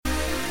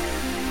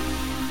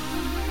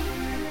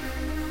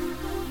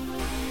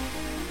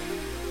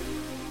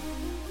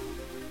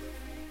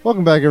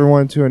Welcome back,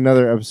 everyone, to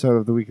another episode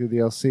of the Weekly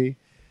DLC.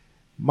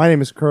 My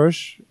name is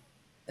Kurosh,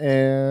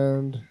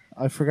 and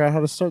I forgot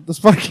how to start this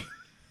podcast.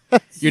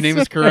 Your name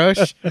is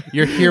Kurosh.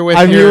 You're here with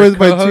I'm your here with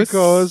my two co-hosts.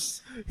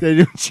 co-hosts,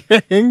 Daniel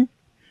Chang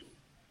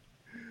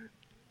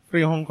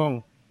Free Hong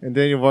Kong. and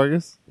Daniel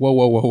Vargas.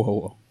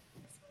 Whoa.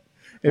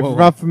 If Whoa. you're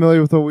not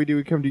familiar with what we do,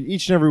 we come to you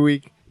each and every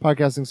week,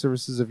 podcasting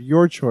services of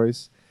your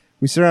choice.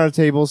 We sit around a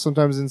table,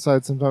 sometimes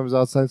inside, sometimes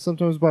outside,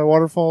 sometimes by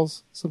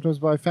waterfalls, sometimes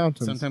by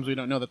fountains. Sometimes we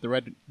don't know that the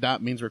red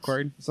dot means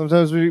record.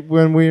 Sometimes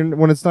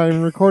when it's not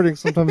even recording,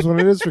 sometimes when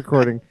it is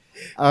recording.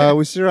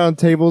 We sit around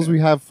tables, we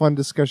have fun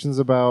discussions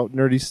about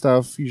nerdy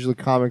stuff, usually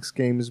comics,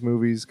 games,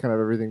 movies, kind of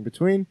everything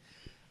between.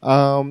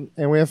 And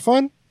we have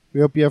fun.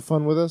 We hope you have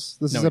fun with us.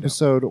 This is we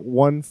episode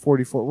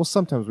 144. Well,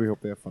 sometimes we hope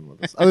they have fun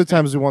with us. Other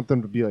times we want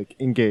them to be like,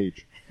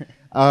 engage.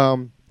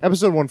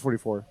 Episode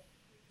 144.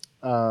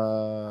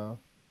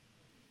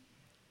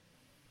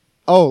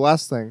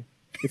 Last thing.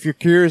 If you're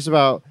curious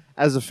about,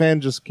 as a fan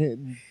just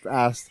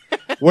asked,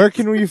 where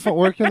can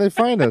they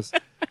find us?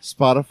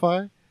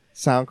 Spotify,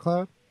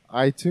 SoundCloud,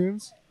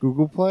 iTunes,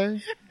 Google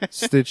Play,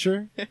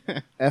 Stitcher,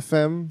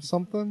 FM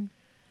something,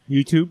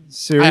 YouTube.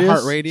 Sirius,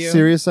 iHeartRadio?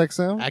 Sirius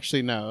XM.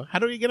 Actually, no. How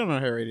do we get on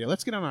iHeartRadio?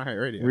 Let's get on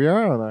iHeartRadio. We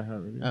are on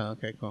iHeartRadio. Oh,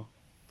 okay, cool.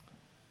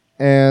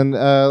 And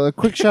a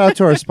quick shout out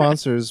to our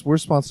sponsors. We're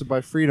sponsored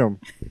by Freedom.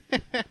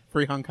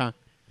 Free Hong Kong.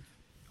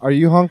 Are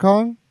you Hong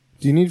Kong?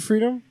 Do you need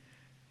freedom?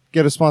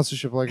 Get a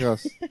sponsorship like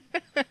us.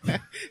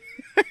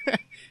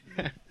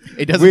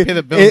 It doesn't pay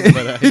the bills,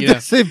 but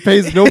It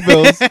pays no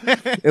bills.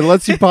 It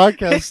lets you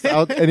podcast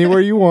out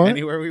anywhere you want.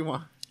 anywhere we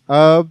want.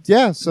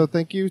 So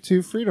thank you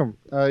to Freedom.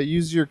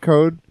 Use your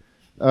code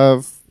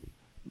of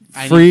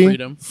I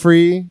need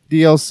free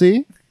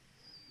DLC,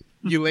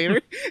 You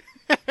later?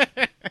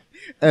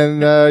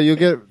 and you'll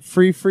get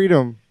free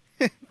freedom.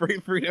 Free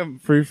freedom.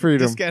 Free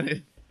freedom.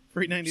 Discounted.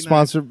 Free 99.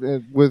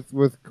 Sponsored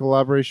with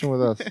collaboration with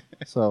us.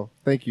 So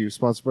thank you,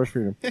 sponsored by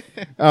Freedom.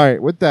 All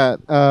right, with that,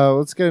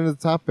 let's get into the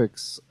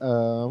topics.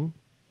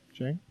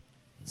 Jay,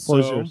 floor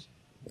is yours.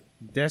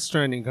 Death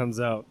Stranding comes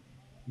out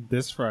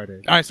this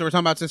Friday. All right, so we're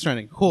talking about Death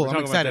Stranding. Cool, I'm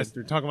We're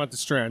excited. talking about the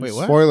Strands. Wait,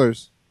 what?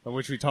 Spoilers.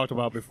 Which we talked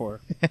about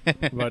before.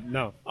 But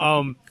no.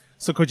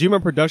 So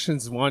Kojima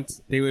Productions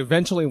they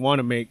eventually want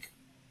to make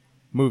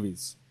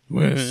movies.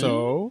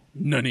 So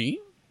Nani?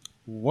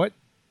 what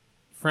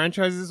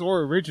franchises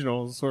or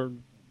originals or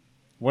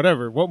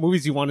whatever, what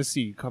movies you want to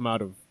see come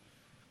out of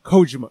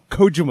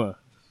Kojima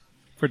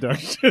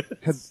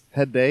Productions?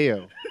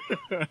 Hideo.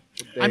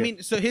 I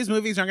mean, so his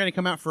movies aren't going to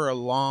come out for a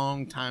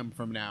long time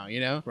from now, you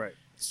know? Right.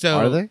 So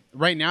Are they?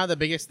 right now, the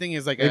biggest thing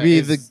is like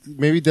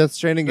Maybe Death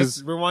Stranding Let's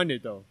is. rewind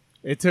it though.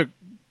 It took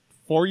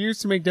 4 years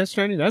to make Death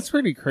Stranding. That's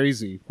pretty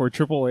crazy for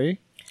AAA.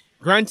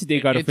 Granted, they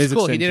got a it's physics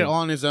cool. He engine. did it all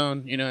on his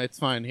own. You know, it's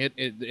fine.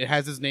 It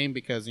has his name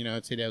because you know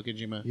it's Hideo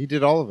Kojima. He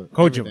did all of it.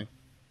 Kojima.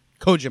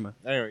 Kojima.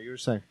 Anyway, you were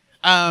saying.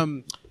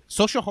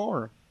 Social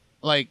horror,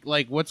 like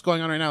what's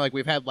going on right now. Like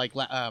we've had I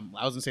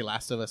was gonna say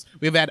Last of Us.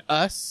 We've had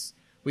Us.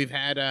 We've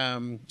had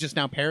just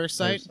now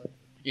Parasite.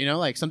 You know,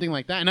 like something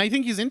like that. And I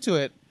think he's into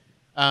it.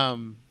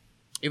 Even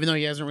though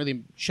he hasn't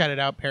really shouted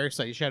out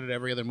Parasite, he shouted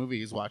every other movie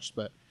he's watched.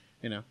 But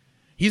you know,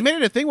 he's made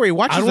it a thing where he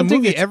watches a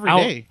movie every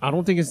day. I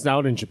don't think it's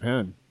out in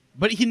Japan.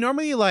 But he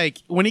normally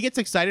when he gets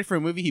excited for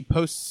a movie, he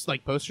posts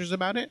like posters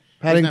about it.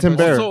 Paddington Doesn't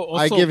that Bear. post-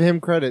 Also- I give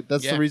him credit.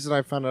 That's Yeah. the reason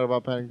I found out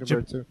about Paddington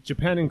Bear too.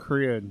 Japan and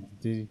Korea,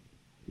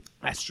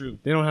 That's true.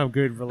 they don't have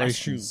good That's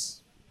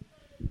relations.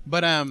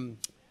 But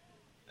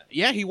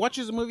yeah, he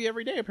watches a movie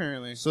every day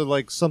apparently. So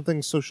like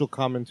something social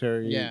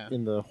commentary Yeah.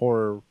 in the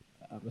horror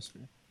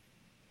atmosphere.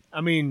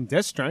 I mean,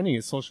 Death Stranding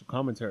is social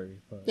commentary,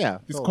 but Yeah,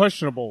 it's totally.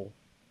 questionable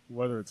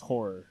whether it's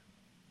horror.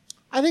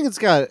 I think it's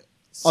got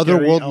Scary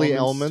otherworldly to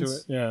elements.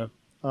 it. Yeah.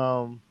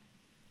 I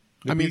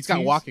mean, it's got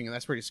BTs? walking, and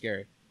that's pretty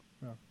scary.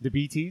 The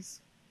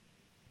BTs?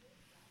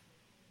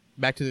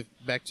 Back to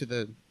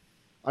the.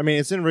 I mean,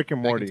 it's in Rick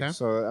and Back in Morty, time?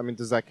 so I mean,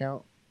 does that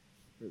count?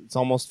 It's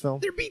almost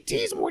film. They're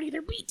BTs, Morty.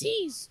 They're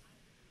BTs.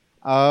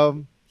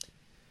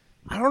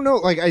 I don't know.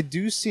 Like, I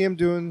do see him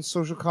doing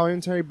social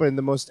commentary, but in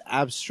the most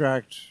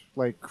abstract,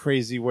 like,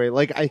 crazy way.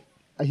 Like,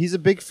 he's a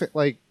big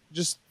like,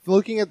 just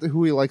looking at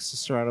who he likes to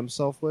surround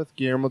himself with.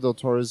 Guillermo del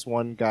Toro is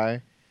one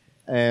guy,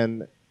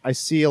 and I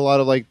see a lot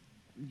of like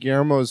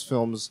Guillermo's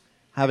films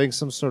having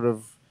some sort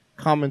of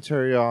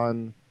commentary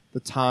on the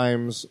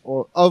times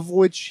or of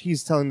which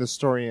he's telling the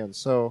story in.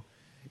 So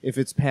if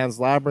it's Pan's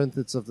Labyrinth,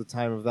 it's of the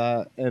time of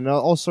that, and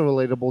also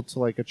relatable to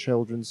like a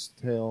children's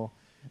tale.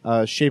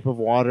 Shape of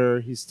Water,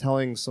 he's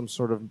telling some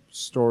sort of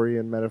story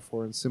and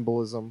metaphor and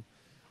symbolism.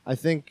 I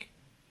think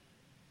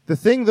the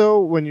thing though,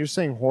 when you're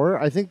saying horror,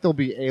 I think there'll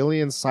be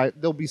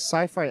there'll be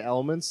sci-fi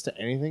elements to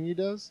anything he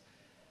does.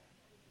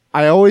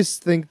 I always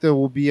think there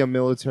will be a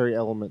military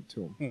element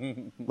to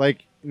him.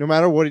 Like, no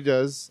matter what he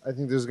does, I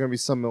think there's going to be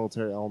some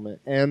military element.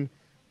 And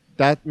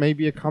that may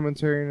be a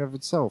commentary in of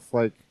itself.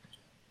 Like,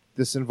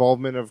 this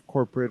involvement of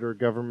corporate or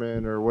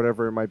government or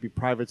whatever, it might be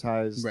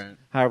privatized, Right.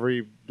 however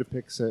he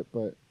depicts it.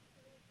 But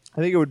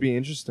I think it would be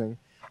interesting.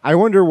 I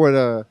wonder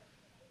what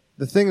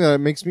the thing that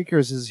makes me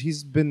curious is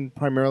he's been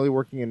primarily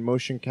working in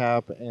motion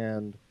cap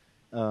and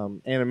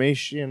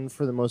animation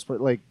for the most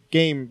part, like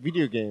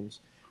video games.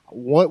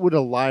 What would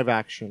a live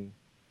action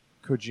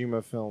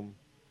Kojima film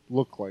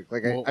look like?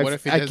 Like, Well, I what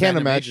if he I does can't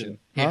animation? imagine.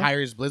 He Huh?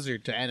 hires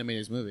Blizzard to animate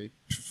his movie.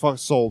 Fuck,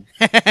 sold.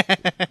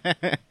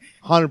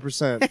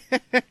 100%.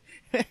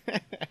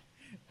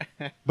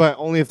 But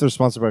only if they're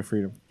sponsored by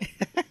Freedom.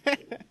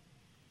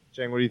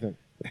 Jang, what do you think?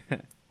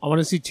 I want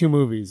to see 2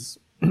 movies.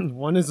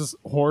 One is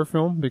a horror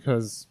film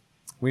because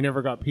we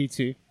never got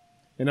PT,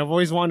 and I've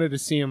always wanted to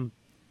see him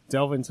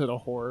delve into the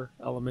horror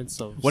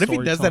elements of. What if he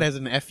does that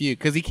storytelling. as an FU?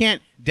 Because he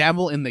can't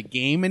dabble in the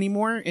game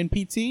anymore in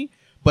PT.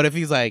 But if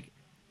he's like,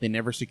 they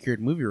never secured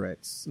movie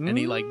rights, and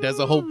he like does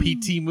a whole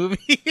PT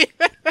movie.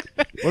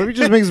 What if he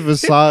just makes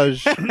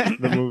Visage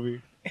the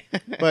movie?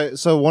 But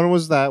so one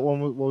was that one.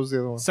 What was the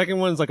other one? Second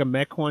one's like a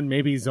mech one,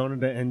 maybe Zone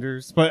of the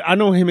Enders. But I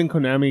know him and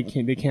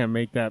Konami they can't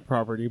make that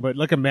property. But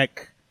like a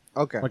mech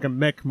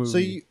movie. So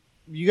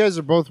you guys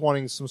are both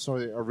wanting some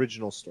sort of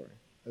original story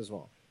as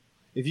well.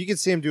 If you could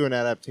see him do an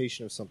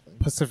adaptation of something,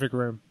 Pacific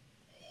Rim,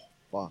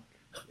 fuck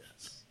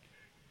yes,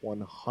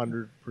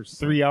 100%.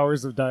 3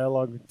 hours of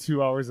dialogue,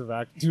 2 hours of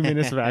 2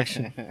 minutes of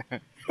action.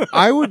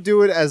 I would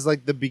do it as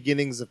like the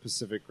beginnings of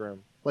Pacific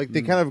Rim. Like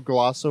they kind of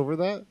gloss over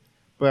that,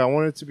 but I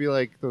want it to be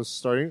like those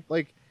starting.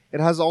 Like it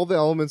has all the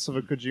elements of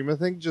a Kojima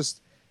thing, just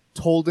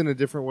told in a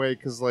different way.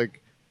 Because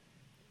like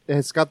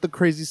it's got the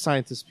crazy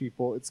scientist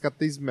people, it's got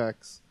these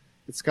mechs,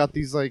 it's got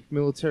these like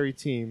military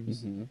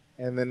teams,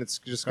 and then it's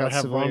just got Gotta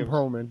have Ron civilians.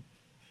 Perlman.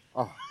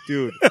 Oh,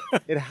 dude,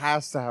 it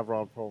has to have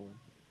Ron Perlman.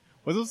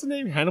 What was his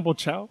name? Hannibal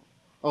Chow?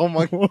 Oh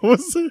my. What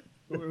was it?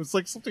 It was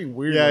like something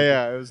weird. Yeah, like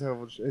yeah, it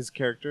was his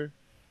character.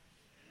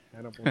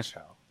 Hannibal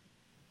Chow.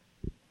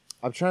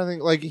 I'm trying to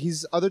think. Like,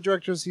 other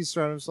directors he's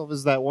surrounded himself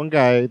is that one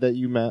guy that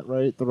you met,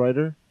 right? The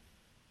writer.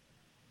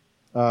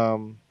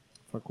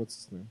 Fuck, what's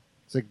his name?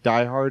 It's like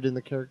Die Hard in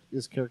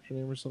his character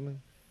name or something.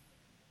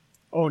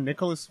 Oh,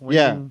 Nicholas Wayne.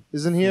 Yeah,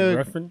 isn't he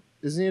a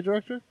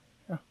director?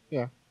 Yeah.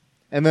 Yeah.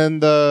 And then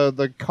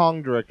the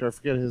Kong director, I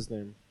forget his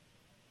name.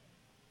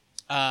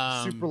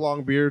 Super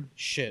long beard.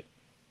 Shit.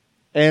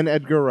 And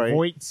Edgar Wright.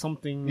 Voight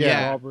something.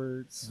 Yeah.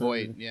 Roberts.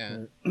 Voight, yeah.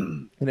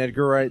 And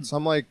Edgar Wright. So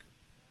I'm like,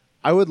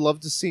 I would love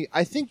to see.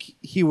 I think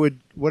he would,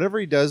 whatever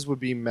he does would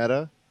be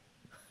meta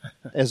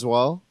as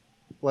well.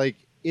 Like,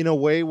 in a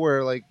way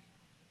where, like,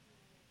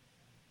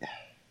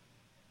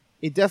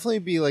 it'd definitely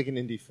be like an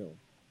indie film.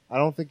 I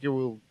don't think it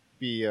will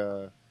be,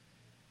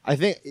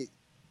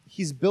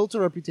 he's built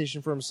a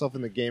reputation for himself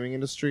in the gaming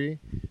industry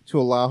to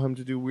allow him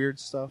to do weird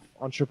stuff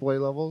on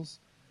AAA levels.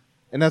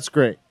 And that's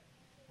great.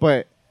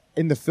 But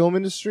in the film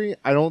industry,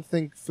 I don't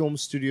think film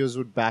studios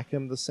would back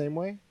him the same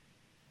way.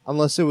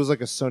 Unless it was like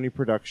a Sony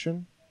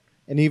production.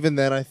 And even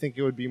then, I think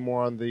it would be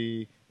more on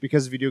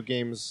because video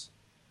games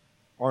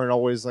aren't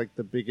always like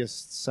the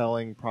biggest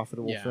selling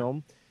profitable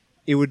film.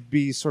 It would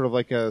be sort of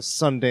like a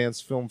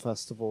Sundance Film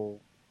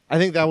Festival. I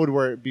think that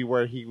would be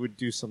where he would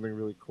do something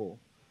really cool.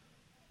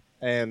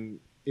 And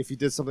if he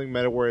did something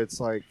meta where it's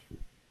like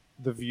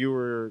the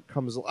viewer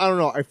comes, I don't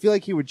know. I feel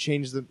like he would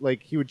challenge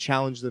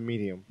the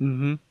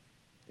medium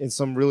in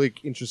some really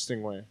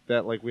interesting way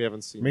that like we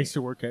haven't seen. Makes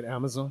you work at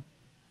Amazon.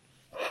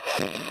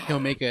 He'll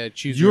make a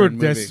choose your You're own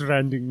movie. Death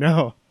Stranding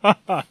now. I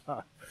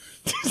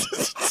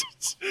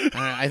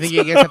think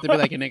you guys have to be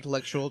like an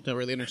intellectual to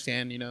really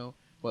understand,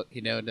 what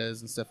Hideo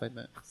does and stuff like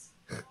that.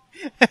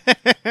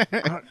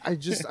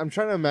 I'm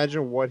trying to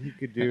imagine what he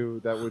could do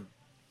that would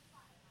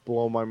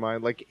blow my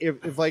mind. Like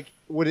if like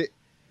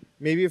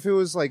maybe if it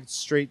was like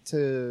straight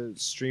to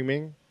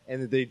streaming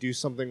and they do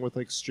something with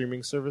like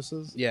streaming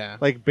services. Yeah.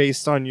 Like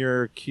based on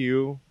your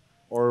queue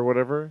or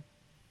whatever.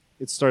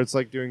 It starts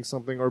like doing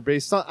something or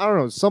based on, I don't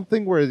know,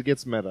 something where it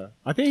gets meta.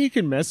 I think he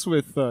can mess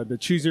with the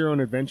choose your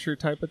own adventure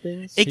type of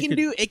things.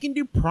 It can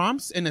do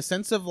prompts in a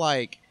sense of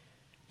like,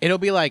 it'll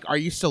be like, are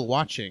you still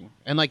watching?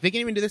 And like they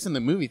can even do this in the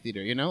movie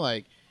theater,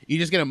 like you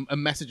just get a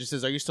message that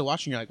says, are you still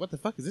watching? You're like, what the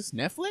fuck is this,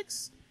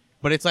 Netflix?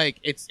 But it's like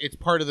it's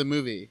part of the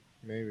movie.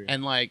 Maybe.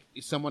 And like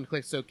someone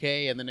clicks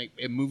OK and then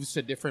it moves to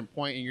a different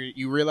point and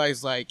you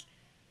realize like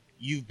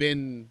you've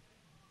been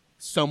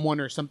someone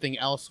or something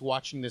else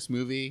watching this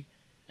movie.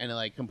 And it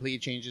like completely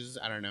changes.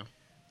 I don't know.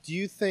 Do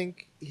you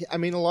think? I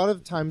mean, a lot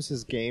of times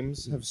his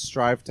games have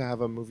strived to have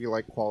a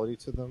movie-like quality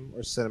to them,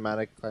 or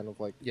cinematic kind of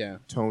like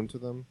tone to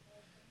them.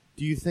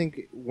 Do you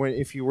think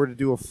if you were to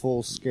do a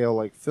full-scale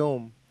like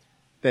film,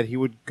 that he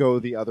would go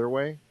the other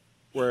way,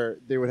 where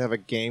they would have a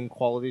game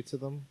quality to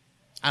them?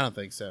 I don't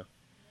think so.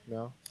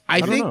 No,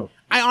 I don't know.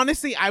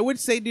 I would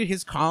say, dude,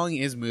 his calling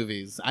is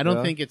movies. I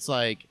don't think it's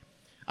like.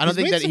 I don't He's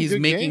think made that some he's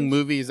good making games.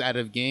 movies out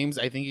of games.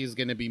 I think he's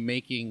going to be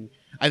making.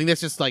 I think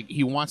that's just like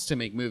he wants to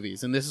make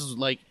movies, and this is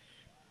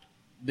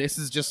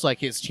just like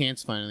his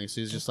chance finally.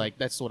 So he's just like,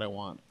 that's what I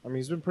want. I mean,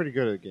 he's been pretty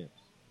good at games,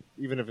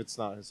 even if it's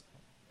not his.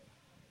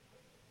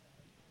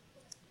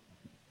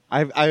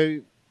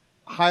 I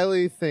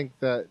highly think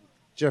that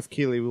Jeff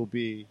Keighley will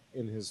be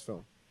in his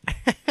film.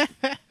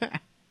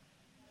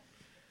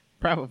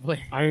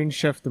 Probably. Iron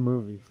Chef the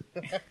movie,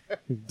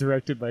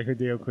 directed by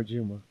Hideo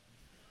Kojima.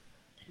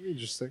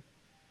 Interesting.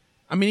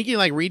 I mean, you can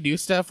like redo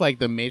stuff like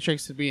The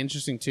Matrix would be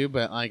interesting too,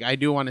 but like I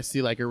do want to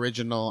see like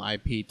original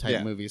IP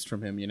type movies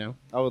from him. You know,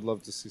 I would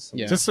love to see something.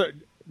 Yeah.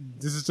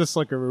 This is just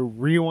like a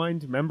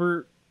rewind.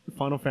 Remember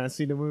Final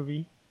Fantasy the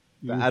movie?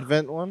 The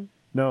Advent one?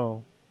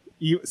 No,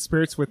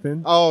 Spirits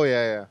Within. Oh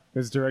yeah.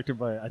 It's directed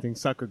by I think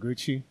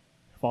Sakaguchi,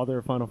 father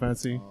of Final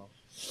Fantasy. Oh.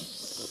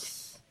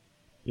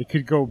 It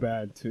could go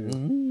bad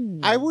too.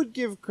 I would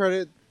give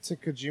credit to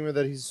Kojima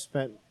that he's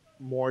spent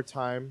more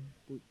time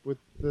with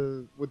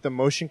the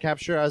motion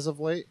capture as of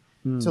late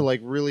to like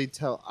really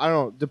tell. I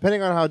don't know.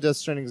 Depending on how Death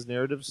Stranding's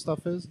narrative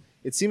stuff is,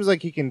 it seems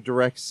like he can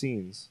direct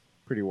scenes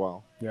pretty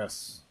well.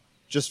 Yes.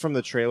 Just from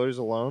the trailers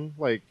alone,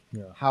 like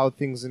how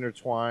things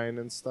intertwine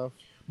and stuff.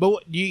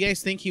 but do you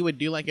guys think he would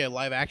do like a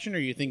live action, or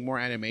do you think more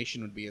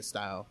animation would be his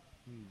style?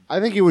 I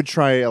think he would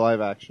try a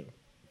live action.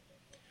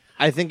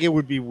 I think it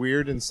would be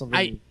weird and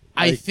something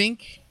I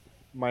think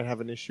might have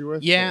an issue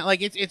with. yeah,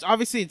 like it's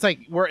obviously it's like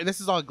this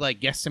is all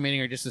like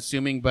guesstimating or just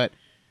assuming, but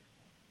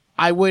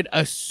I would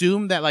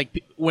assume that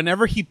like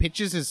whenever he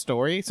pitches his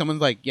story,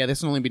 someone's like, yeah, this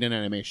can only be done in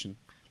animation.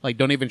 Like,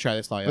 don't even try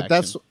this live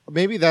action.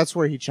 Maybe that's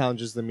where he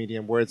challenges the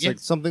medium, where it's Yeah. like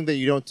something that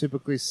you don't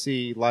typically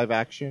see live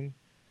action.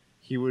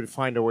 He would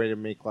find a way to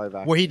make live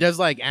action. Where he does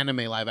like anime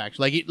live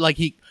action, like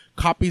he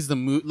copies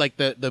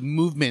the the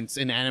movements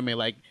in anime,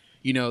 like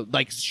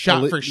like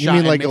shot for shot. You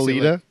mean like and makes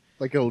it Alita?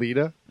 Like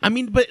Alita? I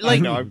mean, but like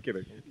No, I'm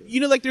kidding.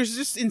 like there's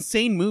just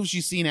insane moves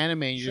you see in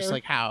anime, and you're just Sure.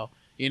 like, how?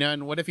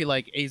 And what if he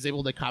like is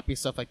able to copy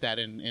stuff like that?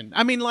 And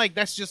I mean, like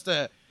that's just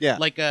I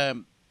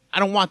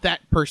don't want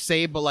that per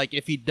se, but like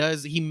if he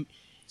does,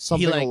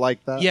 Something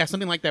like that. Yeah,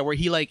 something like that, where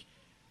he like,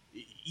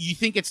 you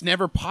think it's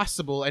never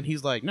possible, and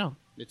he's like, no,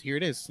 here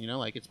it is.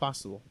 Like it's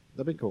possible.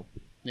 That'd be cool.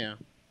 Yeah.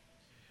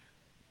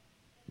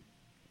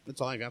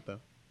 That's all I got though.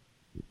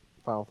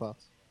 Final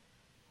thoughts.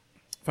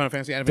 Final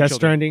Fantasy Advent Death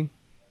Children. Stranding.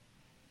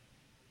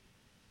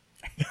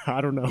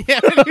 I don't know. Yeah,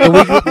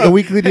 The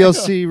weekly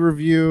DLC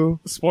review.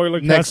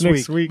 Spoiler Next cast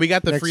next week. we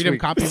got the Next Freedom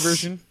week. copy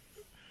version.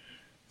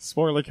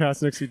 Spoiler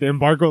cast next week. The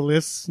embargo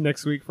lists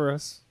next week for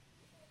us.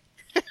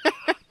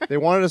 They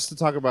wanted us to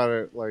talk about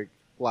it like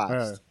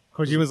last.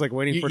 Kojima's like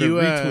waiting for the You,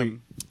 retweet.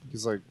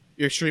 He's like,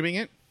 You're streaming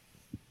it.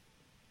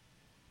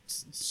 I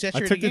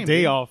Saturate took the game, day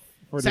dude. off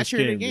for this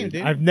Saturated game, game, dude.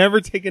 dude. I've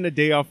never taken a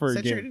day off for a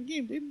Saturated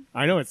game. game, dude.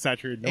 I know it's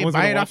saturated. No Hey, one's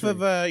buy gonna it off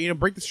watch of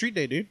Break the Street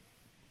Day, dude.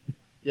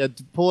 yeah,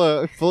 pull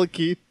a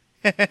Keith.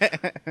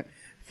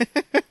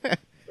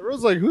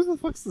 Everyone's like, who the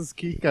fuck's this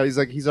Keith guy? He's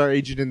like, he's our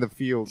agent in the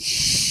field.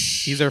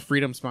 He's our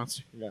freedom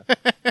sponsor. Yeah.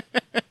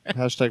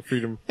 Hashtag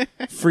freedom.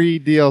 Free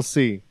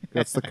DLC.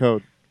 That's the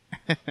code.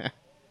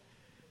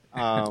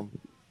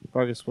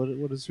 Vargas, what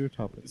is your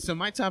topic? So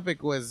my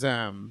topic was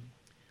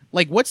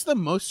like, what's the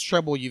most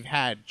trouble you've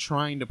had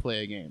trying to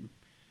play a game?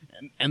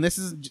 And this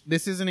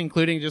isn't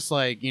including just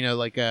like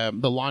the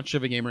launch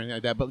of a game or anything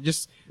like that, but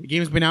just the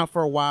game's been out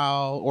for a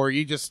while, or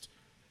you just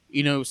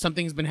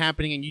something's been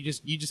happening and you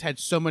just had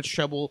so much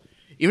trouble,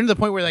 even to the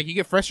point where like you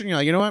get frustrated and you're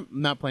like, you know what,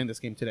 I'm not playing this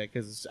game today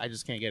because I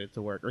just can't get it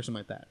to work or something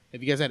like that.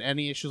 Have you guys had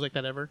any issues like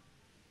that ever?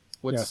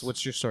 Yes.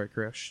 What's your story,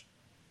 Krish?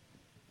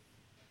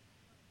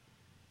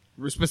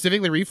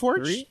 Specifically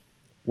Reforged?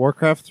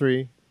 Warcraft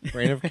 3,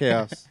 Reign of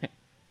Chaos.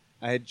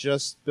 I had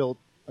just built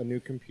a new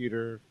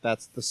computer.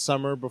 That's the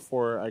summer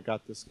before I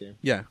got this game.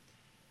 Yeah.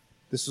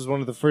 This was one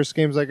of the first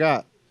games I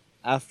got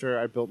after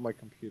I built my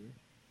computer.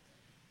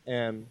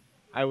 And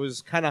I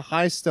was kind of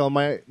high still.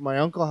 My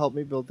uncle helped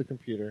me build the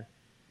computer.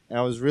 And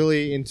I was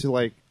really into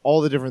like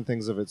all the different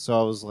things of it. So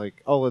I was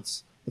like, oh,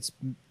 let's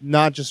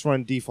not just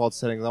run default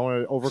settings. I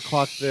want to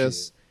overclock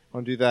this. I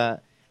want to do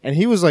that. And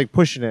he was like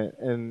pushing it.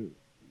 And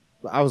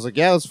I was like,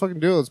 yeah, let's fucking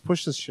do it. Let's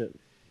push this shit.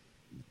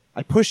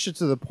 I pushed it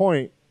to the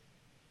point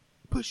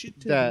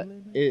that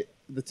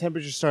the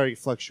temperature started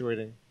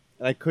fluctuating,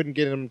 and I couldn't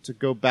get him to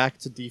go back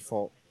to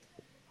default.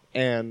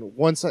 And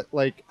once,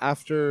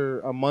 after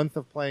a month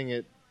of playing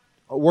it,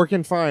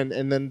 working fine,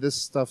 and then this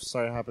stuff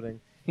started happening.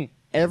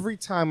 Every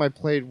time I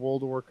played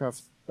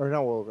Warcraft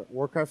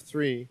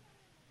 3,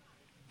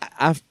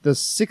 after the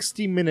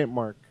 60-minute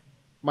mark,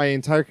 my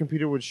entire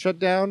computer would shut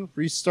down,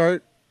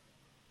 restart,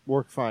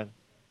 work fine.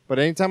 But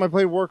anytime I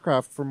played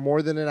Warcraft for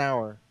more than an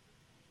hour,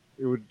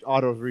 it would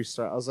auto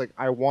restart. I was like,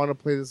 I want to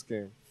play this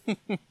game.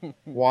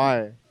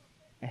 Why?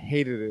 I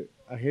hated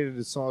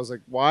it so. I was like,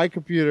 why,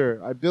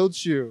 computer? I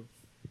built you.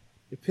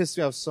 It pissed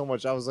me off so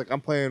much. I was like, I'm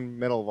playing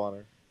Medal of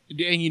Honor.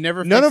 And you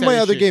never None fixed of my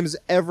that other issue. games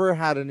ever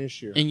had an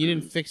issue. And you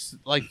didn't fix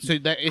so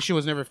that issue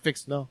was never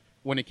fixed. No.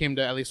 When it came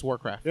to at least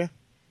Warcraft. Yeah.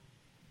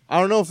 I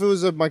don't know if it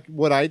was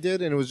what I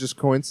did and it was just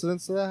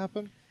coincidence that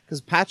happened.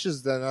 Because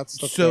patches, then that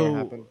stuff can't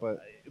happen.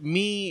 But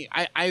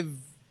I've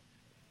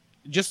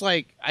just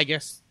like, I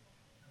guess,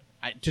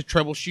 to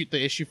troubleshoot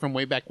the issue from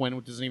way back when,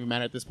 which doesn't even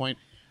matter at this point.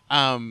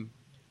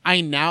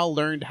 I now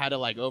learned how to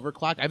like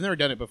overclock. I've never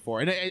done it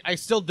before, and I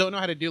still don't know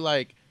how to do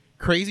like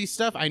crazy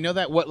stuff. I know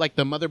that what like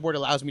the motherboard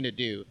allows me to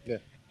do. Yeah.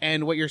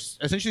 And what you're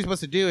essentially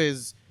supposed to do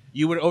is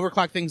you would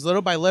overclock things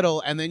little by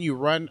little, and then you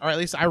run, or at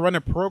least I run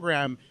a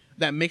program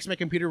that makes my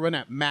computer run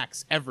at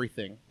max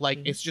everything. Like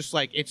it's just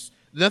like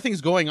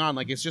nothing's going on.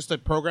 Like it's just a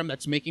program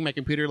that's making my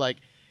computer like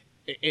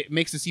it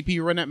makes the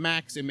CPU run at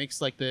max. It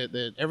makes like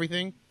the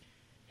everything,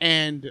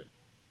 and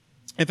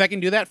if I can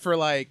do that for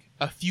like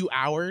a few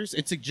hours,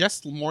 it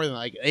suggests more than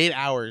like 8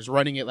 hours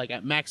running it like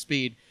at max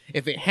speed.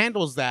 If it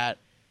handles that,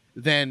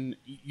 then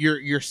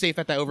you're safe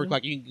at that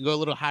overclock. You can go a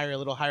little higher, a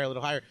little higher, a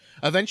little higher.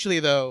 Eventually,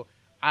 though,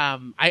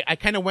 I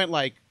kind of went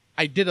like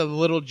I did a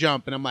little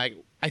jump, and I'm like,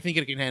 I think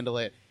it can handle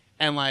it.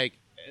 And like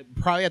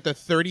probably at the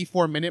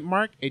 34-minute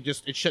mark,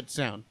 it shuts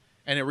down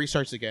and it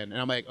restarts again.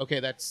 And I'm like,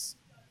 okay,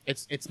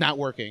 it's not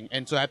working.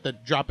 And so I have to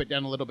drop it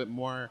down a little bit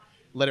more,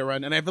 let it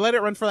run. And I've let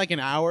it run for like an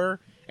hour,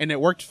 and it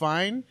worked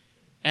fine.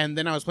 And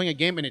then I was playing a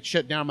game, and it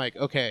shut down. I'm like,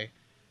 okay,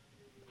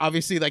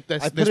 obviously, like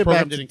this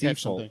program didn't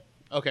catch something.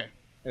 Okay.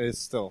 And it's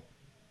still.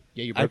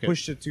 Yeah, you broke it. I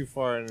pushed it too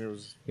far, and it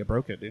was. You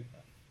broke it, dude.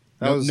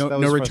 That was no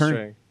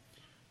return.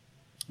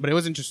 But it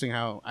was interesting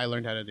how I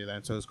learned how to do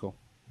that, so it was cool.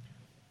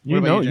 You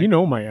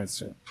know my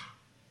answer.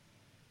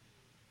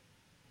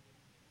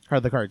 How are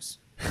the cards?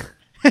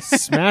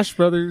 Smash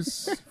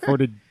Brothers for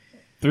the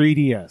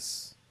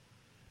 3DS.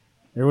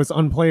 It was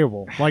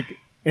unplayable. Like,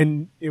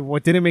 and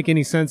what didn't make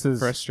any sense is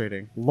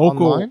frustrating.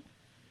 Local, the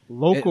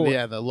local.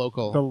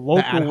 The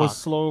local was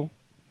slow,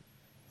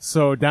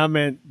 so that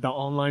meant the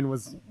online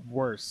was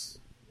worse.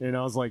 And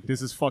I was like,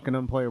 "This is fucking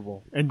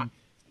unplayable." And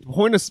the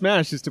point of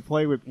Smash is to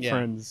play with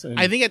friends. And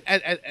I think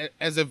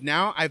as of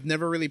now, I've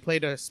never really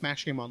played a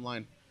Smash game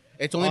online.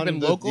 It's only been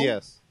local.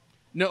 DS.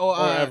 No,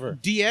 ever.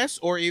 DS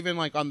or even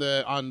like on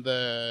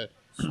the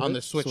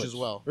Switch as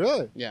well.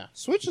 Really? Yeah.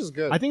 Switch is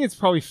good. I think it's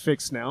probably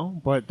fixed now,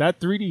 but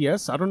that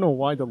 3DS, I don't know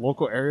why the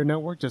local area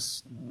network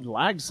just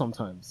lagged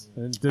sometimes.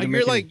 And it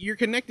didn't you're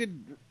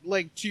connected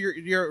like to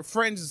your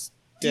friend's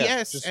Yeah,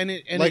 DS, and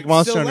it like it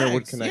Monster still Hunter lags.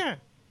 would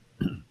connect.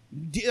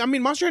 Yeah. I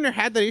mean, Monster Hunter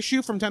had that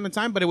issue from time to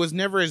time, but it was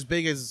never as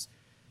big as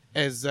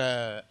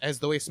the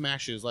way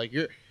Smash is. Like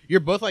you're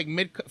both like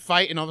mid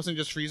fight, and all of a sudden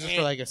just freezes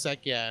for like a sec.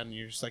 Yeah, and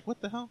you're just like,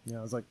 what the hell? Yeah,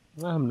 I was like,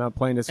 I'm not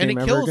playing this And game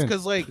it ever kills again.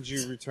 because like Did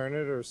you return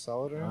it or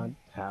sell it? Or I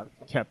have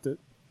kept it.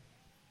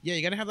 yeah,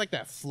 you gotta have like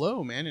that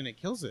flow, man, and it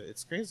kills it.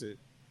 It's crazy.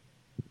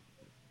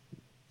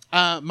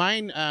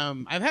 Mine,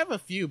 I have a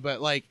few,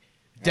 but like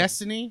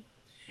Destiny.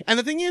 And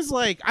the thing is,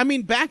 like, I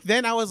mean, back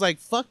then I was like,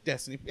 fuck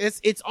Destiny.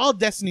 It's all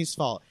Destiny's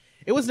fault.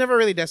 It was never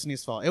really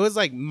Destiny's fault. It was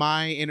like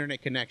my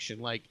internet connection.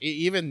 Like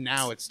even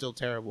now, it's still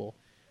terrible.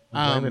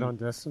 Blame it on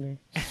Destiny.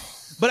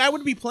 But I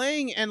would be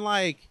playing, and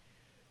like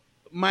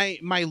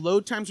my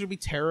load times would be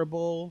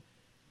terrible.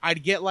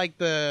 I'd get like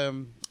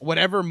the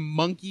whatever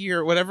monkey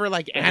or whatever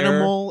like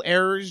animal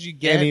errors you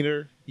get.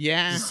 Anteater.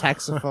 Yeah,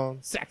 Saxophone.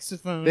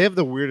 saxophone. They have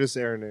the weirdest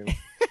error name.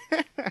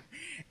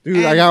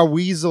 Dude, I got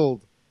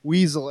weaseled.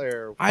 Weasel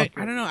error. I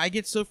don't know. I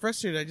get so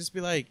frustrated. I just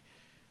be like,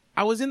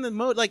 I was in the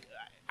mode. Like,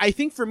 I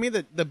think for me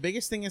the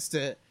biggest thing is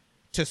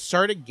to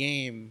start a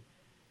game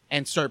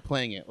and start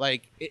playing it.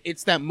 Like,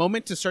 it's that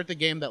moment to start the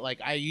game that like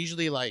I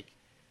usually like.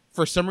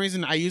 For some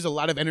reason, I use a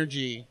lot of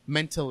energy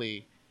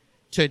mentally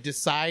to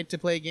decide to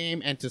play a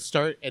game and to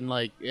start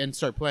and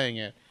start playing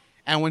it.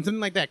 And when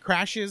something like that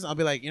crashes, I'll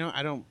be like,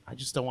 I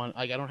just don't want.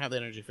 Like, I don't have the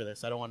energy for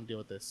this. I don't want to deal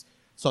with this.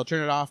 So I'll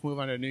turn it off, move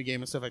on to a new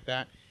game and stuff like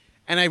that.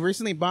 And I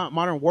recently bought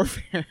Modern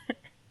Warfare.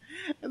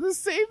 The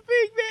same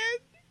thing,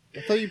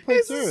 man. I thought you played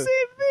It's through the it.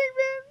 same thing,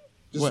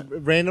 man.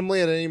 Just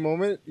randomly at any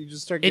moment, you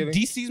just start getting. It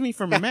DCs me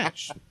from a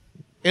match.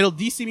 It'll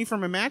DC me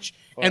from a match,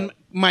 and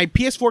my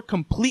PS4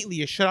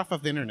 completely is shut off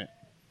of the internet.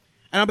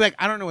 And I'll be like,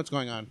 I don't know what's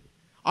going on.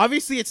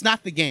 Obviously, it's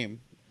not the game.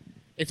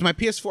 It's my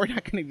PS4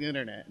 not connecting to the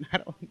internet. I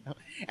don't know.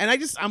 And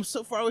I'm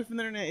so far away from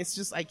the internet. It's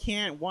just I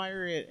can't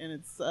wire it, and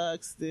it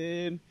sucks,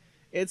 dude.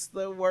 It's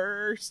the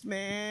worst,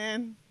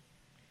 man.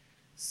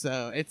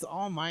 So it's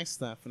all my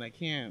stuff, and I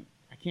can't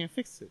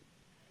fix it.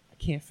 I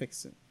can't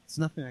fix it. There's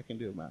nothing I can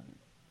do about it,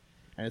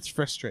 and it's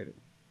frustrating.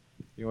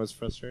 You know what's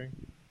frustrating?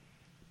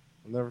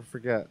 I'll never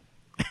forget.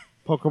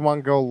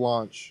 Pokemon Go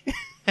launch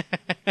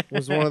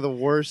was one of the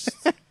worst,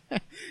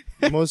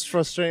 most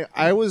frustrating.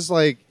 I was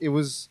like, it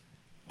was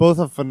both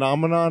a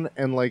phenomenon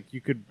and like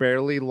you could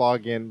barely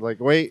log in. Like,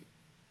 wait,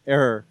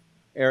 error.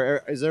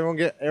 Is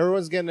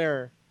everyone's getting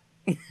error?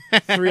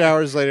 3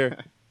 hours later,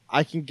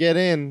 I can get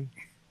in.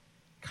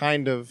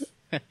 Kind of.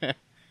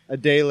 A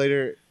day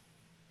later,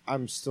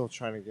 I'm still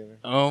trying to get in.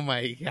 Oh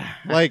my god!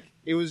 Like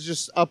it was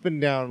just up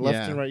and down, left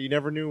Yeah. and right. You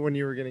never knew when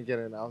you were gonna get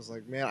in. I was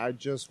like, man, I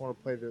just want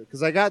to play this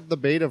because I got the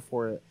beta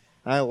for it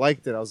and I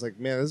liked it. I was like,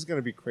 man, this is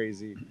gonna be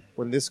crazy.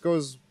 When this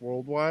goes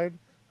worldwide,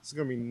 this is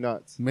gonna be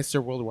nuts.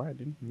 Mr. Worldwide,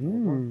 dude.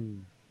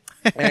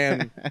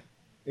 And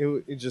it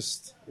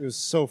was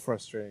so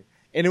frustrating,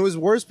 and it was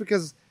worse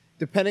because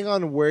depending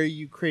on where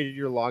you created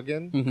your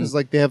login, because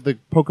like they have the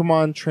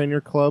Pokemon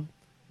Trainer Club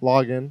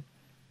login,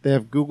 they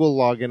have Google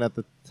login at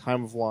the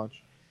time of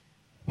launch.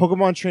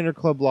 Pokemon Trainer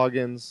Club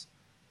logins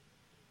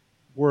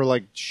were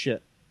like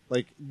shit.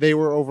 Like they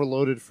were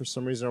overloaded for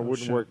some reason or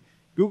wouldn't work.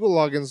 Google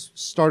logins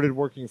started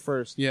working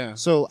first. Yeah.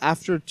 So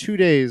after 2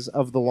 days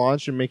of the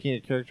launch and making a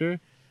character,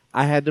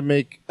 I had to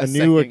make a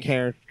new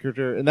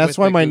character, and that's With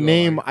why the my Google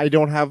name login. I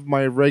don't have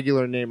my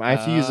regular name. I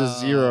have to use a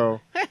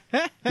 0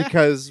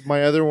 because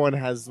my other one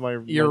has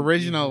Your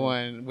original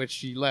one,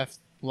 which you left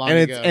long and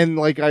ago. and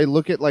like I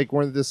look at like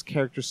when this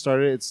character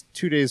started, it's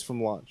 2 days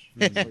from launch.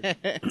 It's like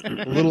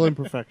a little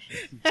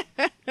imperfection.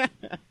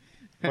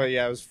 But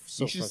yeah, it was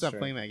so you should stop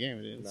playing that game.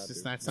 Dude.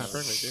 It's not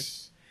perfect,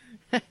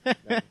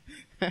 dude.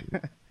 Do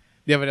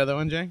you have another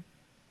one, Jay?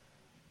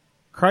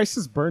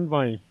 Crysis burned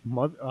my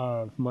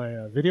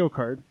my video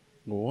card.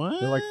 What?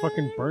 They like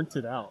fucking burnt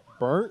it out.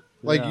 Burnt?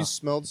 Like Yeah. you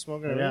smelled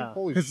smoke and everything? Yeah,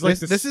 Holy because shit. like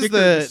This is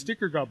the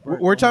sticker got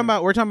burnt. We're talking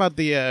about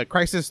the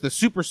Crisis, the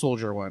Super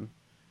Soldier one,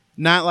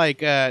 not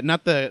like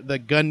not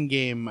the gun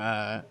game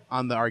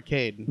on the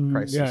arcade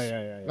Crisis.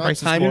 Yeah. Not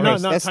Crisis Time Core.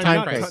 Crisis. Not That's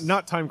Time Crisis.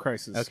 Not Time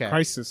Crisis. Okay.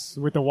 Crisis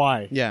with the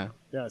Y. Yeah.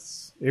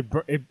 Yes. It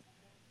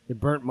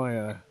burnt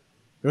my.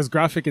 It was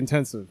graphic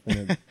intensive,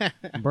 and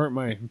it burnt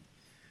my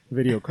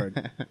video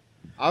card.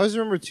 I always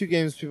remember 2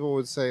 games people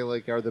would say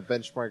like are the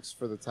benchmarks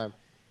for the time.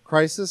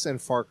 Crisis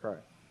and Far Cry.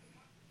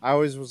 I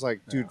always was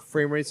like, dude,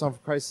 frame rates on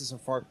Crisis and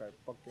Far Cry.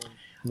 Fucking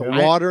the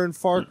water in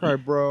Far Cry,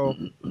 bro.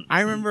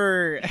 I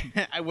remember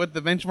with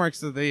the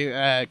benchmarks of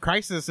the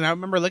Crisis, and I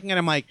remember looking at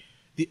them like,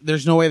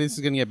 there's no way this is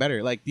going to get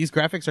better. Like, these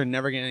graphics are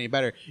never getting any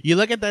better. You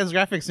look at those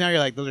graphics now, you're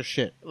like, those are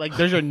shit. Like,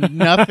 those are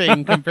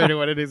nothing compared to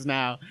what it is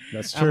now.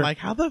 That's true. I'm like,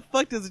 how the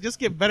fuck does it just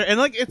get better? And,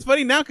 like, it's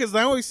funny now because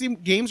I always see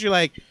games, you're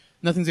like,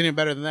 nothing's any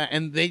better than that.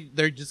 And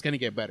they're just going to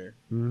get better.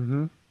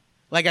 Mm-hmm.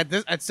 Like,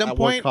 at some At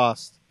point, what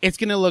cost? it's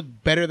going to look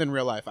better than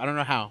real life. I don't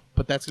know how,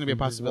 but that's going to be a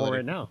possibility.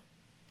 Right now.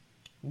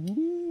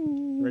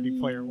 Ready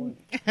Player One.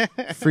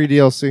 Free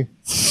DLC.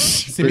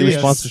 Free Free us.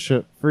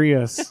 sponsorship. Free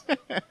us.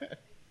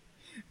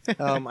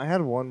 I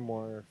had one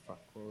more. Fuck,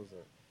 what was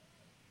it?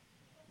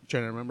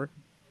 Trying to remember.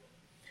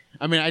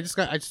 I mean, I just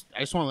want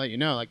to let you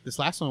know, like, this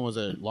last one was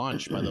a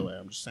launch, by the way.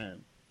 I'm just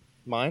saying.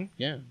 Mine?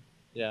 Yeah.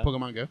 Yeah.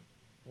 Pokemon Go.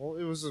 Well,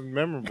 it was a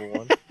memorable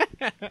one.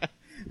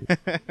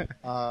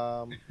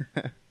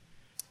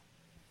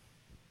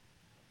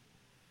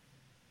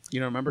 You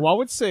don't remember? Well, I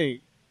would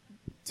say,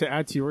 to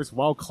add to yours,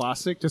 WoW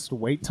Classic, just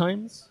wait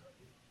times.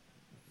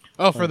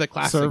 Oh, for the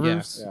classic,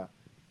 servers? Yeah.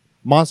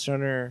 Monster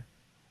Hunter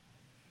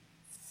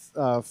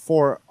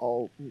 4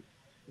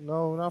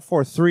 no, not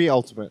 4, 3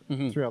 Ultimate.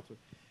 Mhm. 3 Ultimate.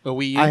 But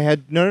I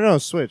had no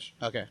Switch.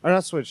 Okay. Or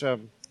not Switch,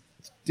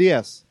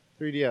 DS,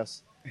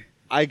 3DS.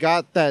 I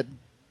got that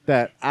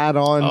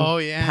add-on Oh,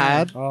 yeah.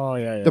 pad. Oh,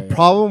 yeah. The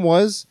problem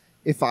was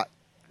if I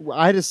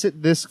had to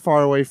sit this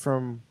far away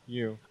from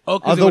you. Oh,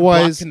 because it would block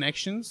Otherwise,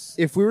 connections?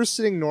 if we were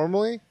sitting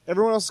normally,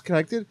 everyone else is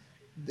connected,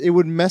 it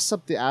would mess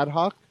up the ad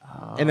hoc,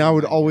 and I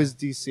would always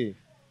DC.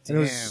 And it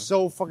was Damn.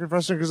 so fucking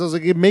frustrating because I was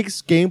like, it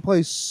makes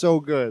gameplay so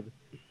good,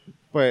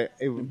 but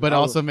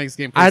also makes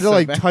gameplay I had to so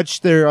like bad.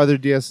 touch their other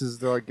DSs.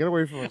 They're like, get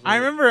away from us. I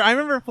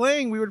remember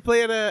playing. We would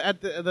play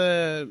at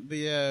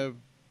the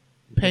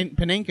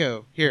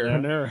Panenko here.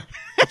 Panera.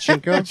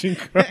 Pachinko.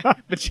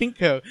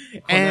 Pachinko.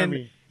 And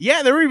Konami.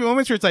 yeah, there were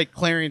moments where it's like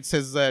Clarence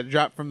has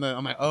dropped from the.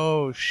 I'm like,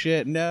 oh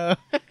shit, no.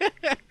 And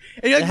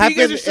you're like,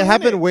 It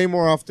happened way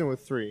more often with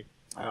 3.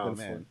 Oh than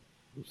man,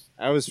 4.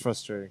 That was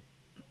frustrating.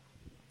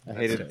 I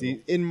hated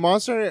terrible. in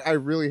Monster Hunter. I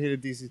really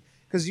hated DC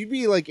because you'd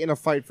be like in a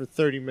fight for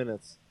 30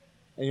 minutes,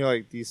 and you're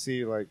like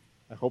DC, like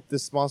I hope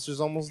this monster's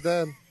almost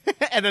dead.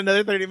 and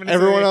another 30 minutes.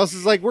 Everyone later. else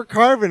is like, we're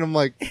carving. I'm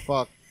like,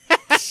 fuck.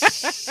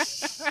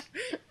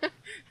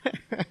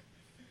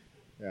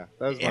 Yeah,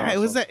 that was. Yeah, it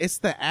was that. It's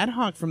the ad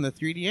hoc from the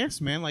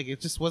 3DS, man. Like, it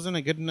just wasn't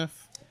a good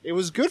enough. It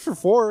was good for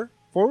 4.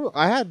 4.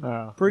 I had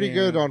pretty Yeah.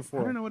 good on I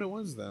 4, don't know what it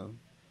was though.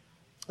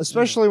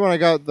 especially when I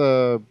got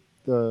the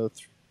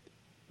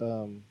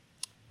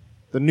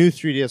new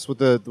 3DS with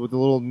the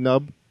little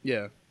nub.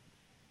 Yeah.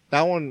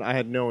 That one I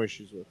had no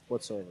issues with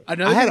whatsoever.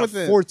 Another I had thing a with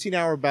the-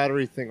 14-hour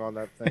battery thing on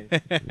that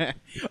thing.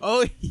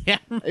 Oh yeah,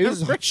 It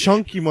was a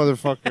chunky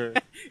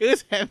motherfucker. it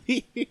was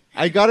heavy.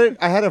 I got it.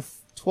 I had a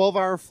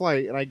 12-hour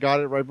flight, and I got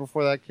it right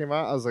before that came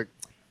out. I was like,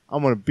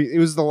 I'm gonna beat. It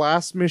was the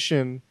last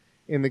mission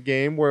in the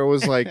game where it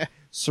was like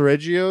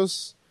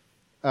Seregios,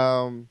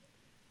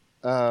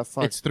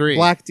 It's 3.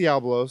 Black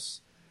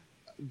Diablos,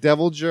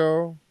 Devil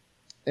Joe,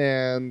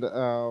 and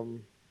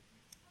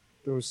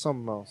there was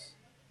something else.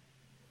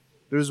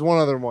 There's one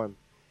other one,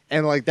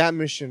 and like that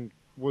mission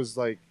was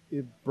like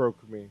it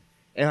broke me,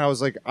 and I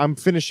was like, I'm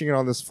finishing it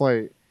on this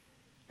flight,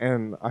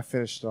 and I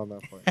finished it on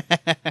that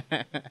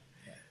flight.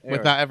 Anyway.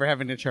 Without ever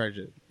having to charge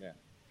it.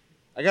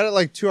 I got it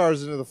like 2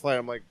 hours into the flight.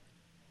 I'm like,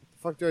 what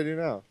the fuck do I do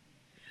now?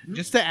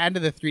 Just to add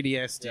to the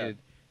 3DS, dude.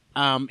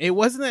 It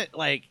wasn't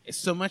like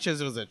so much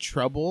as it was a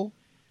trouble,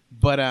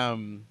 but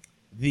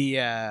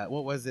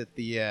what was it?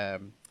 The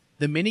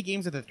mini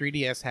games that the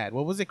 3DS had.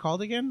 What was it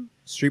called again?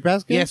 Street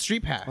Pass game? Yeah,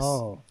 Street Pass.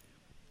 Oh.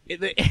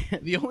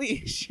 The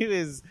only issue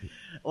is,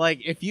 like,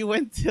 if you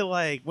went to,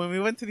 like, when we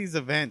went to these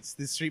events,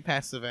 these Street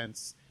Pass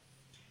events,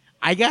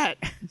 I got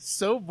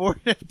so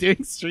bored of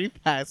doing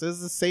Street Pass. It was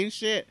the same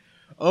shit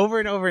over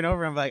and over and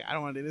over. I'm like, I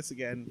don't want to do this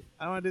again.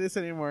 I don't want to do this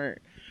anymore.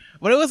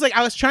 But it was like,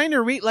 I was trying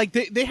to read, like,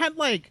 they had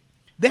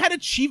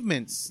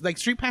achievements, like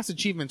Street Pass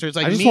achievements. Or it's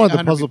like, I just meet wanted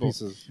the 100 puzzle people.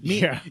 pieces.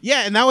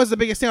 Yeah, and that was the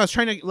biggest thing. I was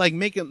trying to like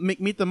meet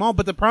them all,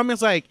 but the problem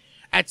is like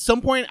at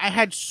some point I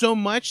had so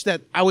much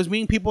that I was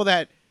meeting people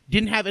that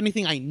didn't have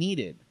anything I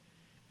needed.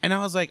 And I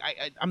was like,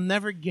 I'm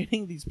never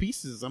getting these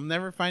pieces. I'm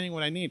never finding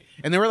what I need.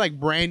 And they were like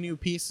brand new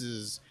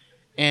pieces.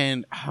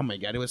 And oh my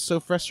God, it was so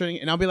frustrating.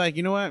 And I'll be like,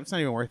 you know what? It's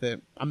not even worth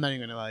it. I'm not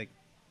even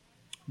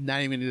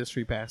going to do this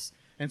free pass.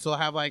 And so I'll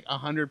have like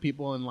 100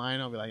 people in line.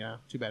 I'll be like, yeah,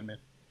 too bad, man.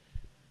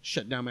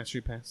 Shut down my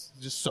free pass.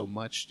 It's just so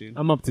much, dude.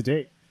 I'm up to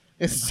date.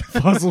 It's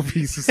puzzle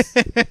pieces.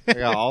 I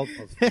got all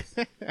puzzle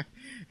pieces.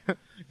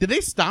 Did they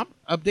stop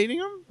updating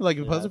them? Like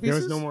the puzzle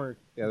pieces? There was no more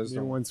there's new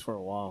no ones for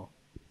a while.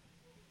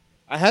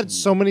 I had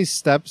so many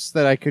steps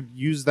that I could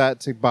use that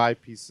to buy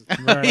pieces.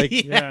 Right.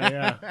 Like,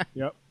 yeah.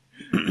 Yep.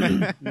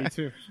 Me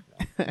too.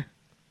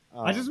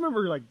 I just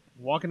remember like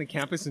walking to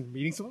campus and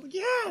meeting someone like,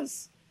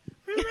 yes!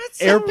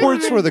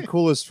 Airports were the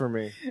coolest for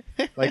me.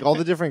 Like all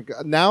the different.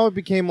 Now it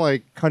became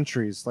like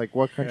countries. Like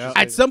what countries?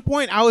 At some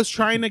point, I was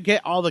trying to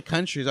get all the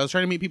countries. I was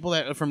trying to meet people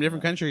that from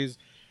different countries,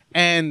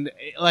 and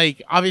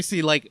like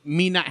obviously, like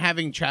me not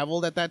having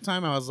traveled at that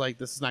time, I was like,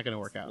 this is not going to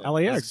work out.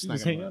 LAX,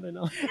 just hang out in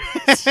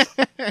LAX.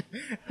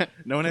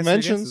 No one has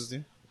Conventions. 3DSs,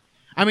 dude.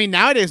 I mean,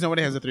 nowadays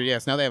nobody has a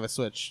 3DS. Now they have a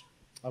Switch.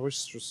 I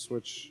wish to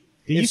Switch.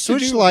 They If used to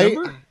Switch do, Lite,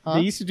 remember?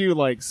 They used to do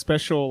like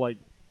special like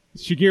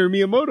Shigeru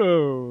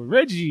Miyamoto,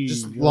 Reggie,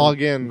 just log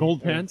in.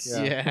 gold pants.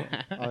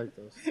 Yeah. I like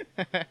those.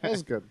 That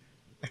was good.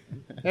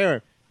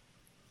 Anyway,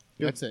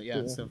 That's it.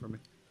 Yeah, that's it for me.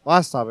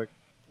 last topic,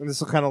 and this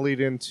will kind of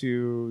lead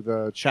into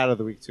the chat of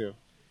the week too.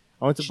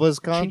 I went to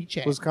BlizzCon. Chitty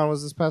chat. BlizzCon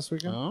was this past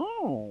weekend.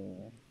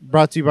 Oh.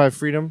 Brought to you by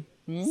Freedom.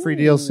 Free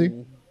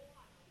DLC.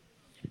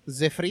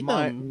 The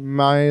freedom.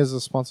 My is a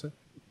sponsor.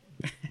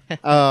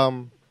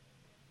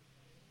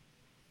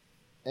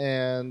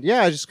 And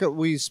yeah,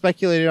 we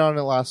speculated on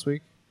it last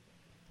week.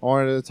 I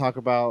wanted to talk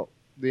about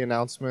the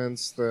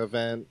announcements, the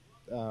event,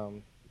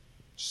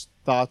 just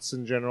thoughts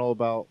in general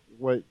about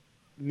what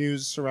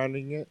news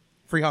surrounding it.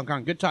 Free Hong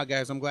Kong. Good talk,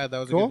 guys. I'm glad that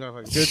was Cool. a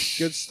good talk.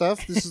 Good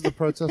stuff. This is the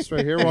protest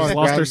right here. We're on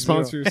Lost their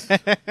ground zero.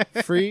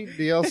 sponsors. Free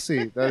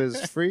DLC. That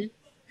is free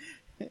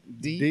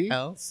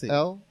DLC.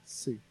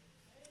 DLC.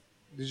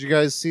 Did you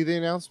guys see the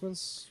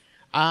announcements?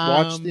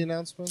 Watch the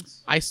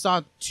announcements? I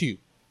saw 2.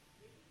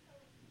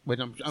 But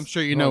I'm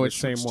sure you Well, know the which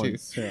same ones,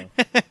 ones. too.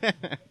 Yeah.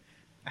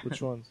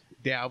 Which ones?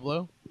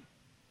 Diablo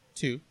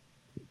 2.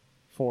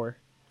 4.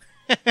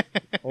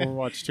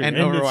 Overwatch 2. And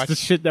And Overwatch it's the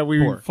shit that we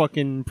 4.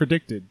 fucking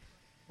predicted.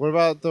 What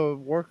about the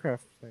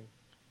Warcraft thing?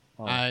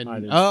 I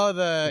didn't.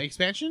 the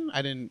expansion?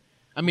 I didn't.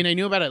 I mean, I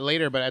knew about it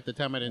later, but at the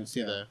time I didn't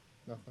see the.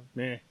 Nothing.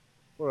 Meh.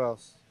 What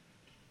else?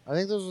 I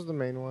think those were the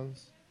main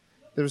ones.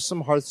 There was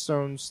some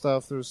Hearthstone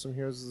stuff. There was some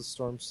Heroes of the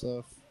Storm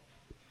stuff.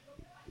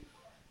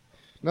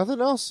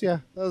 Nothing else. Yeah,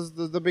 that was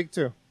the big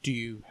 2. Do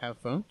you have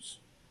phones?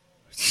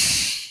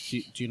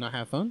 Do you not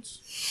have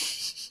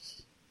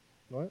phones?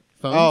 What?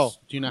 Phones? Oh.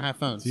 Do you not have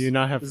phones? Do you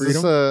not have Is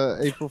freedom? this a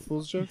April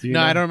Fool's joke? Do you No,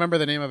 not- I don't remember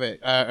the name of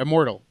it.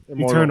 Immortal.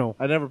 Eternal.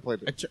 I never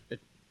played it.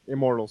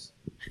 Immortals.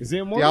 Is it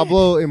immortal?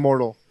 Diablo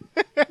Immortal.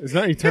 Is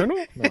that eternal?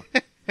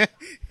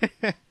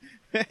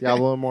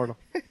 Diablo Immortal.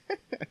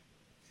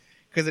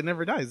 Because it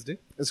never dies, dude.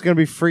 It's gonna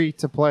be free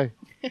to play.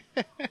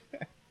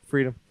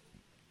 Freedom.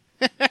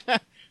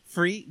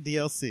 Free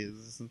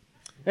DLCs.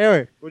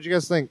 Anyway, what'd you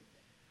guys think?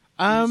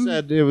 You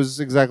said it was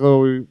exactly what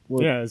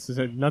we. Yeah, it's just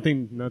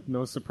nothing,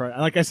 no surprise.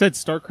 Like I said,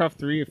 StarCraft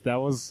 3, if that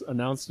was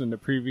announced in the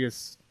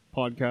previous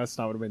podcast,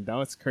 I would have been,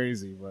 that's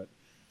crazy. But,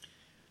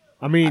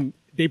 I mean,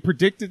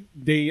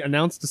 they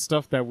announced the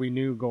stuff that we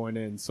knew going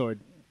in, so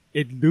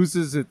it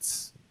loses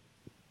its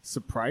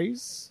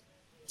surprise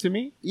to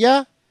me.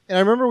 Yeah, and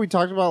I remember we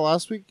talked about it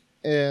last week,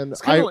 and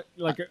It's kind of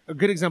like a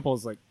good example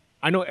is like,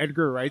 I know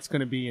Edgar Wright's going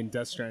to be in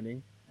Death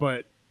Stranding,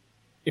 but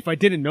if I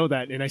didn't know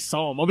that and I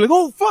saw him, I'll be like,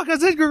 oh, fuck,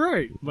 that's Edgar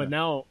Wright. But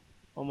now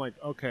I'm like,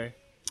 okay.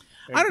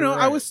 I don't know.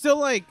 Edgar I Wright. was still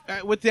like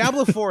with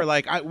Diablo 4.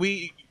 Like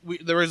we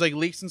there was like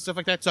leaks and stuff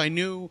like that, so I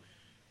knew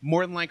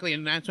more than likely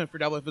an announcement for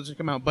Diablo 4 was going to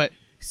come out. But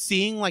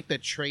seeing like the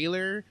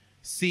trailer,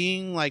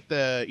 seeing like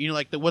the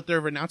what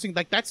they're announcing,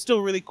 like that's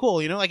still really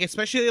cool. You know, like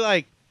especially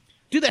like,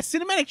 dude, that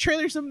cinematic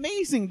trailer is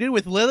amazing, dude,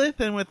 with Lilith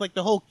and with like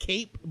the whole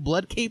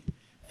blood cape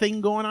thing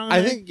going on.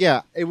 I think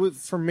it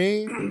was for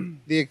me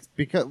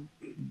because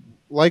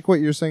like what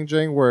you're saying,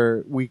 Jang,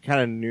 where we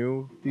kind of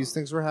knew these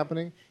things were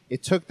happening.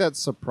 It took that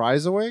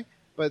surprise away,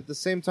 but at the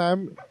same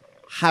time,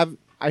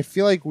 I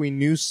feel like we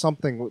knew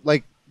something.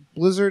 Like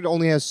Blizzard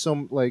only has so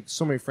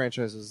many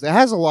franchises. It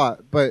has a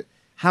lot, but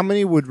how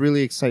many would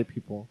really excite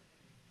people?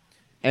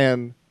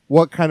 And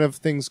what kind of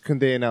things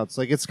could they announce?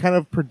 Like it's kind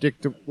of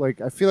predictable.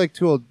 Like I feel like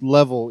to a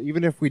level,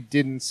 even if we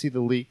didn't see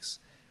the leaks,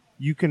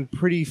 you can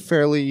pretty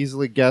fairly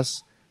easily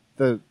guess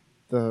the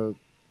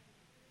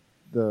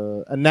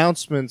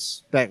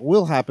announcements that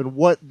will happen,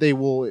 what they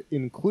will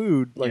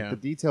include, like the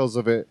details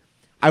of it.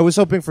 I was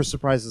hoping for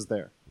surprises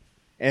there,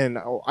 and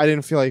I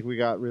didn't feel like we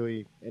got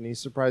really any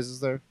surprises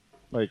there.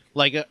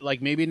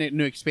 Like maybe a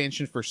new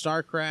expansion for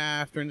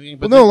StarCraft or anything.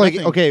 But But no, like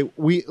nothing. okay,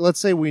 let's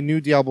say we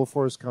knew Diablo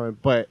 4 is coming,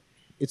 but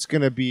it's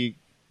gonna be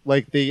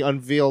like they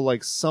unveil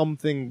like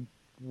something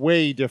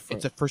way different.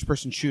 It's a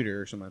first-person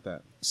shooter or something like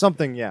that.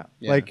 Something, yeah.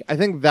 Yeah. Like, I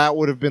think that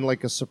would have been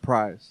like a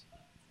surprise.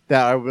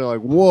 That I would be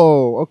like,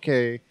 whoa,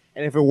 okay.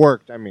 And if it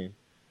worked, I mean.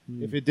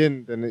 If it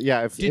didn't, then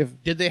yeah.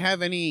 Did they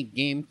have any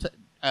game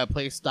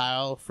play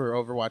style for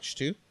Overwatch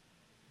 2?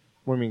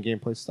 What do you mean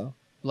gameplay style?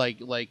 Like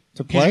To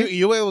 'cause play?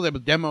 You were able to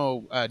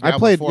demo Diablo I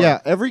played, 4. yeah.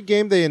 Every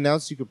game they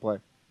announced you could play.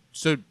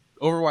 So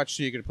Overwatch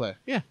 2 you could play?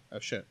 Yeah. Oh,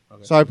 shit.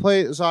 Okay.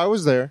 So I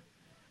was there.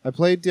 I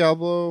played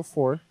Diablo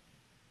 4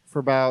 for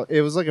about,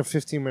 it was like a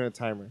 15-minute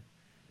timer.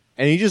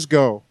 And you just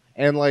go.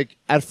 And like,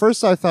 at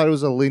first I thought it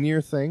was a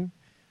linear thing.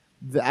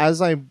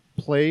 As I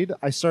played,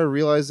 I started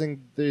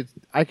realizing that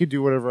I could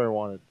do whatever I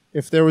wanted.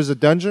 If there was a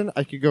dungeon,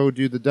 I could go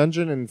do the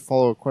dungeon and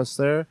follow a quest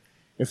there.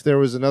 If there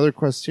was another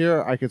quest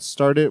here, I could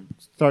start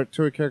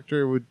to a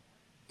character. It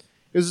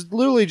was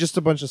literally just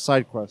a bunch of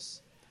side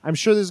quests. I'm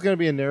sure there's going to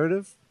be a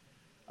narrative,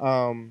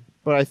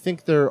 but I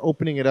think they're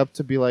opening it up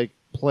to be like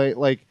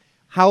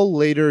how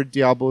later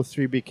Diablo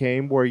 3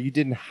 became, where you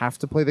didn't have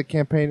to play the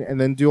campaign and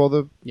then do all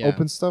the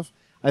open stuff.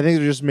 I think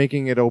they're just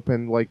making it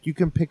open. Like you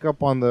can pick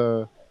up on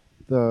the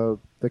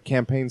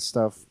campaign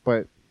stuff,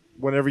 but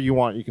whenever you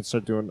want, you can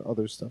start doing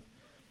other stuff.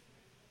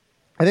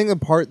 I think the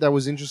part that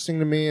was interesting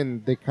to me,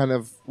 and they kind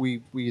of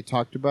we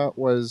talked about,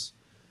 was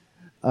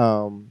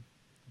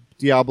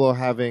Diablo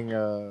having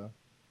a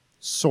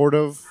sort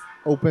of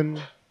open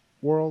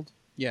world,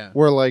 Yeah.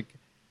 where like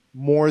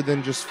more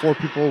than just 4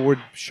 people would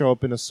show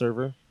up in a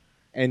server,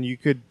 and you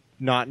could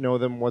not know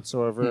them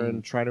whatsoever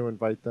and try to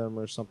invite them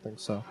or something.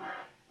 So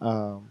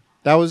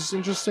that was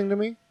interesting to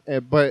me.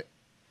 But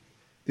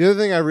the other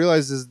thing I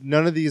realized is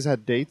none of these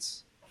had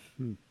dates.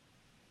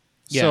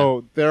 Yeah.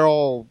 So they're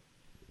all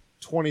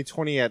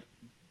 2020 at,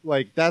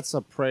 like, that's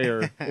a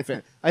prayer.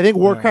 I think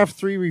Warcraft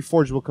 3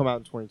 Reforged will come out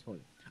in 2020.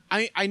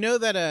 I know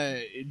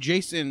that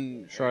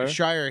Jason Schreier?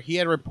 Schreier, he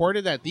had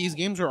reported that these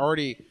games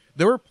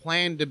they were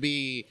planned to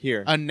be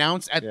Here.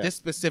 announced at this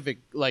specific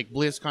like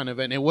BlizzCon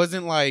event. It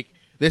wasn't like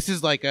this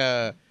is like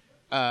a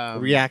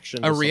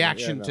reaction. a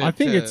reaction to. I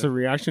think it's a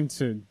reaction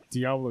to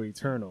Diablo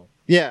Eternal.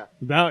 Yeah.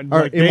 That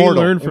Or like, they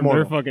Immortal. learned from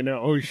Immortal. their fucking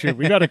oh shit,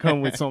 we got to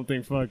come with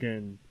something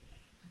fucking.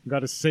 Got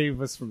to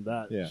save us from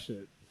that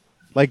shit.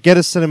 Like, get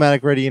a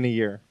cinematic ready in a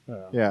year.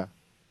 Yeah.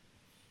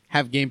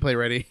 have gameplay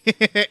ready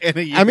in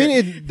a year. I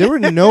mean, there were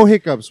no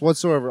hiccups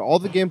whatsoever. All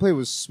the gameplay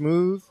was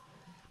smooth.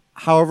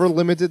 However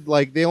limited,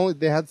 like they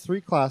had 3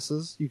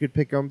 classes. You could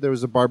pick them. There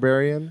was a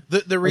barbarian,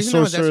 the a reason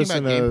I was asking sorceress,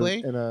 about and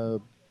gameplay and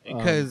a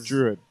because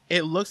druid.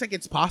 it looks like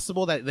it's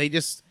possible that they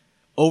just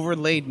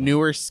overlaid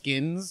newer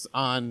skins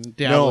on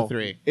Diablo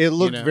 3. It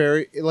looked you know?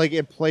 very like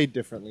it played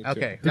differently.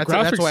 Okay, too.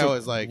 that's why I look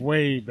was like,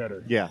 way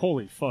better. Yeah.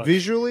 Holy fuck.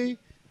 Visually,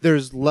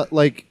 there's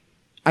like,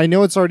 I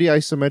know it's already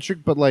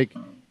isometric, but like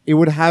it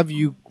would have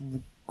you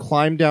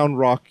climb down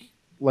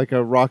like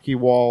a rocky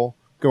wall,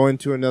 go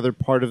into another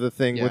part of the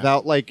thing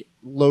without like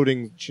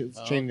loading,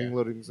 changing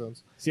loading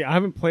zones. See, I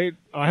haven't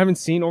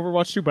seen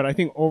Overwatch 2, but I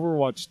think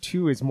Overwatch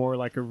 2 is more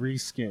like a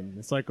reskin.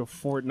 It's like a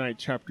Fortnite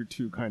Chapter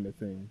 2 kind of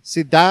thing.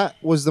 See, that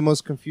was the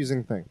most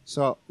confusing thing.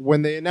 So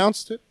when they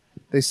announced it,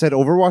 they said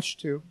Overwatch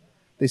 2.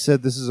 They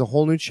said this is a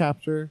whole new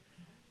chapter,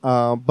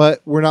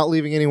 but we're not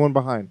leaving anyone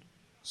behind.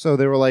 So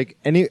they were like,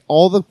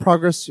 all the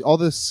progress, all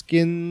the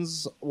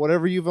skins,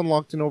 whatever you've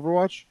unlocked in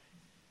Overwatch,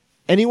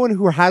 anyone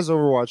who has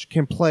Overwatch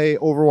can play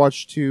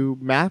Overwatch 2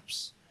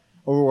 maps,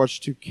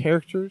 Overwatch 2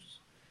 characters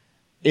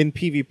in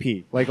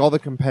PvP, like all the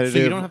competitive. so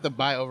you don't have to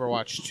buy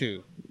Overwatch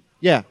 2.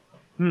 Yeah,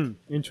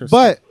 Interesting.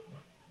 but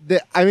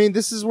I mean,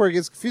 this is where it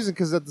gets confusing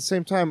because at the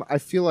same time, I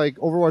feel like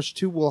Overwatch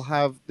 2 will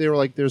have. They were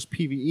like, there's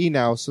PvE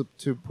now, so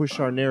to push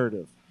our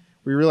narrative.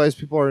 We realize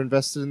people are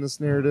invested in this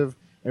narrative,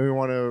 and we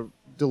want to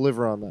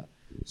deliver on that.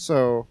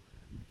 So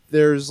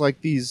there's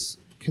like these.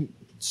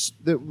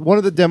 One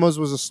of the demos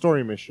was a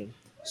story mission.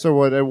 So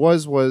what it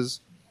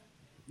was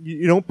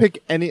you don't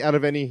pick any out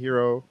of any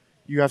hero.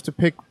 You have to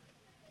pick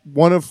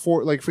one of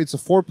 4. Like it's a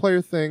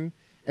 4-player thing,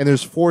 and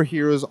there's 4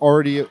 heroes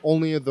already.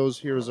 Only of those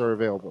heroes are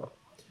available.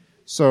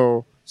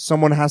 So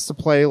someone has to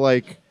play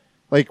like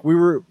we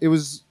were. It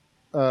was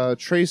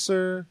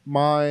Tracer,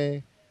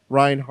 Mai,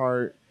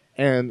 Reinhardt,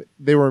 and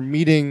they were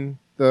meeting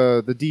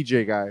the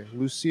DJ guy,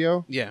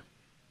 Lucio. Yeah.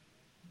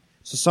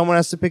 So someone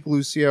has to pick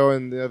Lucio,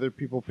 and the other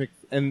people pick.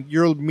 And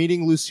you're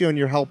meeting Lucio, and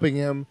you're helping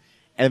him.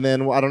 And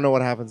then I don't know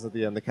what happens at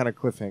the end. They kind of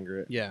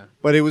cliffhanger it. Yeah.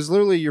 But it was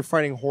literally you're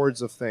fighting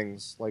hordes of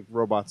things like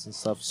robots and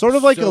stuff, sort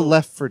of like a So,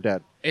 Left 4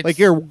 Dead. it's- Like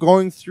you're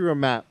going through a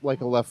map like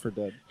a Left 4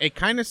 Dead. It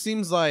kind of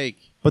seems like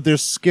But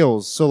there's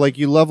skills. So like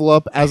you level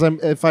up as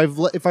if I've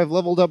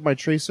leveled up my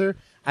Tracer,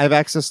 I have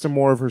access to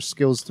more of her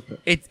skills to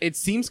pick. it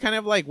seems kind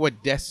of like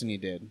what Destiny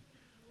did,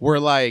 where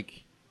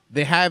like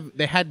they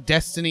had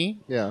Destiny,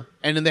 Yeah.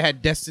 and then they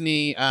had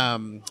Destiny,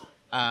 the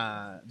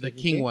Taken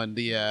King King? one,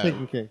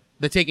 Taken King.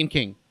 the Taken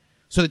King.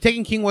 So the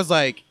Taken King was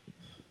like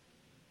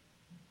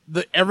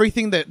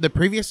everything that the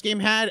previous game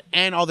had,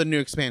 and all the new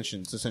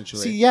expansions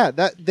essentially. See, yeah,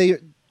 the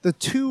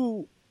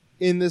 2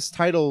 in this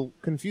title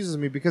confuses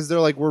me because they're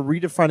like we're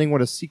redefining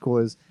what a sequel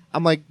is.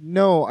 I'm like,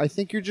 no, I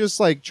think you're just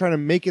like trying to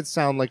make it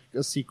sound like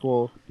a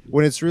sequel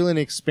when it's really an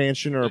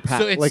expansion or a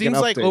pack. So it like seems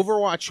an like update.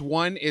 Overwatch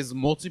 1 is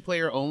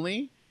multiplayer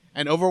only,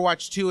 and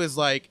Overwatch 2 is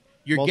like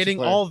you're getting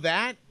Multiplayer. all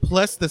that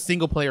plus the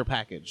single player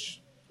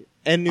package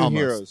and new almost.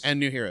 heroes. And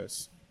new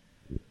heroes.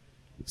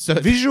 So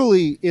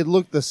Visually, it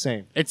looked the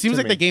same. it seems to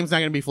like me. the game's not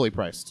going to be fully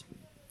priced.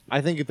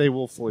 I think they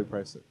will fully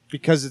price it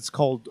because it's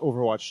called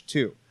Overwatch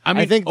 2. I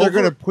mean, think they're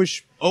going to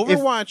push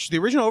Overwatch. The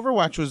original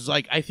Overwatch was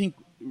like I think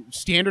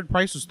standard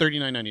price was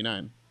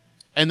 $39.99,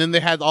 and then they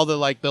had all the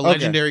like the Okay.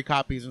 legendary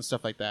copies and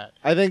stuff like that.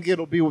 I think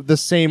it'll be the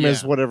same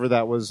as Yeah. whatever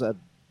that was at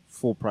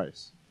full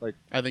price. Like,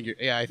 I think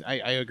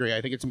I agree.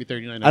 I think it's gonna be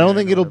 $39.99. I don't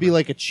think it'll be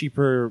like a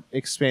cheaper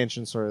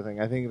expansion sort of thing.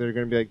 I think they're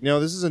going to be like, no,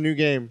 this is a new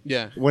game.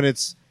 Yeah. When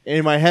it's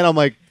in my head, I'm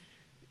like,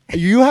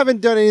 you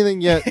haven't done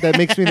anything yet that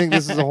makes me think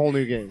this is a whole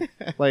new game.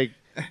 Like,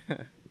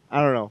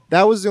 I don't know.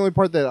 That was the only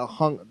part that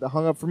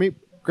hung up for me.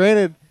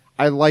 Granted,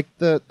 I like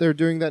that they're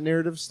doing that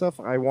narrative stuff.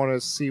 I want to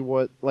see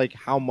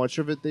how much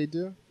of it they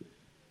do.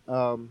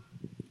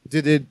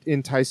 Did it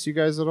entice you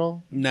guys at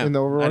all? No, in the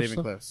Overwatch not even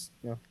stuff? close.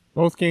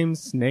 Both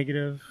games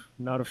negative.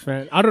 Not a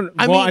fan. I don't.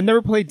 I well, mean- I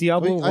never played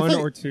Diablo Wait, I 1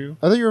 think- or 2.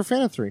 I thought you were a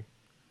fan of 3.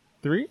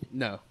 3?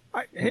 No.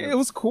 It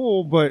was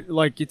cool, but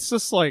like it's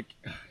just like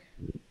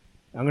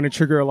I'm gonna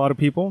trigger a lot of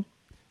people.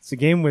 It's a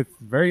game with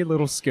very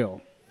little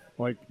skill.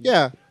 Like,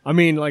 Yeah, I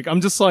mean, like I'm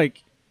just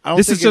like I don't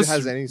this think is just it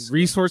has any skill.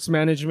 resource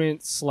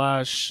management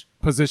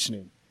 /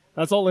 positioning.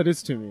 That's all it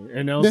is to me.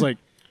 And I was Yeah. like,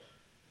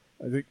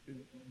 I think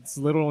it's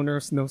little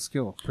or no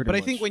skill. Pretty But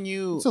much. I think when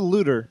you It's a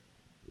looter.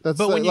 That's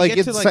But when you like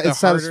get to it's, like the it's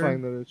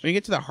satisfying harder, that it's when you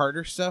get to the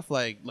harder stuff,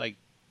 like I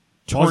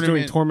was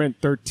doing tournament, Torment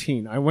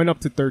 13. I went up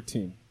to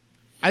 13.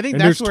 I think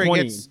and that's there's where 20.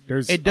 it gets.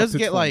 There's It up does to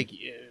get 20.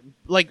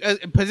 like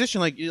a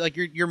position like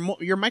you're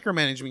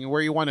micromanaging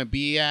where you want to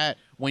be at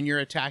when you're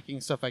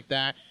attacking stuff like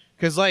that.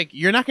 Because like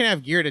you're not gonna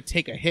have gear to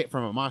take a hit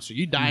from a monster.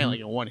 You die like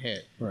in one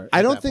hit. Right. I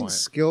at don't that think point.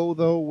 skill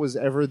though was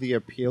ever the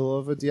appeal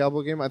of a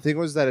Diablo game. I think it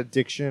was that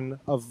addiction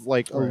of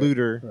like a Right.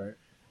 looter.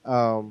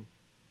 Right.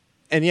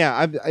 And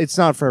yeah, it's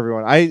not for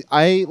everyone.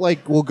 I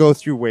like will go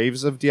through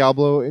waves of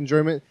Diablo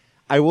enjoyment.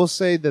 I will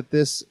say that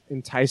this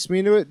enticed me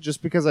into it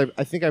just because I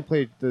think I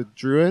played the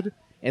Druid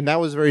and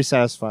that was very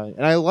satisfying.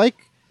 And I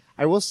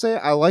will say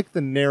I like the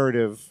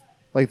narrative,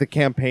 like the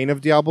campaign of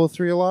Diablo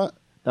 3 a lot.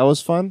 That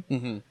was fun.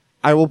 Mm-hmm.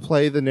 I will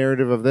play the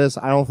narrative of this.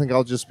 I don't think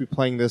I'll just be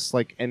playing this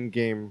like end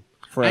game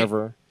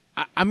forever.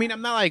 I mean,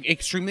 I'm not like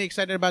extremely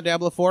excited about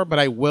Diablo 4, but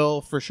I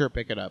will for sure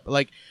pick it up.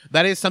 Like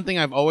that is something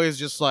I've always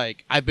just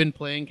like I've been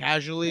playing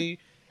casually,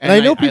 And I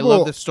know I people-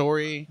 love the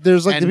story.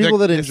 there's, like, and the people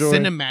that the enjoy-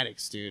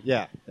 cinematics, dude.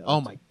 Yeah. Oh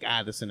my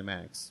god, the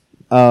cinematics.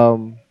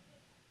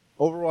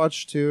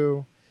 Overwatch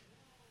 2.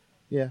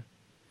 Yeah.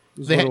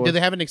 Is what it Did was. they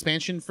have an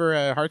expansion for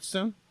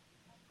Hearthstone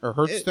or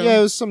Hearthstone? Yeah,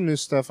 it was some new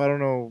stuff. I don't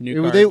know.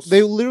 New They cards.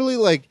 literally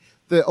like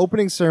the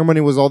opening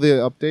ceremony was all the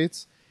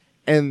updates,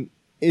 and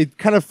it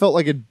kind of felt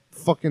like it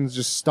fucking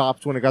just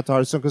stopped when it got to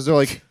Hearthstone because they're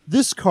like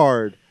this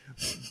card,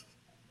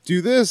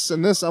 do this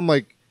and this. I'm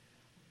like,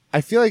 I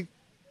feel like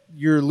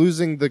you're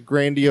losing the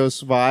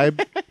grandiose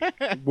vibe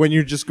when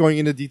you're just going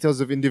into details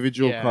of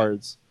individual Yeah.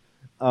 cards.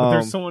 But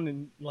there's someone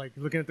in, like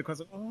looking at the cards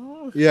like,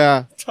 oh,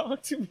 Yeah,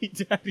 talk to me,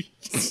 daddy.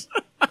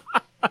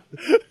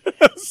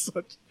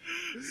 Such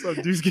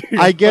dudes getting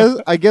I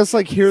guess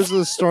like Heroes of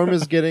the Storm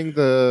is getting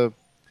the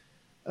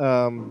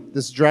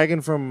this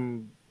dragon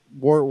from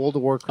World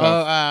of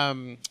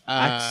Warcraft.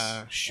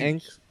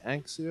 shoot.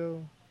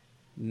 Anxio?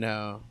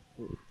 No.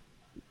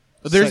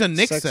 There's a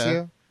Nixa,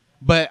 Sexia?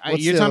 but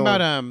What's you're the talking other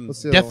about one?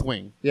 What's the other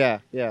one? Deathwing.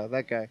 Yeah,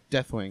 that guy.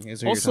 Deathwing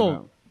is who Also, you're talking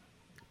about.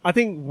 I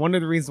think one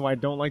of the reasons why I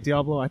don't like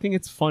Diablo, I think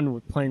it's fun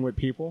with playing with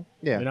people.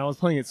 Yeah. And I was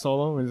playing it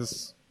solo and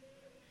just,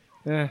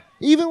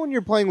 Even when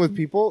you're playing with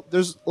people,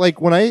 there's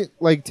like when I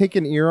like take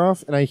an ear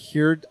off and I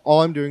hear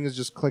all I'm doing is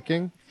just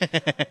clicking.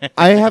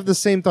 I have the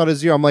same thought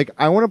as you. I'm like,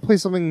 I want to play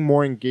something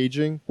more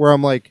engaging where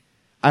I'm like,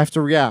 I have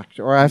to react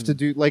or I have to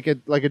do like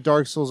a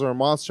Dark Souls or a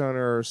Monster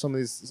Hunter or some of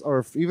these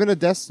or even a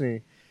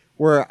Destiny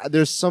where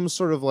there's some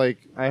sort of like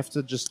I have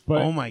to just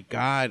but oh my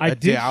god, I a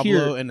did Diablo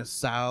hear- in a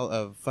style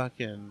of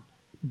fucking.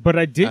 but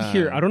I did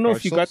hear, I don't know Dark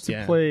if you got Souls? to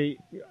Yeah. play,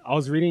 I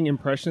was reading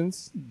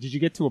impressions. Did you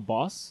get to a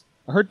boss?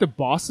 I heard the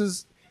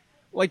bosses,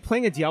 like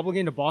playing a Diablo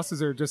game, the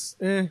bosses are just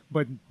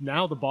but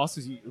now the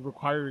bosses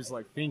requires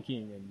like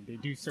thinking and they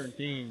do certain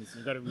things.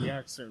 You got to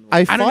react certain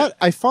ways.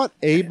 I fought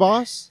a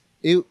boss.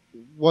 It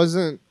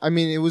wasn't. I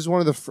mean, it was one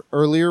of the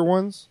earlier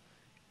ones,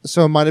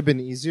 so it might have been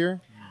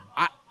easier.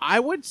 I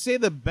would say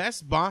the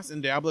best boss in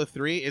Diablo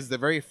 3 is the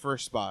very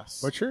first boss.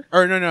 Butcher?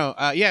 Or no.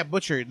 Yeah,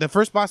 Butcher. The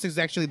first boss is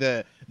actually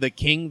the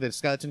king, the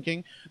Skeleton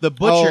King. The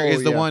Butcher Oh,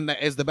 is the yeah. one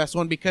that is the best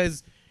one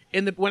because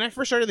when I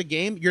first started the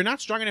game, you're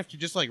not strong enough to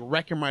just like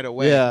wreck him right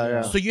away.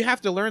 Yeah. So you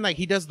have to learn like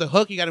he does the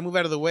hook, you got to move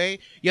out of the way.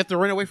 You have to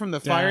run away from the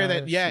fire.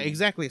 Dash.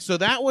 Exactly. So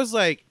that was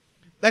like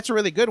that's a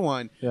really good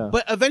one. Yeah.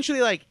 But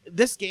eventually, like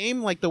this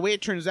game, like the way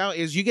it turns out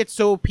is you get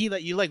so OP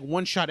that you like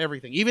one shot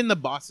everything, even the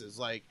bosses.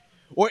 Like,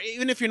 or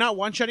even if you're not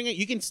one shotting it,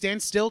 you can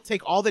stand still,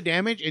 take all the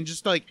damage, and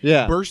just like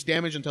Yeah. burst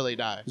damage until they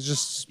die. It's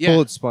just Yeah.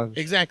 bullet sponge.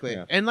 Exactly.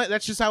 Yeah. And like,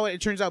 that's just how it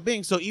turns out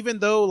being. So even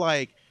though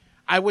like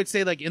I would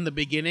say like in the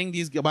beginning,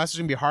 these bosses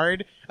are gonna be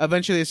hard.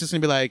 Eventually, it's just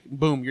gonna be like,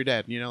 boom, you're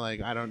dead. You know,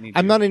 like I don't need.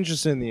 I'm you. not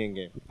interested in the end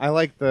game. I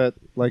like the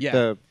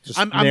the just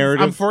I'm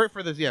narrative. I'm for it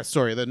for the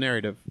story. The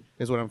narrative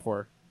is what I'm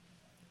for.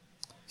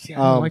 See, I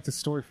don't like the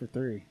story for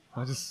 3. I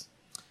was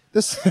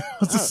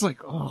just like,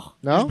 oh,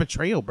 no, It's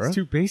betrayal, bro. it's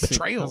too basic.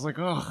 Betrayal. I was like,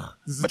 oh,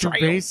 this is Betrayal.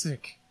 too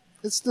basic.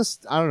 it's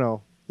just I don't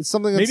know. It's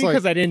something that's Maybe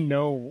because like I didn't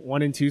know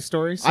 1 and 2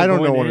 stories. So I don't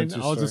know going 1 in, and 2 I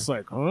was story. just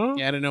like, huh?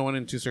 Yeah, I didn't know 1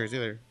 and 2 stories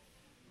either.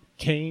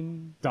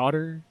 Cain,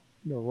 daughter,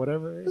 or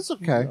whatever. It's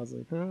okay. I was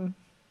like,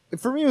 huh?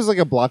 for me it was like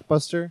a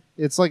blockbuster.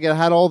 It's like it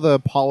had all the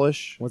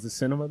polish. Was it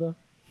cinema though?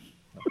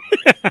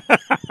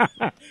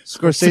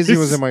 Scorsese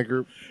was in my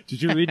group.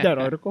 Did you read that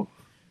article?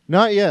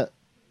 Not yet.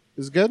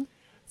 Is it good?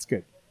 It's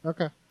good.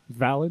 Okay.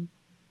 Valid.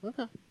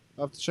 Okay.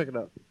 I'll have to check it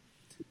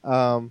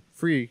out.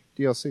 Free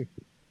DLC.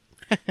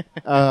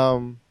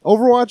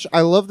 Overwatch,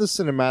 I love the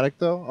cinematic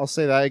though. I'll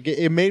say that.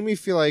 It made me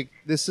feel like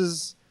this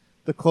is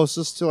the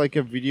closest to like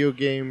a video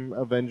game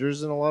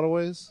Avengers in a lot of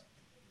ways.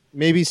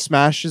 Maybe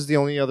Smash is the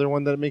only other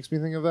one that makes me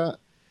think of that.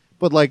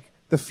 But like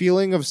the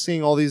feeling of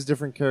seeing all these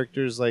different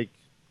characters like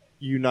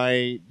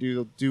unite,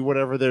 do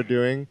whatever they're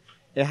doing.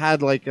 It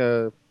had like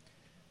a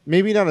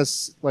maybe not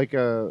like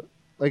a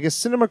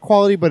cinema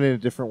quality, but in a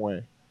different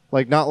way.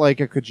 Like not like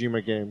a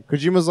Kojima game.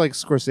 Kojima's like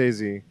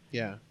Scorsese.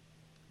 Yeah.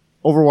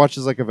 Overwatch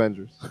is like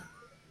Avengers.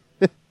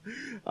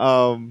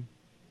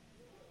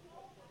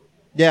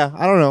 Yeah,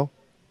 I don't know.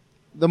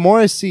 The more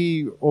I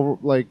see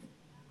like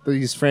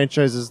these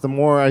franchises, the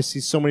more I see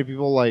so many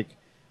people like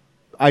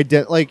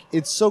like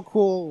it's so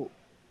cool.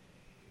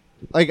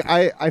 Like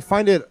I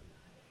find it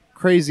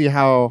crazy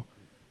how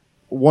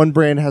one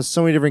brand has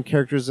so many different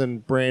characters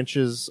and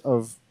branches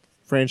of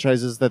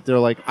franchises that they're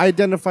like, I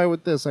identify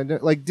with this.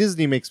 Like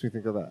Disney makes me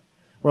think of that.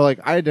 Where like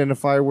I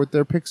identify with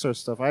their Pixar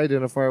stuff. I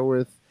identify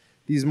with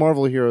these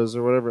Marvel heroes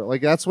or whatever.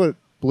 Like that's what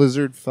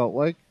Blizzard felt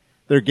like.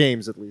 Their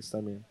games, at least. I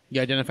mean,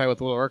 You identify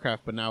with World of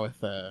Warcraft, but now with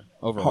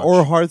Overwatch.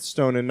 or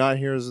Hearthstone and not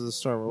Heroes of the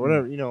Storm or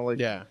whatever. You know, like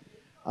Yeah.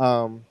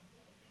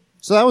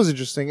 So that was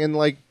interesting, and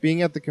like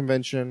being at the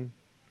convention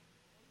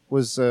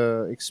was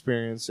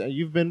experience.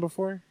 You've been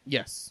before?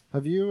 Yes.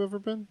 Have you ever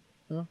been?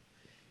 No.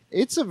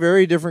 It's a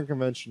very different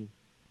convention.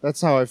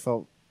 That's how I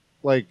felt.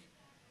 Like,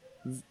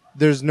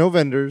 there's no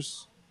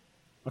vendors.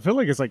 I feel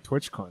like it's like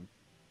TwitchCon.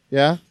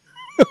 Yeah,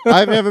 I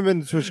haven't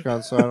been to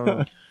TwitchCon, so I don't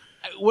know.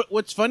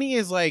 What's funny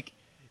is like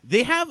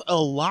they have a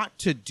lot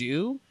to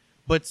do,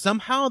 but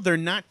somehow they're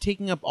not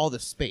taking up all the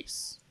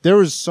space. There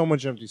was so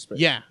much empty space.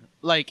 Yeah,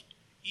 like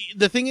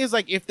the thing is,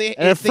 like if they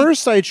And at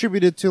first, I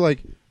attributed it to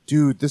like,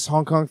 dude, this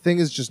Hong Kong thing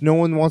is just no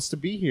one wants to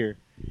be here,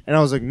 and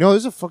I was like, no,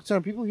 there's a fuck ton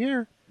of people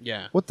here.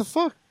 yeah, What the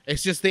fuck?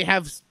 it's just they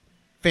have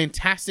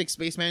fantastic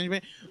space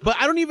management, but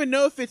I don't even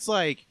know if it's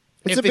like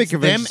It's if a big it's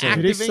them convention center.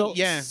 Did they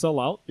activating. sell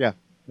out? Yeah.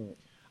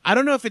 I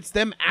don't know if it's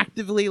them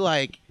actively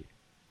like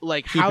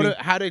how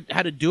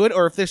to do it,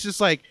 or if it's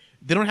just like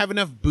they don't have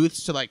enough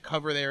booths to like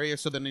cover the area,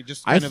 so then they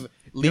just kind of They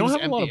leaves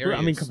don't have a lot empty of booths. areas.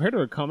 I mean, compared to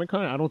a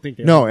Comic-Con, I don't think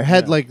they No, have. it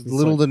had Yeah, like it's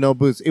little to no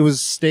booths. It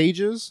was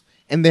stages,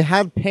 and they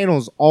had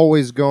panels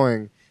always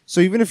going. So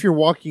even if you're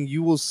walking,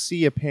 you will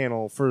see a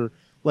panel for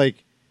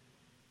like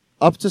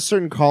up to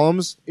certain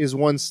columns is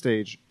one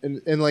stage,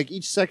 and like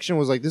each section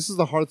was like this is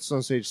the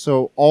Hearthstone stage.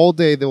 So all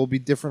day there will be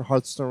different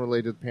Hearthstone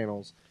related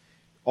panels.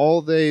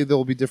 All day there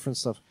will be different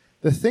stuff.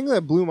 The thing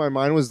that blew my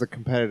mind was the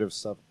competitive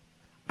stuff.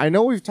 I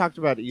know we've talked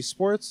about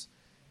esports.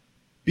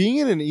 Being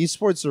in an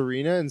esports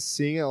arena and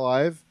seeing it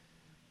live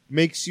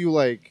makes you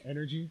like.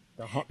 energy.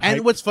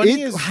 and what's funny It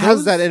is has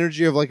those- that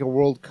energy of like a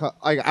World Cup.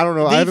 Like I don't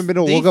know. I They- haven't been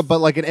to a they- World Cup, but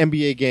like an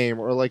NBA game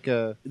or like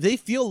a. they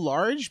feel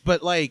large,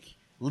 but like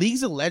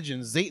Leagues of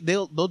Legends,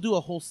 they'll do a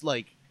whole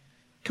like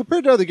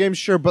Compared to other games,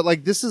 sure, but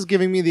like this is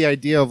giving me the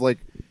idea of like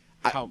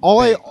How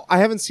I big.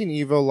 haven't seen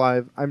Evo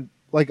live. I'm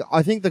like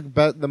I think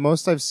the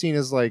most I've seen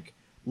is like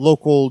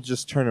local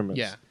just tournaments.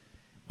 yeah.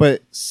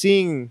 But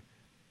seeing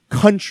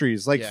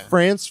countries like Yeah.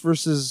 France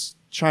versus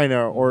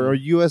China or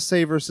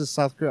USA versus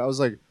South Korea, I was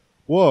like,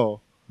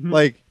 whoa!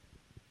 Like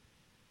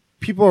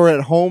people are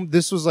at home.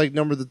 This was like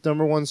the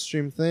number one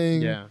stream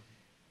thing. Yeah.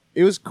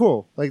 It was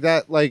cool like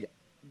that. Like,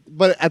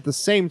 but at the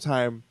same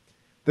time,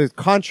 the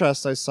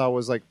contrast I saw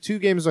was like two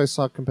games I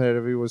saw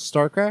competitively was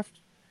StarCraft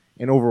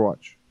and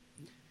Overwatch.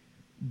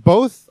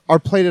 Both are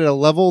played at a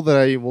level that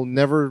I will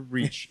never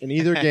reach in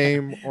either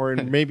game or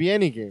in maybe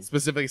any game.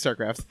 Specifically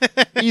StarCraft.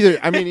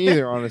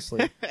 Either,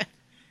 honestly.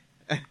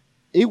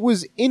 It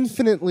was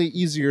infinitely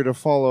easier to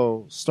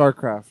follow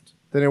StarCraft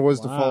than it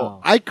was to follow.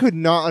 Wow. I could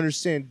not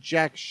understand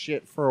jack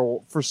shit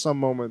for some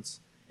moments.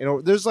 You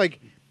know, there's like,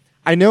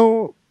 I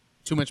know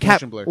Too much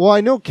motion blur. Well,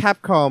 I know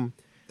Capcom.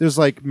 There's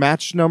like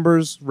match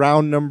numbers,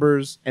 round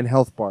numbers, and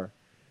health bar,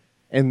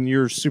 and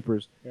your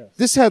supers. Yes.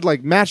 This had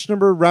like match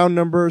number, round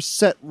number,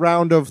 set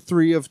round of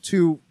 3 of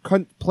 2,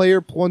 player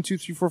 1, 2,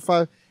 3, 4,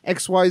 5,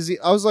 X, Y, Z.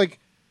 I was like,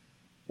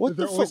 what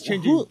They're the always fuck?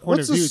 changing point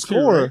What's of the view score?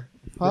 too, right? They're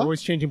Huh?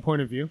 always changing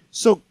point of view.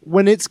 So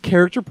when it's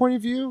character point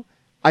of view,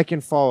 I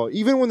can follow,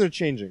 even when they're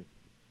changing.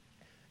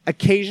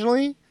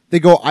 Occasionally, they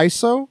go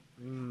ISO,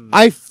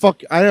 I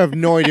have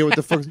no idea what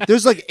the fuck.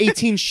 There's like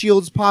 18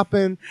 shields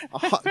popping,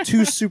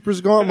 2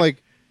 supers going. I'm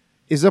like,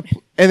 is up?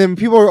 And then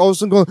people are all of a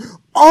sudden going,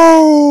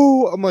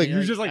 oh! I'm like,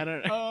 You're just like, I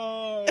don't know.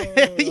 oh.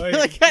 You're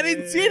like, I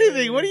didn't see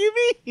anything. What do you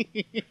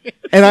mean?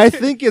 and I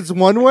think it's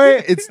one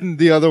way, it's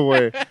the other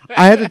way.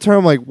 I had to turn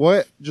him like,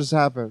 what just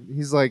happened?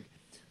 He's like,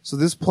 so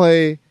this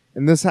play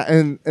and this,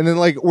 and then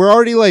like, we're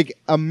already like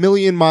a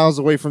million miles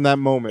away from that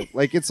moment.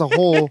 Like, it's a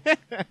whole.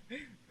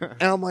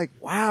 And I'm like,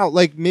 wow,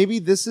 like maybe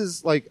this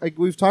is like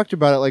we've talked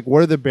about it. Like,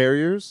 what are the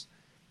barriers?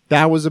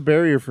 That was a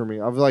barrier for me.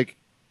 I was like,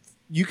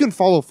 you can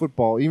follow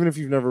football even if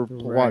you've never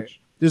watched.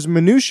 There's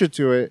minutia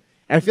to it.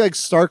 And I feel like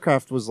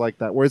StarCraft was like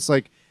that, where it's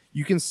like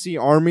you can see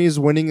armies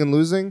winning and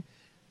losing.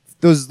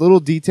 Those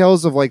little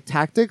details of like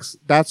tactics,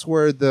 that's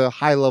where the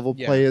high level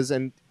play is.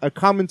 And a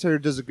commentator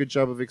does a good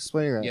job of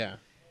explaining that. Yeah.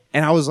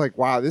 And I was like,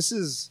 wow, this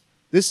is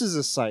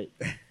a sight.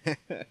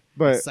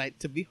 But A sight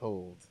to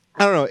behold.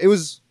 I don't know. It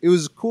was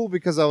cool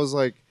because I was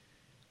like,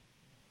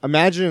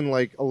 imagine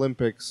like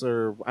Olympics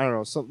or I don't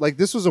know, like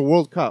this was a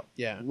World Cup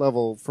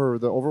level for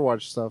the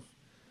Overwatch stuff.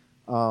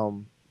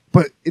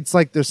 But it's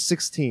like they're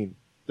 16,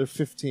 they're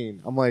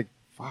 15. I'm like,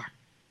 fuck,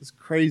 it's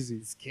crazy.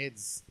 These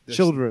kids,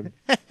 Children.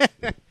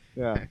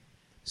 Yeah.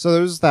 So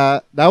there was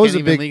that. That was a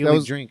Can't even big.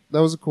 legally drink.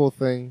 That was a cool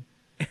thing.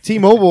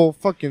 T-Mobile,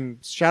 fucking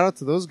shout out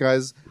to those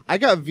guys. I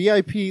got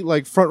VIP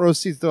like front row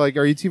seats. They're like,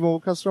 "Are you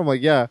T-Mobile customer?" I'm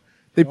like, "Yeah."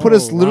 They put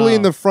us literally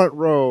in the front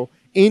row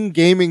in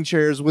gaming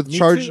chairs with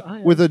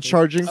a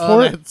charging Oh,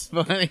 port. that's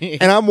funny.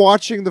 And I'm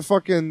watching the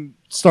fucking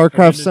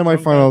StarCraft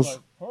semifinals.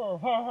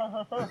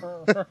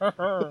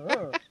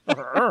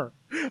 I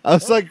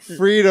was like,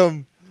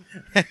 freedom.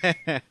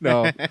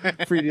 No,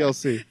 free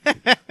DLC.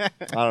 I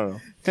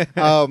don't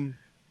know.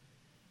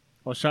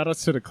 Well, shout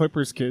outs to the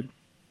Clippers kid.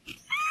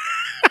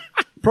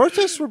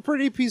 Protests were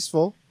pretty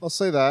peaceful. I'll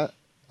say that.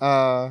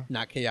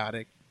 Not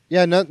chaotic.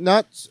 Yeah,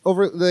 not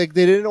over. Like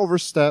they didn't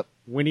overstep.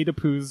 Winnie the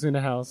Pooh's in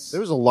the house.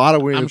 There was a lot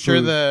of Winnie I'm the sure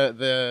Poohs.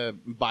 the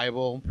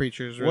Bible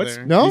preachers were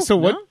there. No? So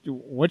No?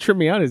 what tripped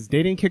me out is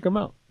they didn't kick him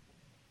out.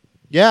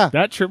 Yeah,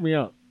 That tripped me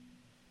out.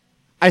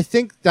 I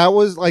think that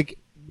was like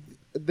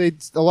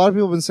a lot of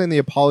people have been saying the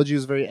apology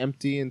was very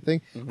empty and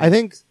thing. Mm-hmm. I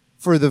think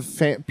for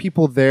the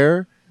people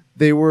there,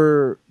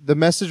 the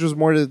message was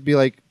more to be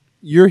like,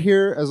 you're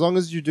here as long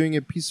as you're doing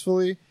it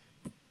peacefully.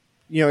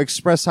 You know,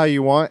 express how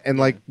you want, and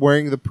like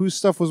wearing the poo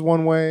stuff was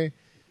one way.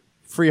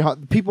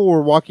 People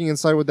were walking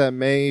inside with that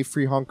May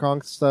Free Hong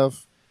Kong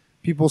stuff.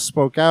 People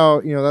spoke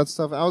out, you know, that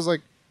stuff. I was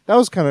like, that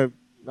was kind of,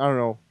 I don't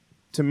know.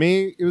 To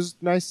me, it was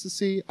nice to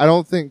see. I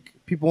don't think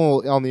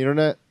people on the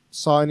internet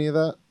saw any of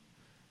that.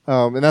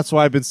 And that's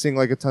why I've been seeing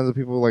like a tons of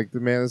people like the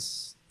man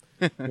is,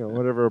 you know,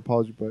 whatever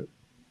apology, but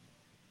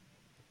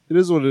it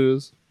is what it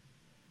is.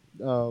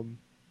 What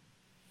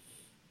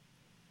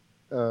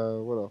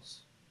else?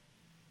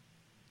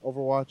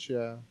 Overwatch,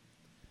 yeah.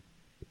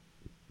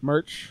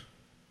 Merch.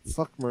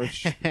 Fuck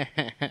merch.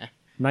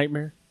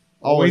 Nightmare.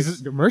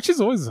 Always. The merch is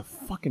always a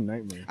fucking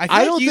nightmare.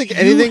 I don't think you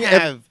anything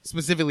have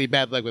specifically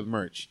bad luck with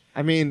merch.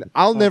 I mean,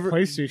 I'll never.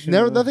 PlayStation.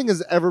 Nothing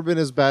has ever been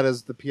as bad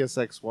as the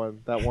PSX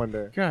one that one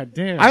day. God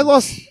damn. I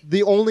lost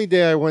the only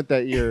day I went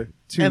that year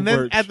to And then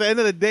merch. at the end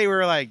of the day, we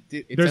were like,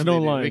 dude, it's There's no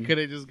empty, dude. line. We could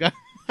have just got.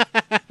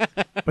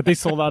 But they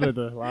sold out of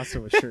the Last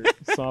of Us shirt,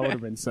 so I would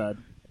have been sad.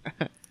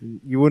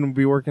 You wouldn't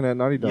be working at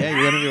Naughty Dog. Yeah,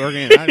 you're gonna be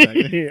working at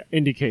Naughty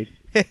Indicate.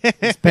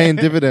 It's paying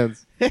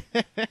dividends.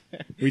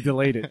 We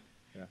delayed it.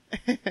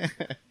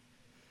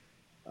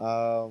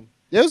 It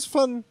was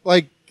fun.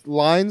 Like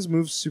lines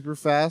moved super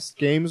fast.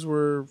 Games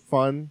were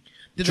fun.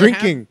 Did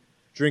they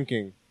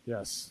Drinking.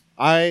 Yes.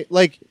 I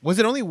like. Was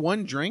it only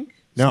one drink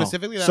No.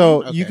 specifically? That So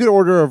one? Okay. you could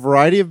order a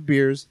variety of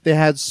beers. They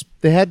had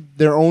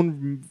their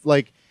own,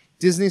 like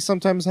Disney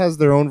sometimes has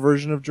their own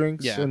version of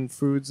drinks Yeah. and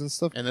foods and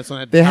stuff. and this one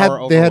had They Power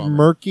had Overwhelming.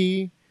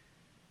 murky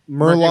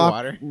Murloc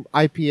water.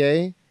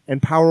 IPA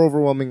and Power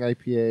Overwhelming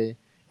IPA,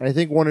 and I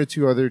think one or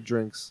two other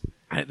drinks.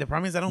 The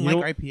problem is I don't You like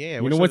know- IPA. I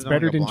You wish know it what's was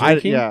better like a than blonde.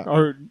 drinking? yeah.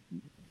 Or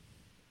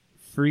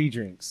free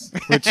drinks.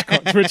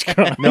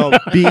 TwitchCon. No,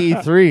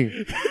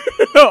 BE3.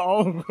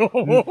 Oh.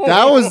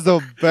 That was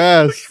the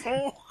best.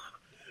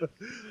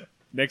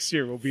 Next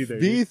year we'll be there.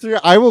 BE3.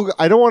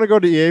 I don't want to go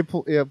to EA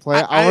play.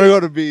 I want to go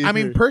to BE3. I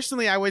mean,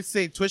 personally, I would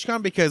say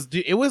TwitchCon because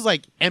dude, it was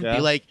like empty.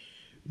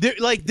 Yeah.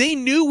 Like they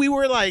knew we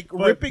were like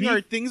But ripping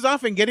our things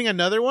off and getting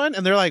another one,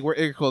 and they're like,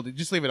 "We're cool. Dude.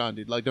 Just leave it on,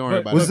 dude. Like, don't worry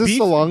about Was it." this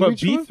the Long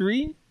Beach one?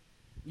 B3?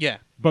 Yeah,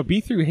 But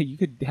B3, hey, you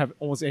could have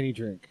almost any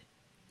drink.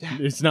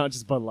 It's not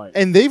just Bud Light.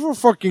 and they were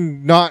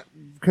fucking not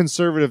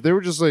conservative. They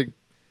were just like,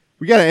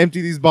 we gotta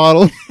empty these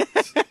bottles.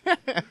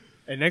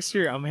 And next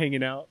year I'm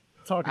hanging out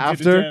talking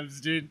After? to the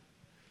devs, dude.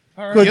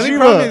 All right.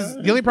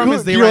 Kojima. the only problem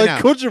is they You're ran like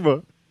out.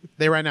 Kojima.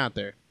 They ran out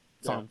there.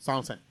 Song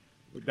sent.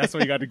 That's why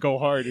you got to go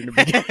hard in the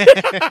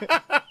beginning.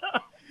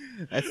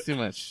 That's too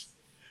much.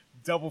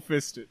 Double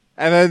fisted.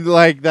 And then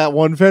like that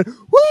one fan,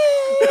 woo!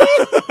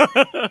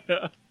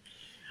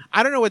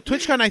 I don't know with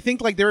TwitchCon. I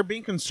think like they were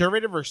being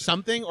conservative or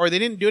something, or they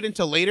didn't do it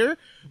until later.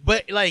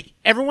 But like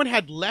everyone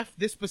had left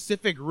this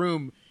specific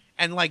room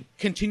and like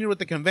continued with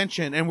the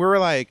convention, and we were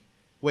like,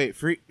 wait,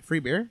 free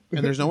beer,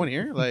 and there's no one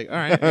here. Like, all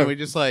right, and we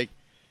just like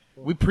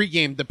we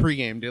pre-gamed the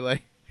pre-game, dude.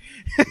 Like,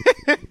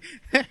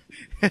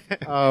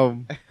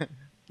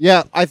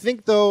 yeah, I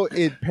think though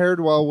it paired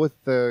well with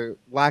the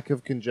lack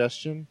of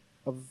congestion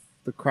of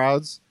the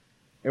crowds.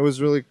 It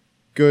was really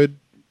good,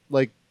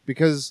 like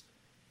because,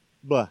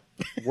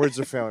 words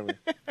are failing me.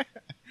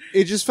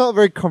 It just felt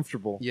very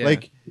comfortable. Yeah.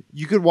 Like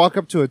you could walk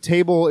up to a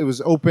table. It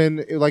was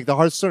open. Like the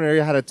Hearthstone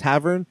area had a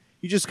tavern.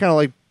 You just kind of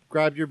like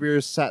grabbed your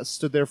beer,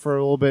 stood there for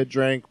a little bit,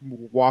 drank,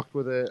 walked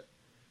with it,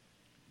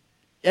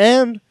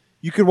 and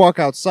you could walk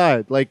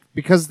outside. Like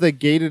because they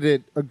gated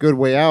it a good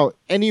way out,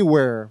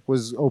 anywhere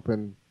was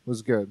open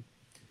was good.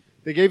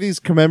 They gave these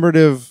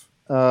commemorative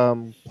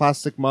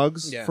plastic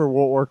mugs for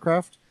World of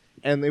Warcraft,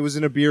 and it was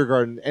in a beer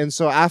garden. And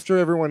so after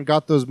everyone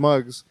got those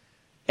mugs,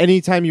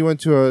 anytime you went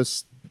to a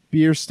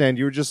beer stand,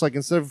 you were just like,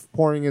 instead of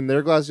pouring in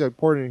their glass, you like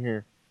pour it in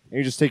here, and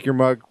you just take your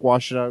mug,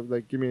 wash it out,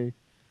 like give me. I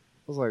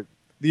was like,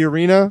 the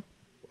arena.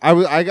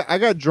 I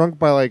got drunk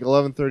by like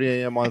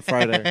 11:30 a.m. on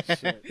Friday.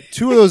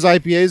 2 of those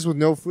IPAs with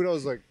no food. I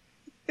was like,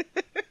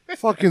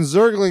 fucking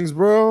Zerglings,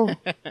 bro.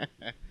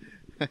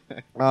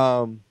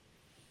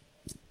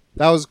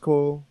 That was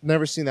cool.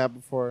 Never seen that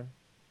before.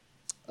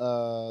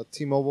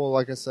 T-Mobile,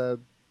 like I said,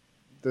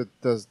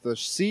 the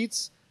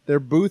seats,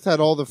 their booth had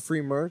all the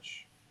free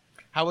merch.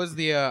 how was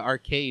the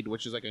arcade,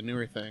 which is like a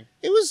newer thing?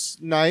 It was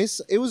nice.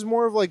 It was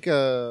more of like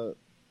a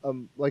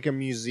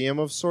museum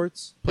of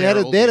sorts. They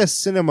Player had a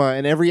cinema,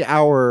 and every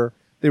hour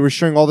they were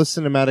showing all the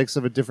cinematics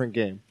of a different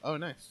game. Oh,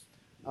 nice.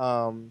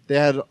 They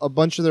had a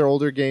bunch of their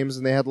older games,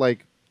 and they had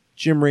like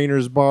Jim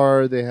Raynor's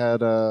bar. They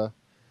had or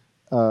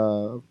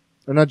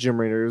not Jim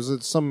Raynor. It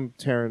was some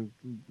Terran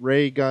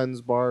Ray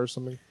Guns bar or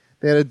something.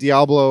 They had a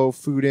Diablo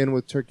food in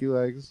with turkey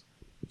legs.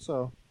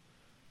 So,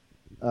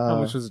 How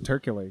much was a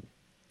turkey leg?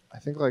 I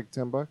think like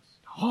 $10.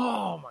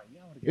 Oh my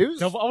god! It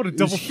was. I would have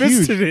it was double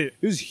fisted huge. it.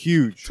 It was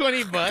huge.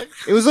 $20.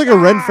 It was like a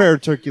Ren Fair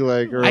turkey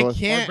leg. Or I like-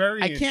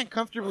 Barbarian. can't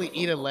comfortably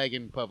eat a leg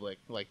in public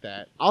like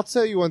that. I'll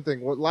tell you one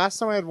thing. Last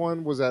time I had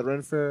one was at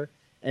Ren Fair,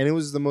 and it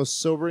was the most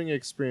sobering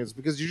experience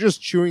because you're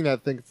just chewing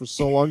that thing for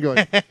so long.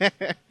 Going,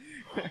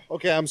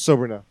 okay, I'm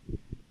sober now.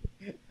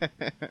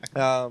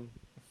 It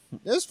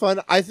was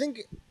fun. I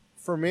think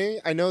for me,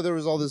 I know there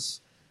was all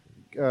this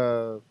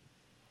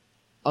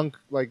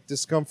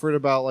discomfort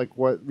about like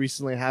what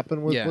recently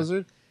happened with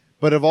Blizzard,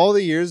 but of all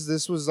the years,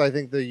 this was I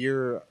think the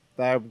year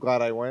that I'm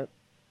glad I went.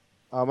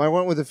 I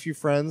went with a few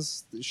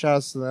friends. Shout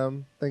outs to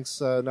them. Thanks,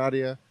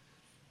 Nadia.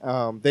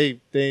 They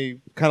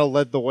kind of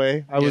led the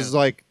way. I was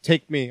like,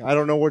 take me. I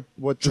don't know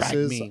what this Drag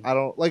is. me. I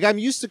don't like. I'm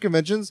used to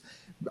conventions,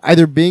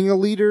 either being a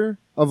leader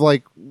of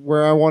like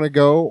where I want to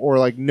go or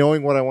like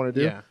knowing what I want to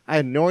do. Yeah. I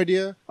had no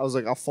idea. I was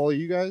like, I'll follow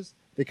you guys.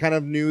 They kind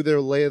of knew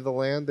their lay of the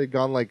land. They'd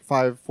gone like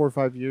 4 or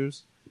 5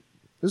 years.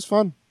 It was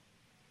fun.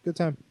 Good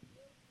time.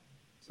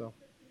 So,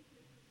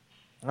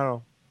 I don't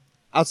know.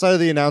 Outside of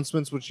the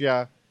announcements, which,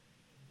 they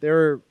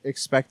were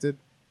expected.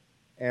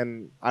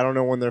 And I don't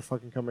know when they're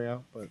fucking coming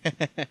out. But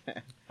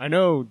I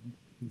know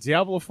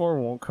Diablo 4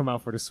 won't come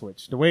out for the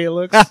Switch. The way it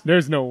looks,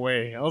 there's no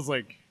way. I was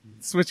like,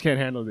 Switch can't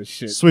handle this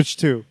shit. Switch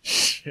 2.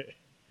 Shit.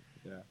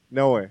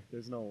 No way.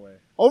 There's no way.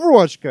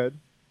 Overwatch could.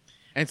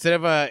 Instead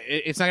of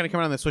it's not going to come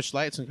out on the Switch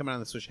Lite. It's going to come out on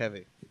the Switch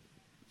Heavy.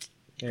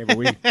 Yeah, but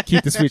we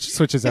keep the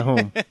Switches at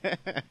home.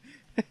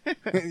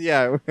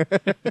 Yeah.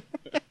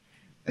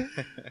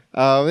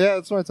 Yeah,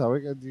 that's my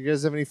topic. Do you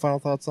guys have any final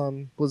thoughts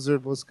on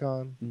Blizzard,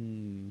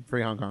 BlizzCon?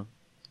 Free Hong Kong.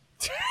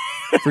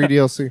 Free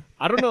DLC?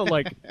 I don't know,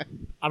 like,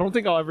 I don't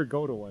think I'll ever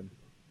go to one.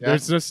 Yeah.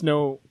 There's just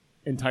no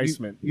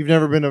enticement. You've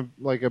never been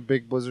a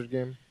big Blizzard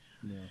game?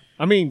 No.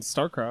 I mean,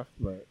 StarCraft,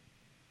 but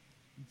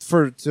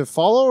To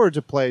follow or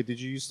to play? Did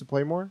you used to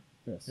play more?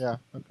 yes. Yeah.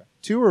 Okay.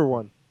 2 or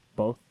 1?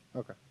 Both.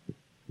 Okay.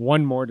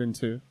 One more than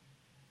 2.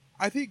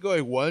 I think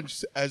going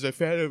once as a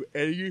fan of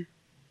any,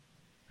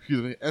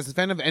 as a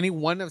fan of any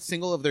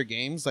single of their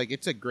games, like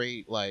it's a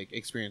great like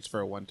experience for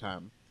a one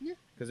time. Yeah.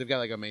 Because they've got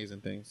like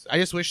amazing things. I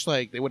just wish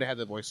like they would have had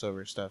the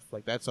voiceover stuff.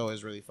 Like that's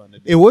always really fun to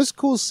do. It was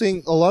cool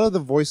seeing a lot of the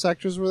voice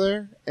actors were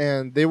there,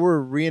 and they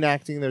were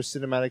reenacting their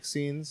cinematic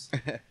scenes,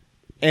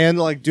 and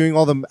like doing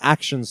all the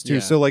actions too. Yeah.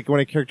 So like when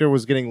a character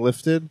was getting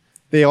lifted,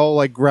 they all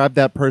like grabbed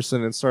that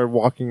person and started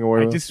walking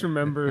away. I just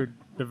remembered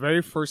the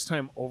very first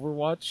time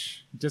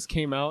Overwatch just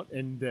came out,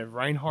 and the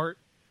Reinhardt,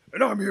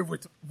 and I'm here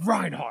with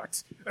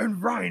Reinhardt,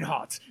 and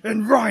Reinhardt,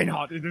 and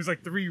Reinhardt, and there's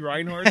like 3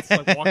 Reinhardts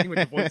like walking with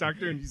the voice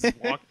actor, and you just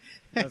walk.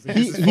 I was like,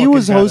 this is he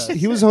was fucking badass.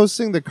 he was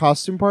hosting the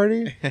costume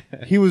party.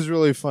 He was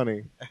really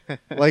funny.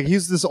 Like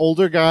he's this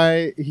older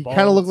guy. He kind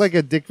of Bald. looked like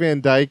a Dick Van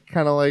Dyke,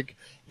 kind of like.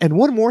 And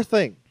one more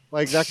thing,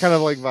 like that kind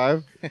of like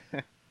vibe.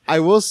 I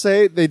will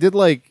say they did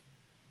like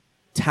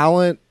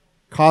talent,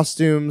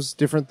 costumes,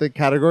 different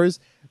categories.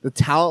 The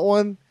talent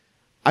one,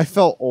 I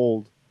felt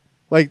old.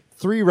 Like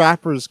 3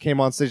 rappers came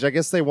on stage. I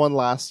guess they won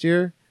last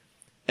year,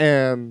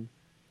 and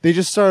they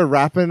just started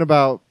rapping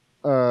about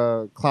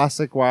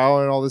classic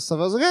WoW and all this stuff.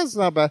 I was like, that's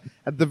not bad.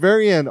 At the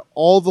very end,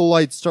 all the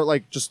lights start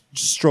like just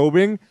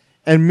strobing,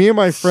 and me and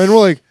my friend were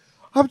like,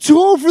 I'm too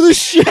old for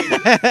this shit.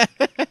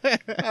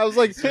 I was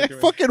like,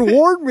 fucking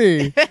warn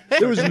me.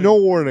 There was no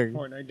warning.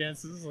 Fortnite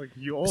dances, like,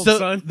 you old So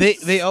son.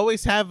 they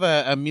always have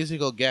a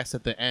musical guest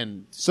at the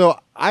end. So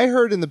I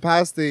heard in the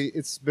past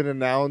it's been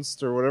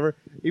announced or whatever.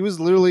 It was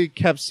literally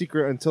kept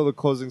secret until the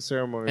closing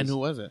ceremonies. And who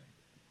was it?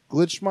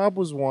 Glitch Mob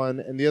was one,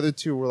 and the other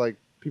two were like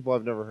people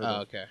I've never heard Oh,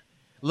 of. okay.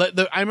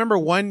 I remember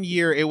one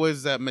year it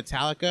was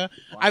Metallica.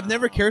 Wow. I've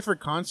never cared for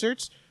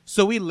concerts,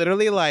 so we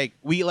literally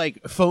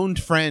phoned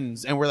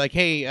friends and we're like,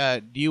 "Hey,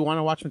 do you want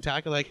to watch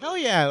Metallica?" Like, "Hell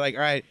yeah!" Like,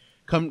 all right,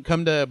 come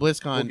to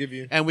BlizzCon. We'll give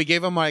you. And we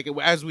gave them like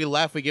as we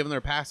left, we gave them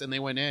their pass, and they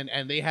went in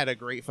and they had a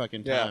great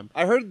fucking time.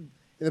 I heard in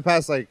the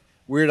past like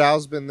Weird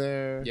Al's been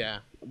there. Yeah,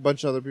 a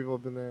bunch of other people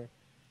have been there.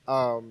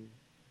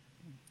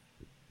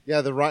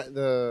 Yeah, the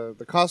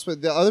cosplay,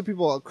 the other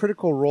people,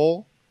 Critical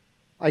Role.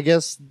 I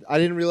guess I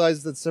didn't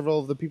realize that several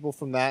of the people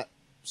from that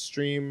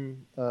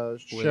stream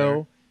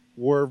show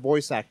were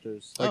voice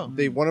actors.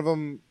 Like one of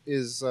them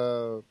is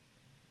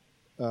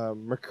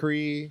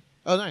McCree.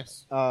 Oh,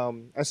 nice.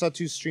 I saw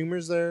two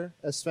streamers there.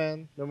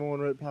 Svan, number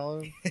one Red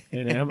Paladin,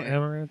 And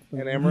Amaranth.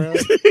 and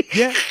Amaranth.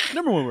 Yeah,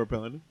 number one, we're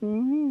playing.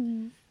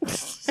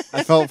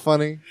 I felt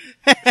funny.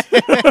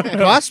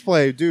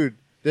 Cosplay, dude.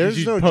 There's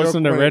Did no you post joke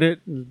on the when Reddit?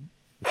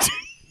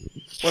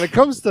 when it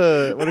comes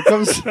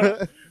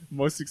to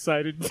Most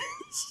excited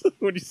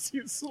when you see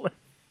a select.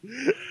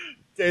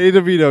 Danny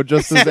DeVito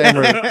just as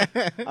Amaranth.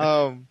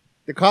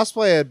 The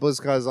cosplay at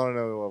BlizzCon is on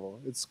another level.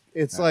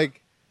 It's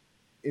like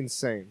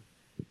insane.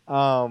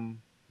 And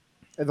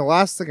the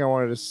last thing I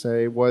wanted to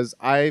say was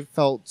I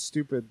felt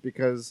stupid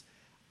because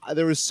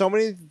there was so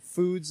many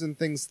foods and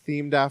things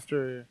themed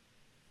after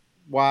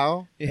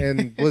WoW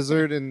and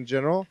Blizzard in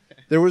general.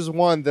 There was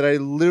one that I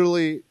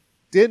literally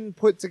didn't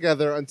put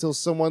together until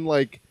someone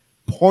like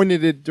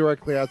pointed it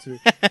directly out to me.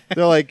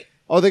 They're like,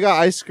 "Oh, they got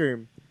ice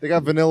cream. They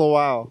got vanilla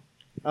WoW."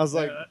 I was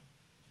like,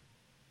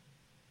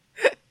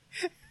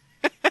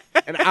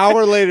 an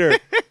hour later.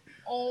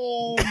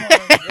 Oh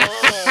my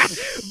god!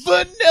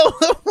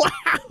 Vanilla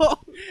wow.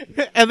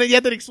 And then you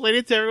have to explain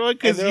it to everyone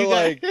because they're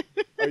like,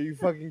 "Are you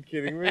fucking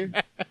kidding me?"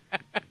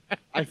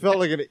 I felt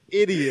like an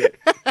idiot.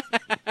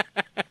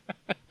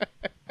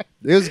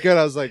 It was good.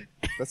 I was like,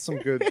 "That's some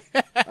good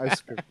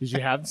ice cream." Did you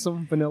have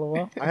some vanilla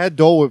WoW? I had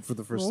Dole Whip for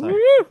the first time.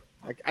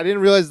 I didn't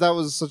realize that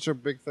was such a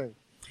big thing.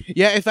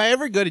 Yeah, if I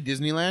ever go to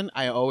Disneyland,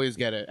 I always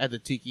get it at the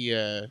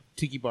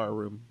tiki bar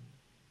room.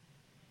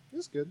 It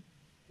was good.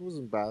 It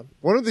wasn't bad.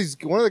 One of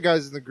the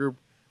guys in the group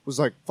was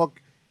like,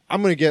 "Fuck,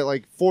 I'm gonna get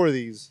like 4 of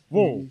these."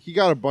 Whoa. He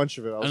got a bunch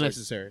of it. I was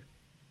Unnecessary.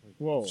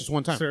 Whoa. Just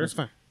one time. Sir? That's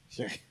fine.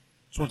 like,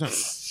 Just one time.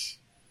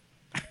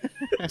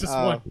 Just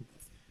one.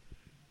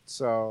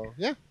 So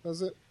yeah,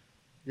 that's it.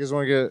 You guys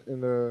want to get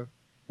into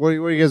what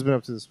you guys been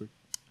up to this week?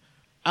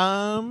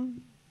 I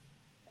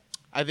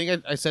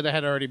think I said I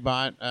had already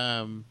bought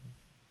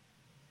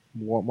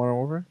What, Modern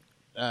Warfare?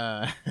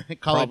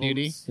 Call of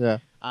Duty. Yeah.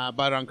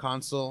 Bought it on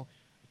console.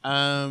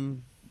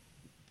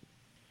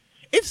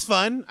 It's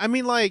fun. I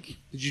mean, like,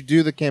 Did you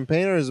do the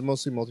campaign or is it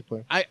mostly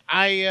multiplayer?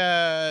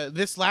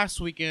 this last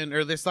week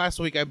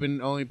I've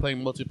been only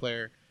playing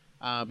multiplayer.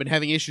 Been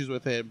having issues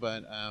with it,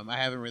 but I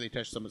haven't really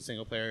touched some of the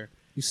single player.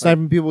 You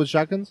sniping people with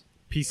shotguns?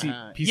 PC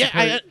Yeah,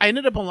 player? I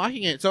ended up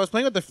unlocking it. So I was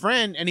playing with a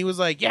friend, and he was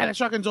like, "Yeah, that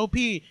shotgun's OP."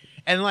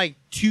 And like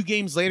 2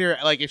 games later,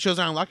 like it shows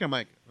I unlocked it. I'm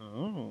like,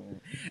 "Oh!"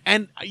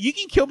 And you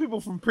can kill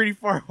people from pretty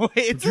far away.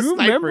 It's Do a you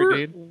sniper, remember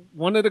dude.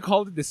 one of the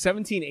called it the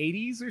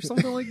 1780s or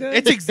something like that?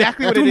 It's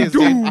exactly what it is,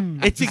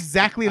 dude. It's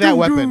exactly that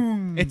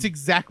weapon. It's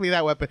exactly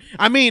that weapon.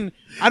 I mean,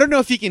 I don't know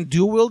if you can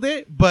dual wield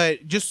it,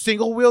 but just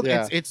single wield,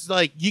 Yeah. it's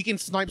like you can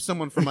snipe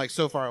someone from like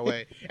so far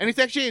away. And it's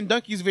actually in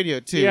Donkey's video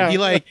too. Yeah.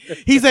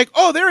 He's like,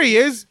 "Oh, there he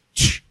is."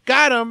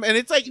 Got him, and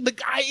it's like the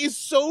guy is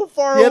so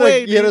far He had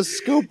away. a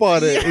scope on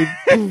it.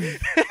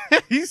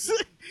 He's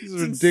It's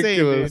it's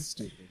ridiculous.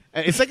 insane,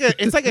 dude.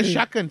 It's like a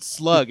shotgun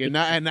slug and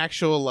not an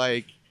actual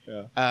like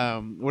Yeah.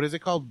 what is it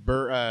called?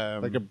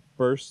 Like a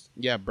burst.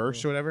 Yeah,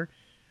 burst or whatever.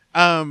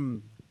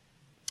 So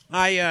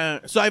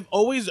I've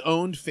always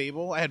owned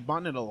Fable. I had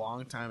bought it a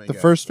long time ago. The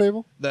first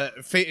Fable?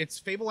 It's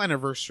Fable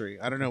Anniversary.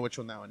 I don't know which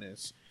one that one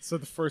is. So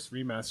the first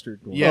remastered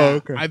one. Yeah, Oh,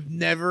 okay. I've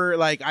never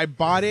I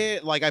bought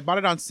it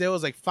on sale. It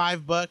was like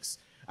 $5.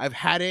 I've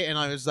had it, and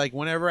I was like,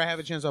 whenever I have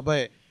a chance, I'll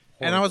play it.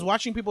 And I was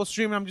watching people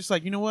stream, and I'm just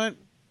like, you know what?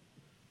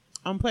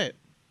 I'm gonna play it.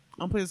 I'm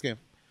gonna play this game.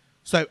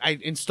 So I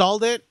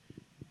installed it.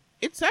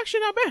 It's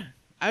actually not bad.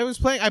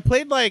 I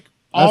played like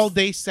all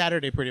day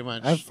Saturday, pretty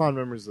much. I have fond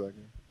memories of that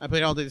game. I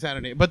played all day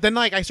Saturday, but then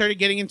like I started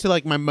getting into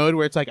like my mode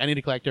where it's like I need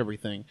to collect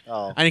everything.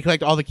 Oh. I need to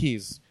collect all the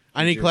keys.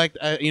 I need to collect,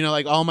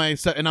 like all my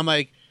stuff. And I'm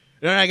like,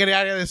 no, I gotta get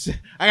out of this.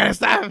 I gotta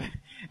stop.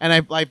 And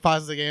I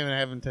paused the game and I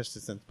haven't touched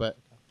it since. But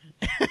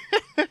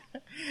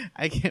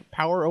I can't.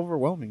 Power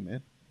overwhelming,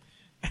 man.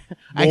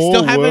 I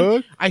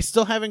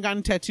still haven't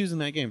gotten tattoos in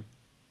that game.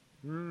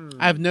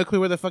 I have no clue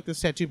where the fuck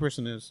this tattoo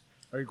person is.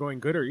 Are you going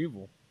good or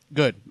evil?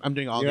 Good. I'm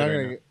doing all You're not good.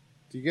 gonna Right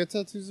now. do you get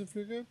tattoos if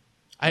you're good?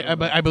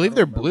 I believe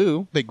they're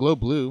blue. They glow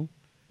blue.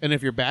 And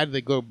if you're bad,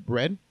 they glow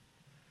red.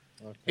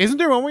 Okay. Isn't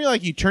there one where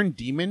like you turn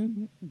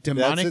demonic?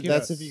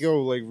 That's if you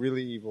go like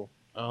really evil.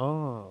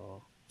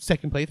 Oh,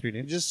 second playthrough, It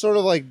dude. just sort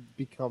of like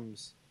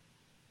becomes.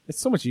 It's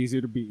so much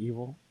easier to be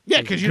evil.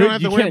 Yeah, because you don't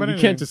have to worry about it.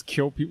 You can't just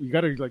kill people. You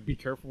gotta like be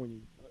careful when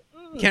you.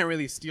 Can't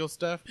really steal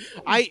stuff.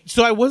 I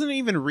wasn't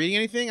even reading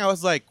anything. I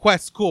was like,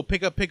 quests, cool,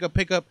 pick up,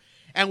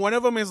 and one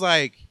of them is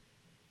like,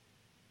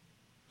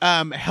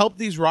 help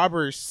these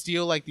robbers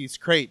steal like these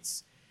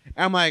crates.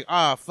 And I'm like,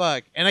 oh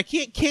fuck, and I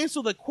can't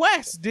cancel the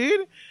quest,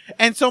 dude.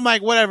 And so I'm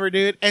like, whatever,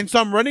 dude. And so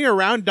I'm running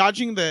around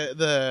dodging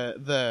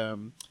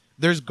the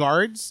there's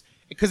guards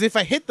because if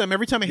I hit them,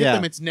 every time I hit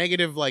them, it's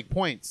negative like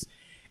points.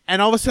 And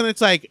all of a sudden,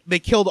 it's like they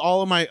killed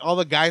all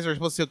the guys that are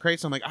supposed to steal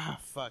crates. So I'm like,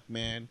 fuck,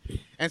 man.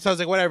 And so I was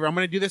like, whatever. I'm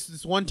gonna do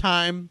this one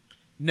time.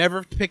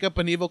 Never pick up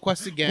an evil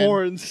quest again.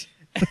 Horns.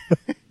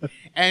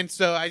 And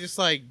so I just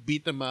like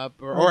beat them up,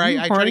 or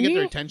I try to get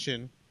their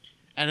attention,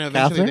 and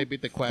eventually they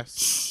beat the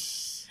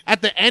quest.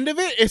 At the end of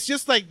it, it's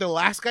just like the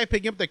last guy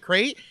picking up the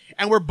crate,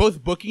 and we're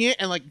both booking it,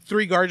 and like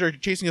 3 guards are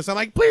chasing us. I'm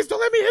like, please don't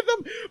let me hit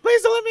them.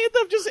 Please don't let me hit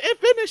them. Just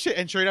finish it.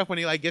 And straight up, when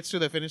he like gets to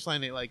the finish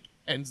line, it like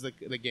ends the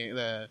game,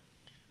 the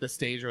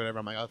stage or whatever.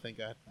 I'm like, oh, thank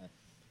God.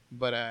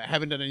 But I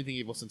haven't done anything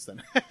evil since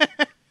then.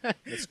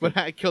 But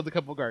I killed a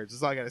couple guards.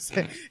 That's all I gotta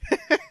say.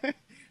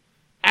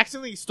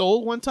 Accidentally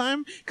stole one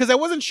time because I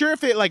wasn't sure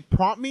if it like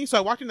prompt me. So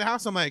I walked in the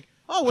house. I'm like,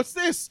 oh, what's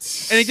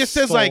this? And it just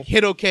says like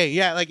hit OK.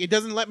 Yeah, like it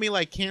doesn't let me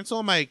like cancel.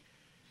 I'm like,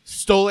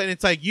 stole it, and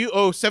it's like you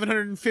owe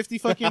 750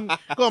 fucking.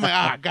 Go. I'm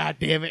like, god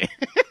damn it.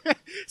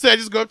 So I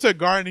just go up to a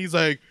guard and he's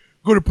like,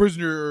 go to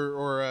prison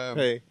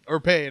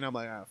or pay. And I'm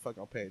like, fuck,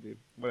 I'll pay, dude.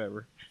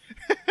 Whatever.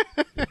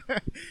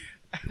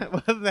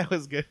 Well, that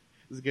was good.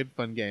 It was a good,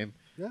 fun game.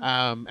 Yeah.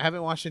 I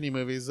haven't watched any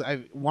movies.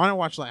 I want to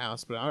watch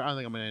Lighthouse, but I don't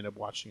think I'm going to end up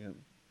watching it.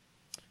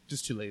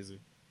 Just too lazy.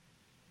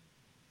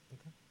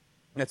 Okay.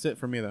 That's it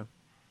for me, though.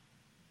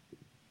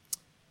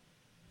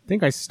 I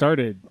think I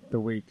started the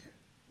week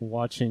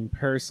watching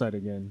Parasite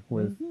again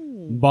with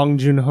Bong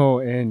Joon-ho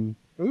and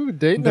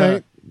date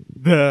night.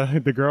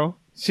 The girl.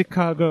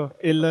 Chicago,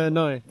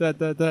 Illinois.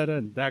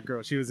 That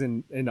girl. She was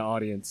in the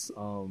audience.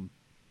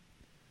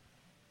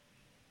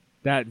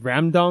 That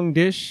ramdong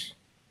dish,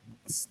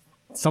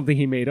 something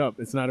he made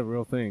up. It's not a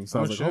real thing. So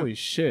I was like, holy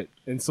shit.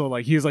 And so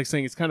like he was like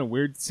saying it's kind of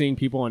weird seeing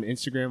people on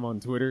Instagram, on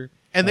Twitter.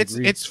 And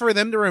it's for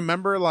them to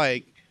remember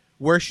like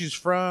where she's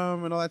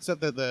from and all that stuff,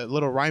 the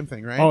little rhyme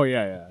thing, right? Oh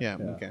yeah.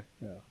 Okay.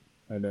 Yeah.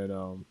 And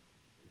then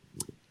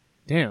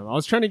damn, I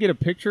was trying to get a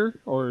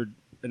picture or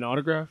an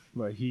autograph,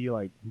 but he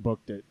like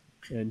booked it,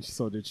 and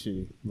so did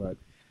she. But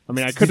I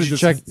mean, I could have just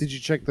checked. Did you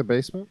check the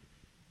basement?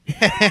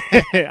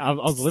 I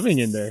was living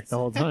in there the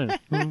whole time.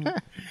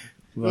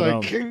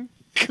 But,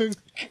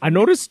 I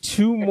noticed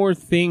 2 more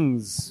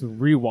things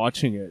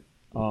rewatching it.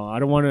 I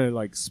don't want to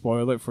like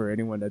spoil it for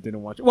anyone that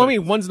didn't watch it. Well, I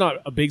mean, one's not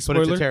a big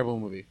spoiler. But it's a terrible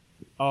movie.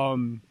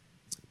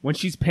 When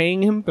she's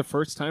paying him the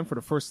first time for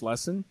the first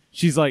lesson,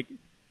 she's like,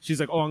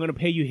 oh, I'm gonna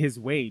pay you his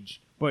wage.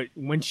 But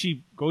when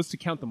she goes to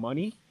count the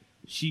money,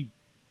 she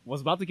was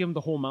about to give him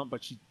the whole amount,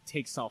 but she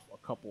takes off a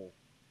couple.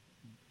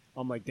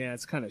 I'm like, damn,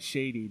 it's kind of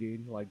shady,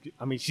 dude. Like,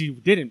 I mean, she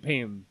didn't pay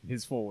him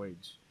his full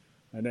wage.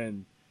 And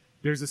then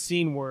there's a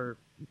scene where,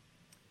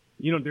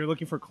 they're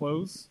looking for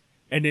clothes,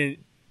 and then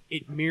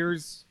it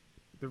mirrors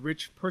the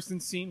rich person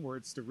scene where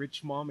it's the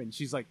rich mom, and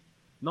she's like,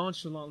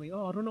 nonchalantly,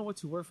 oh, I don't know what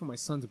to wear for my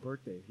son's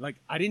birthday. Like,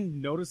 I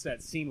didn't notice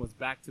that scene was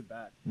back to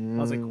back. I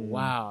was like,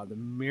 wow, the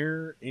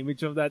mirror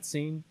image of that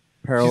scene.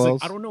 Parallels. She's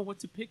like, I don't know what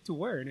to pick to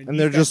wear. And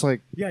they're just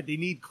like... Yeah, they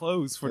need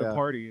clothes for the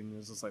party, and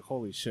it's just like,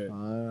 holy shit.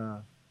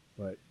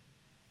 But...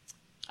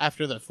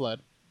 After the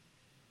flood.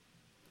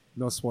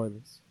 No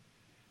spoilers.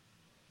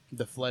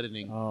 The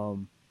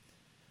flooding.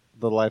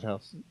 The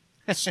lighthouse.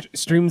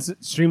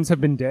 Streams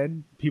have been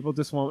dead. People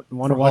just want to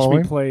watch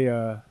me play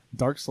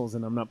Dark Souls,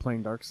 and I'm not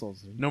playing Dark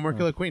Souls. Dude. No more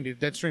Killer Queen, dude.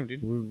 Dead stream,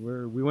 dude.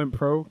 We went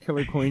pro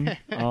Killer Queen.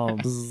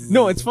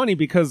 No, it's funny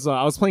because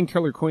I was playing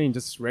Killer Queen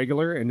just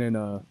regular, and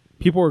then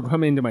people were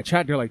coming into my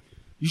chat. They're like,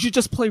 "You should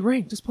just play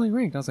ranked. Just play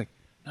ranked." I was like,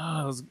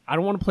 "No, I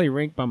don't want to play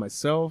ranked by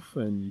myself,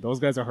 and those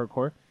guys are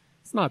hardcore.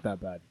 It's not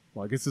that bad.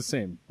 Like it's the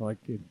same. Like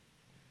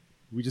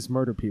we just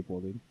murder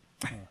people, dude."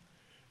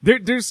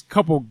 There's a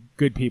couple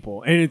good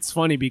people, and it's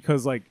funny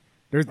because like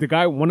there's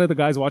one of the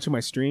guys watching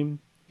my stream.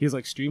 He's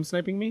like stream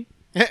sniping me.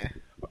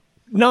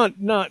 Not.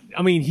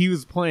 I mean, he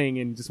was playing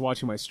and just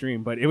watching my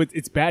stream, but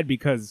it's bad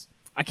because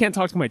I can't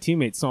talk to my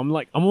teammates. So I'm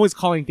always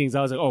calling things.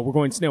 I was like, oh, we're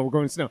going snow.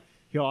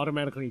 He'll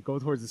automatically go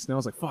towards the snow. I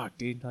was like, fuck,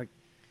 dude. Like,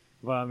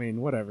 well, I mean,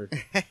 whatever.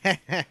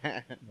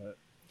 But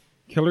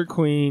Killer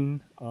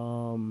Queen.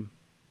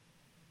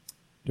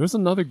 There was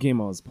another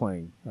game I was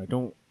playing.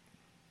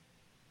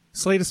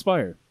 Slay the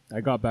Spire.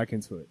 I got back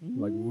into it.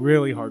 Like,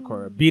 really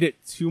hardcore. I beat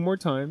it 2 more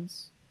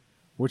times,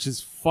 which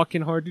is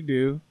fucking hard to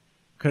do,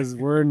 because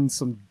we're in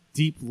some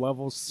deep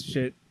level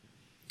shit.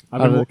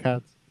 How do the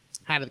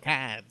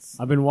cats?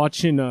 I've been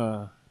watching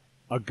a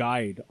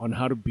guide on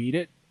how to beat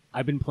it.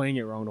 I've been playing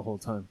it wrong the whole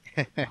time.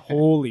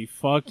 Holy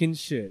fucking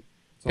shit.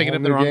 Picking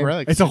up the wrong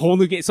relics. It's a whole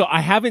new game. So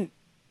I haven't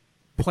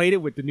played it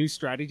with the new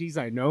strategies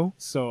I know,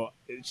 so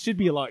it should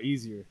be a lot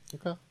easier.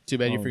 Okay. Too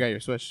bad you forgot your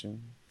Switch.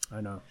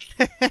 I know.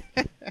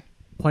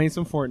 Playing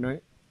some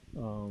Fortnite,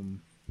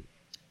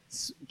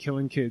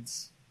 killing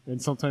kids,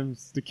 and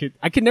sometimes the kid.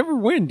 I could never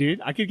win,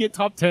 dude. I could get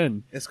top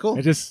 10. It's cool.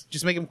 I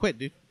just make him quit,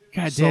 dude.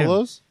 God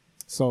damn.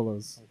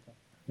 Solos. Okay.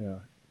 Yeah.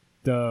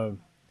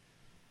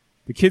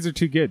 The kids are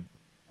too good.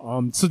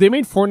 So they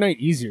made Fortnite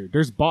easier.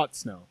 There's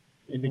bots now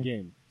in the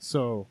game,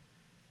 so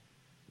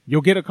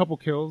you'll get a couple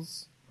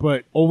kills,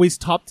 but always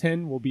top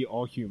 10 will be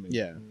all human.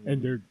 Yeah.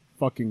 And they're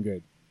fucking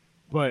good.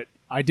 But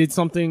I did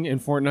something in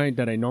Fortnite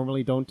that I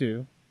normally don't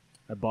do.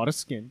 I bought a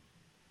skin.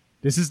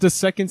 This is the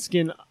second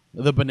skin.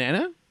 The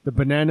banana? The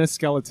banana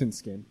skeleton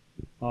skin.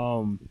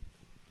 I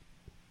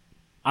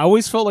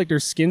always felt like their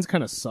skins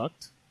kind of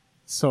sucked,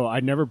 so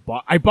I never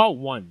bought. I bought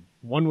one.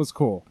 One was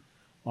cool.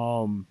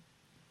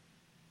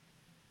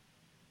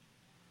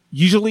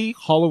 Usually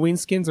Halloween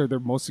skins are the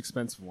most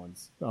expensive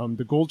ones.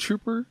 The Gold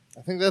Trooper.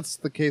 I think that's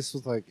the case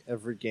with like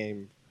every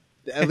game,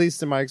 at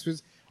least in my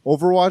experience.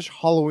 Overwatch,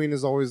 Halloween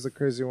is always the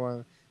crazy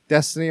one.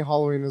 Destiny,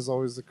 Halloween is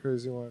always the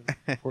crazy one.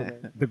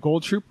 Fortnite. The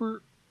Gold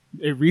Trooper,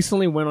 it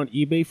recently went on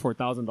eBay for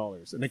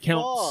 $1,000. An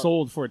account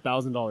sold for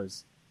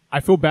 $1,000. I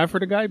feel bad for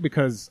the guy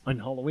because on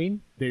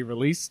Halloween they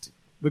released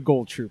the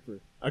Gold Trooper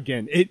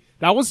again.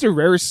 That was the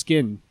rarest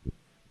skin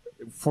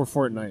for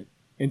Fortnite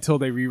until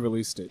they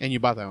re-released it. And you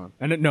bought that one?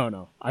 And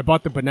no, I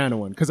bought the banana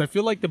one because I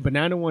feel like the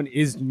banana one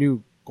is the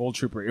new Gold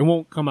Trooper. It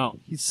won't come out.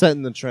 He's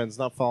setting the trends,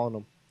 not following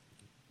them.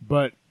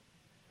 But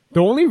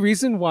the only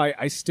reason why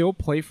I still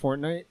play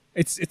Fortnite,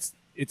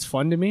 it's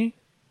fun to me,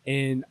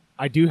 and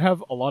I do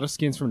have a lot of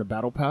skins from the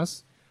Battle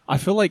Pass. I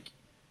feel like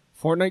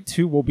Fortnite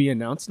 2 will be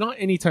announced, not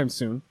anytime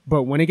soon,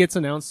 but when it gets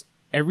announced,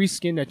 every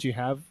skin that you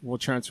have will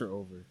transfer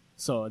over.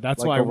 So that's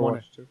Like why I want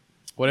Overwatch, too.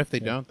 What if they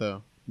don't,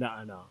 though? No.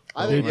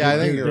 I think you're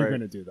They're right.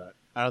 going to do that.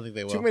 I don't think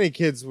they will. Too many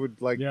kids would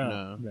like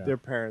Yeah. their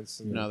parents.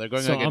 And No, they're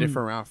going So like a I'm-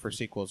 different route for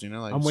sequels, you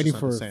know? Like, I'm it's waiting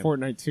just not for the same.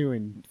 Fortnite 2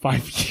 in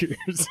 5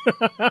 years.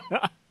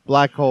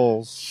 black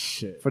holes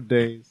Shit. for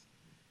days.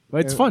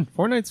 But it's fun.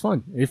 Fortnite's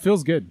fun. It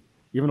feels good,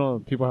 even though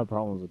people have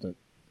problems with it.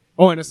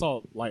 Oh, and it's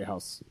all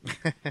Lighthouse.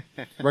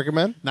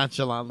 Recommend?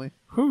 Nonchalantly.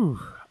 Whew.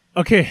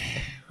 Okay.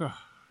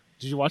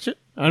 Did you watch it?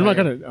 I'm not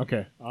gonna.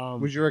 Okay.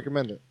 Would you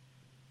recommend it?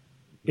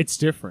 It's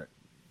different.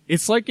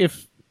 It's like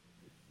if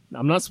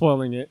I'm not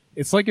spoiling it.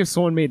 It's like if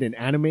someone made an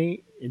anime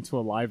into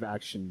a live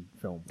action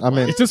film. I'm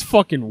in. It's just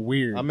fucking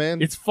weird. I'm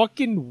in. It's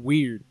fucking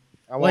weird.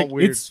 I want like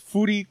weird. it's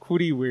foodie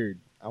cootie weird.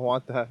 I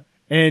want that.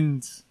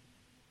 And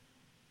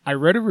I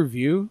read a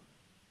review,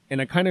 and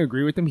I kind of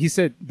agree with him. He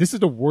said this is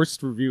the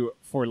worst review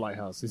for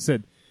Lighthouse. He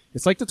said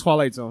it's like the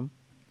Twilight Zone,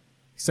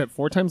 except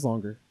 4 times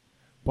longer,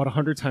 but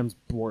 100 times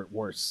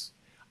worse.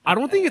 I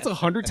don't think it's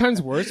 100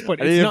 times worse,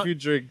 but I need it's a not. few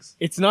drinks.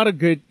 It's not a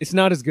good. It's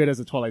not as good as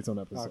a Twilight Zone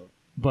episode. Okay.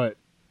 But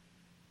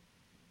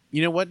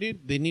You know what,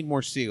 dude? They need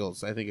more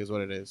seagulls, I think is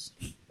what it is.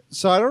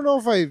 So I don't know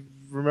if I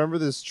remember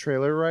this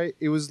trailer right.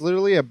 It was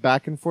literally a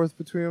back and forth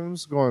between them,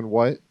 just going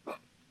what,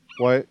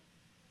 for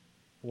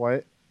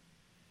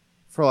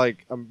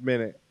like a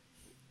minute.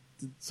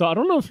 so I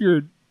don't know if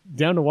you're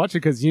down to watch it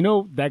because you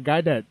know that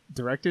guy that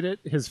directed it.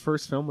 His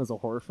first film was a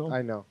horror film.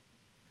 I know.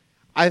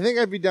 I think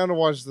I'd be down to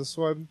watch this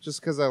one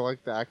just because I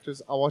like the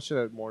actors. I'll watch it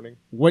at morning.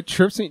 What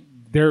trips me?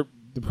 The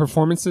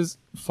performances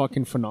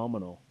fucking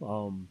phenomenal.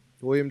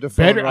 William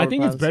Dafoe. Better. and I Robert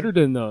think it's Pattinson. better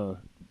than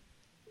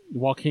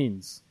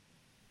Joaquin's.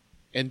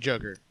 And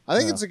Jugger. I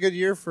think Yeah. it's a good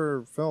year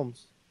for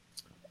films.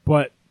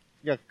 But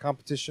You got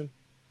competition.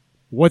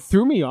 what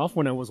threw me off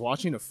when I was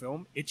watching a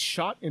film, it's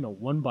shot in a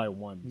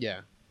 1:1.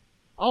 Yeah.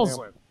 I was Yeah.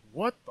 like,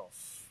 what the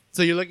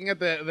So you're looking at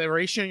the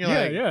ratio and you're Yeah,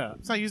 like, yeah.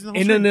 it's not using the whole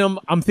And screen. then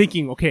I'm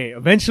thinking, okay,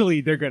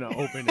 eventually they're gonna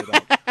open it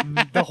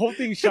up. The whole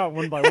thing shot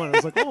 1:1. I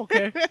was like, oh,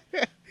 okay,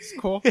 it's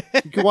cool.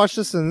 You can watch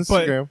this on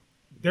But- Instagram.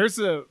 There's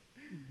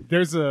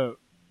a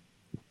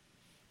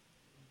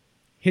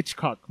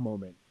Hitchcock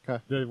moment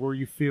Okay. where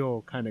you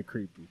feel kind of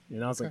creepy,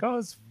 and I was like,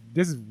 oh,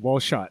 this is well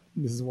shot.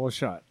 This is well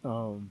shot.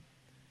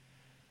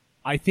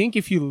 I think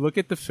if you look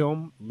at the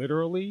film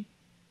literally,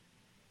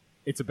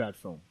 it's a bad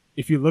film.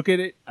 If you look at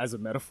it as a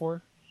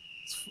metaphor,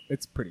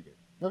 it's pretty good.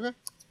 Okay.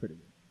 It's pretty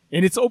good.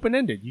 And it's open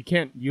ended.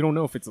 You don't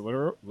know if it's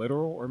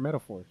literal or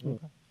metaphor.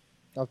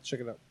 I'll check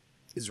it out.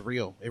 It's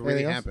real. It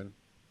really Anything else? happened.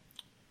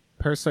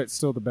 Parasite's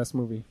still the best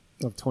movie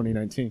of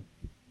 2019.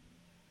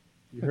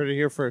 You heard it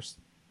here first.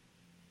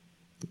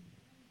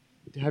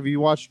 Have you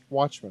watched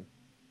Watchmen?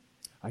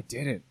 I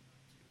didn't.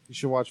 You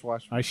should watch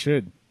Watchmen. I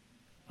should.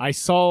 I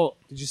saw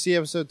Did you see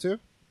episode 2?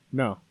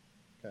 no.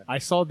 Okay. I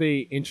saw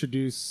they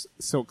introduce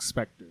Silk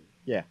Spectre,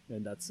 Yeah.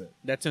 and that's it.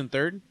 That's in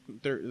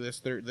this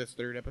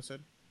third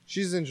episode.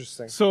 She's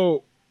interesting.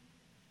 So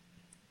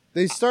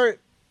They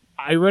start.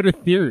 I read a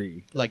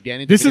theory. Like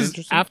Danny. This took it is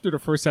interesting? after the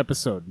first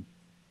episode.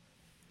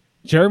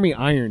 Jeremy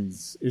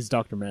Irons is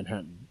Dr.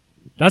 Manhattan.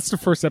 That's the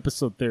first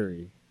episode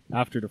theory.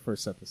 After the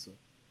first episode,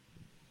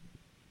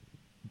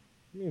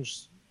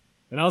 Interesting.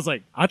 and I was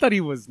like, I thought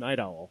he was Night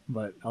Owl,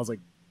 but I was like,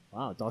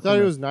 wow, Dr. I thought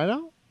it was Night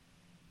Owl?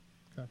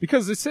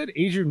 because it said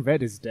Adrian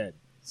Vett is dead.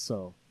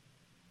 So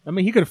I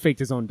mean, he could have faked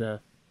his own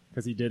death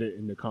because he did it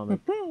in the comic.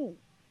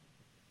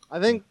 I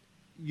think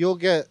you'll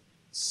get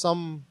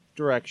some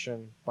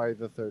direction by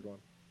the third one.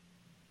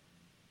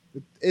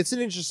 It's an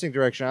interesting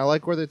direction. I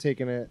like where they're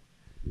taking it.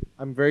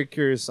 I'm very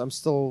curious. I'm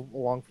still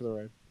along for the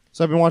ride.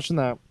 So I've been watching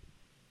that.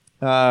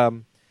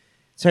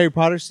 It's Harry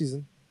Potter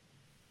season.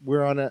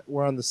 We're on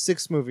the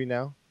 6th movie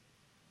now.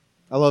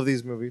 I love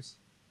these movies.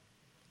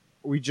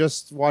 We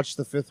just watched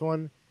the 5th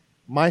one.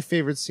 My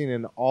favorite scene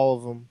in all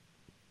of them,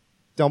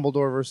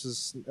 Dumbledore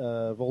versus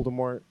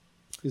Voldemort,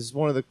 is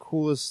one of the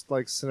coolest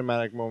like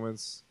cinematic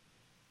moments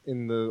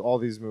in all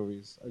these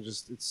movies.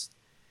 It's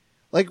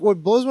like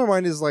what blows my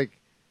mind is like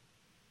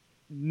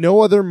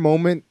no other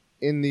moment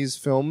in these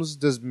films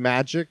does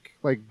magic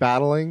like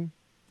battling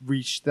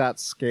reach that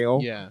scale.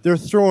 Yeah. They're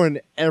throwing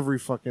every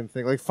fucking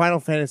thing, like Final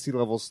Fantasy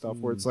level stuff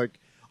where it's like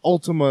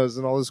Ultimas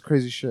and all this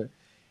crazy shit.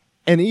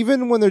 And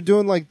even when they're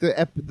doing like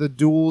the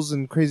duels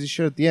and crazy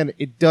shit at the end,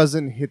 it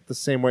doesn't hit the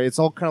same way. It's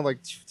all kind of like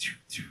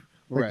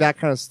Right. that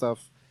kind of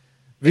stuff.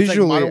 It's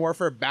Visually, like Modern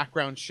Warfare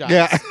background shots.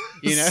 yeah,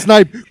 You know?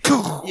 snipe.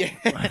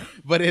 Yeah.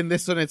 But in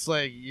this one, it's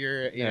like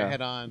you're Yeah.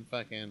 head on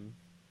fucking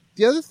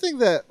The other thing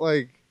that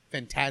like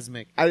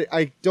phantasmic.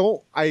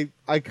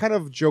 I kind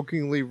of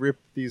jokingly rip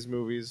these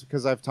movies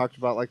because I've talked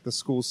about like the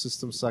school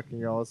system sucking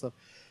and all that stuff.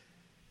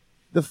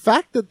 The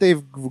fact that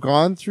they've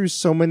gone through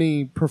so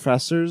many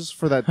professors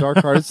for that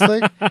dark arts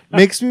thing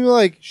makes me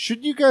like,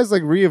 should you guys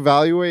like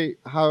reevaluate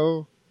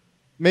how?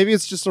 Maybe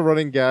it's just a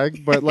running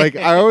gag, but like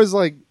I always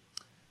like,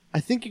 I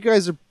think you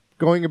guys are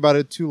going about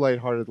it too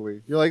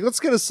lightheartedly. You're like, let's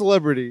get a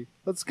celebrity,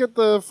 let's get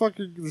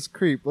this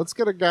creep, let's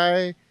get a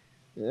guy,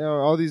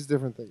 all these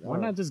different things. Why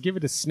not just give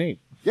it to Snape?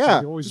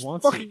 Yeah, He always just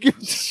wants fucking it. give it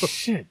to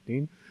Shit,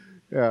 dude.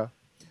 Yeah.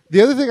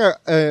 The other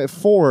thing,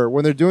 4,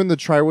 when they're doing the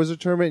Triwizard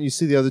Tournament and you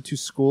see the other 2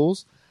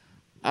 schools,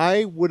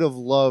 I would have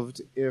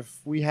loved if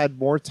we had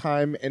more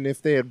time and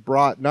if they had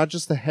brought not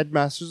just the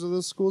headmasters of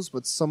those schools,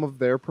 but some of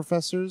their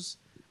professors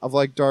of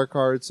like dark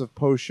arts, of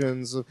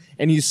potions,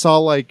 and you saw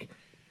like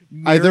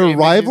either images of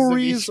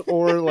rivalries each-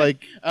 or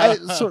like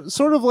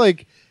sort of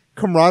like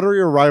camaraderie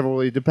or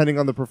rivalry, depending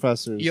on the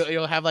professors.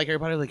 You'll have like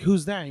everybody like,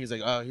 who's that? He's like,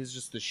 oh, he's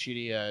just a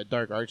shitty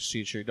dark arts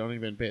teacher. Don't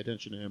even pay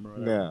attention to him or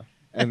whatever. Yeah.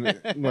 And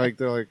like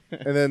they're like,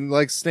 and then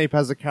like Snape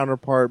has a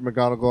counterpart,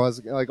 McGonagall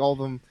has like all of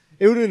them.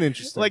 It would have been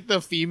interesting. Like the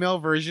female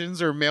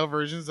versions or male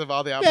versions of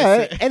all the yeah,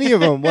 opposite. any of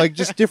them, like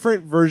just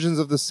different versions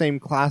of the same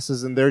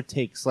classes and their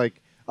takes.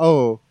 Like,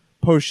 oh,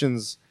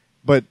 potions,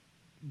 but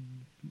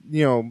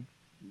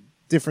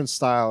different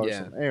style. Or Yeah.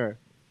 something. Anyway,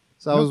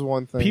 so that was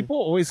one thing. People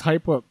always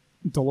hype up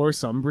Dolores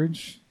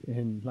Umbridge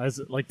and as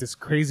like this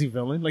crazy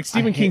villain. Like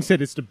Stephen King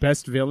said, it's the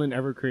best villain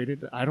ever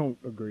created. I don't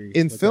agree.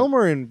 in with film that.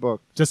 or in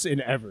book. just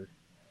in ever.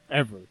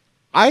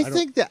 I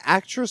think the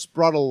actress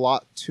brought a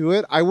lot to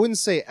it. I wouldn't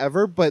say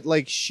ever, but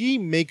like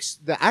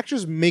the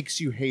actress makes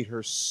you hate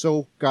her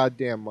so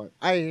goddamn much.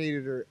 I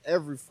hated her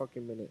every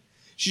fucking minute.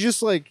 She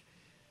just like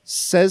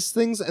says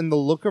things, and the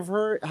look of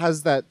her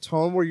has that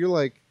tone where you're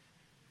like,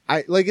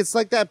 it's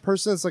like that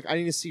person that's like, I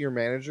need to see your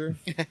manager.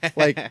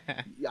 Like,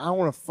 I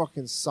want to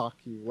fucking sock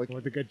you. Like,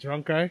 With the good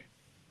drunk guy.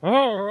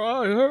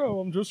 Oh,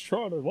 I'm just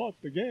trying to watch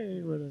the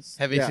game. With us.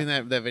 Have you Yeah. seen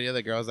that video?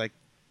 The girl's like,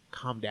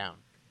 calm down.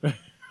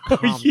 Oh,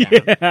 Calm yeah.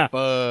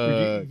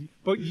 down.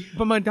 Fuck.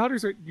 But my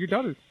daughter's your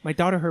daughter. My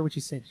daughter heard what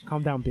you said.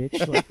 Calm down, bitch.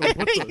 Like,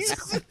 what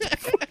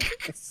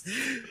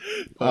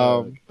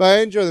the- but I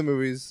enjoy the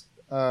movies.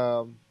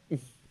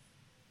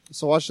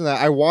 So watching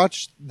that, I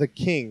watched The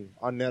King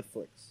on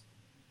Netflix.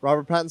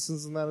 Robert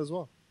Pattinson's in that as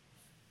well.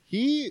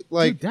 He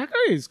like Dude, that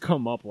guy has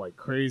come up like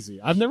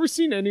crazy. I've never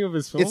seen any of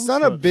his films. it's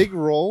not a but- big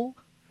role,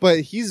 but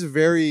he's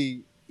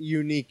very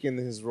unique in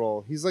his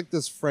role. He's like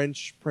this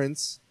French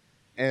prince,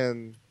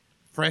 and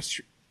Fresh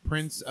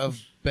Prince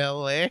of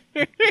Bel Air.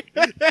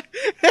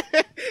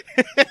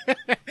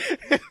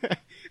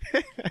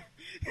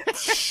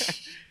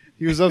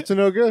 he was up to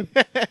no good.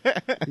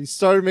 He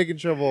started making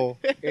trouble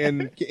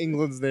in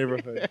England's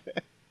neighborhood.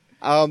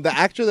 The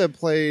actor that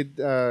played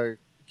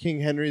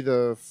King Henry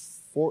the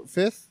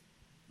Fifth,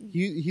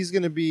 he's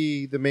going to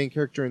be the main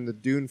character in the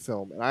Dune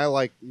film, and I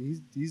like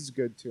he's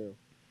good too.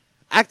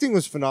 Acting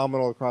was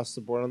phenomenal across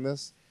the board on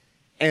this,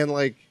 and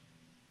like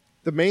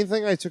the main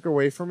thing I took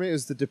away from it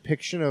is the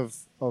depiction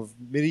of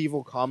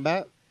medieval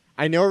combat.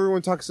 I know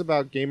everyone talks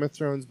about Game of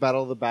Thrones,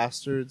 Battle of the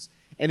Bastards,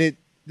 and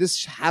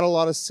this had a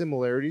lot of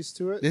similarities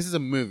to it. This is a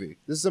movie.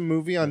 This is a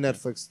movie on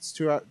Netflix. It's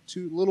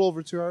little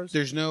over 2 hours.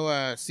 There's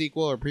no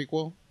sequel or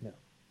prequel.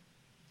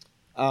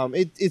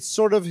 It's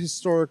sort of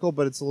historical,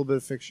 but it's a little bit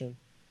of fiction.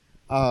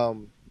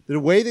 The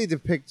way they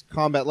depict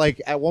combat, like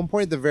at one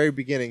point at the very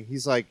beginning,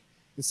 he's like,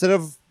 instead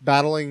of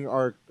battling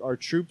our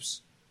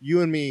troops,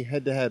 you and me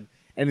head to head,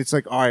 and it's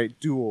like, all right,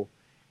 duel,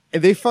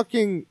 and they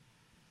fucking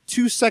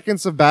 2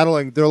 seconds of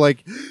battling, they're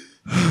like,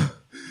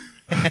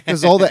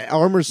 because all the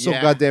armor's so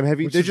Yeah. goddamn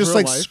heavy, Which they're is just real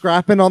like life.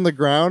 scrapping on the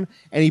ground,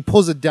 and he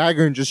pulls a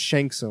dagger and just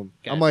shanks him.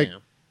 I'm like,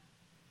 Goddamn.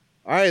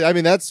 all right, I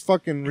mean that's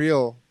fucking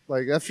real.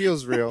 Like that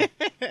feels real.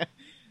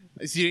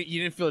 So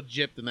you didn't feel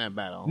gypped in that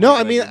battle. No, Like,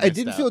 I mean, you I missed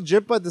didn't out. feel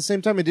gypped, but at the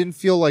same time, it didn't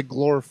feel like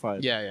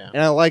glorified. Yeah.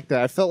 And I like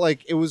that. I felt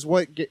like it was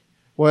what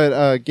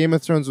Game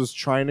of Thrones was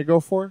trying to go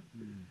for.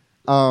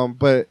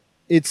 But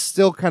it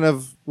still kind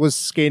of was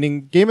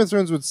skating. Game of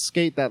Thrones would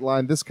skate that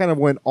line. This kind of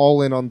went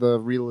all in on the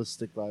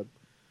realistic vibe.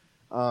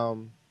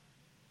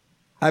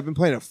 I've been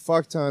playing a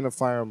fuck ton of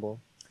Fire Emblem.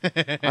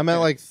 I'm at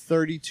like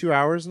 32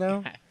 hours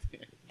now,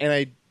 and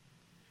I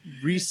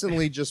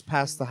recently just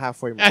passed the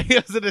halfway mark. I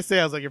was gonna say,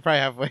 I was like, you're probably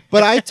halfway.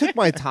 But I took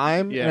my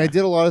time, Yeah. and I did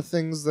a lot of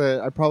things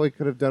that I probably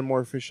could have done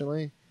more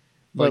efficiently.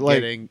 But like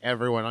like, getting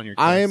everyone on your.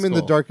 I am in the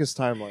skull. darkest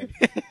timeline.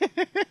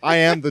 I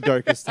am the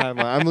darkest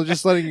timeline. I'm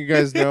just letting you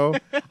guys know.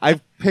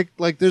 I've picked,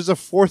 like, there's a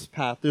fourth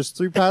path. There's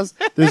 3 paths.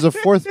 There's a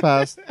fourth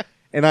path.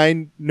 And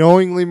I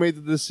knowingly made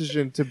the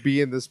decision to be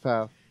in this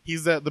path.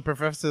 He's the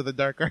professor of the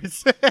dark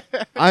arts.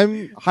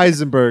 I'm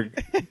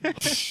Heisenberg.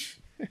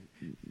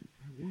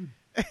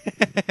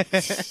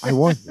 I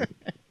won.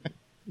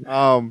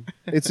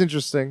 It's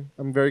interesting.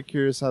 I'm very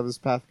curious how this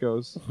path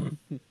goes.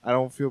 I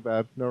don't feel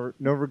bad. No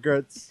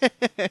regrets.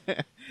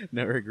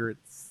 No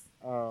regrets.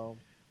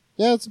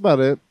 Yeah, that's about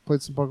it.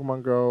 Played some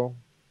Pokemon Go.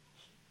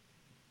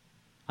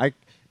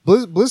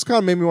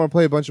 BlizzCon made me want to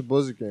play a bunch of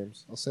Blizzard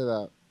games. I'll say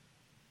that.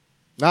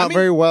 Not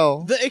very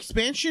well. The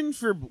expansion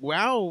for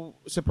WoW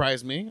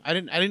surprised me. I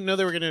didn't know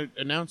they were going to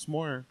announce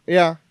more.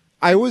 Yeah.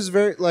 I was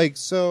very,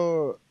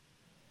 so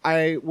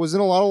I was in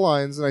a lot of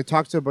lines, and I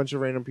talked to a bunch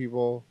of random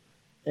people,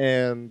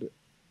 and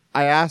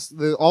I asked,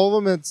 all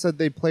of them had said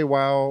they play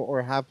WoW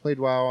or have played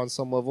WoW on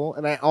some level,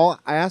 and I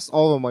asked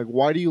all of them, like,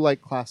 why do you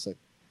like Classic?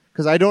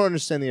 Because I don't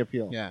understand the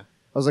appeal. Yeah.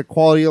 I was like,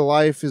 quality of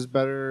life is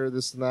better,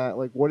 this and that.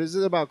 Like, what is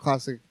it about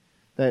Classic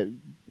that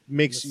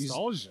makes you...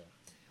 Nostalgia.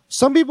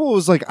 Some people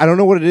was like, I don't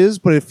know what it is,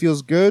 but it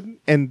feels good.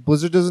 And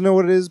Blizzard doesn't know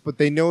what it is, but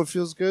they know it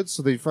feels good,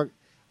 so they fuck.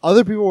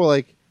 Other people were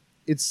like,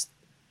 it's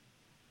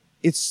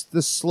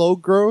the slow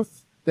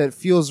growth that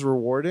feels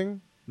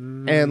rewarding,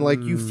 and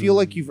like you feel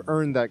like you've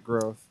earned that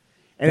growth,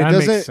 and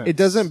That makes it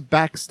doesn't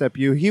backstep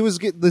you.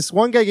 This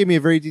one guy gave me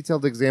a very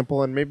detailed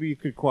example, and maybe you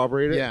could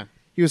corroborate it. Yeah.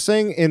 He was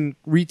saying in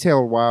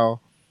retail WoW,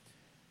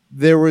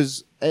 there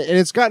was, and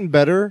it's gotten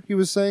better. He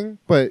was saying,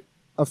 but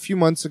a few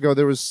months ago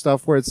there was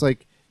stuff where it's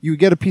like, you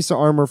get a piece of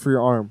armor for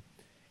your arm,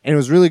 and it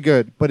was really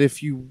good. But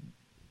if you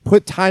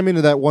put time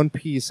into that one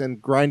piece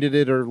and grinded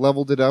it or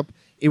leveled it up,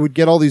 it would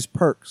get all these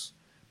perks.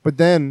 But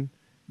then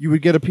you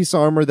would get a piece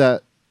of armor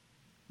that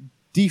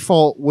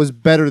default was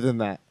better than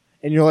that.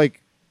 And you're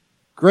like,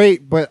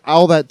 great, but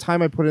all that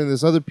time I put in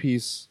this other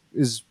piece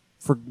is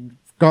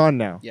gone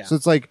now. Yeah. So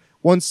it's like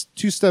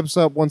 2 steps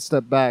up, 1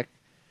 step back.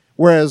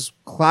 Whereas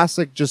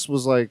Classic just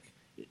was like,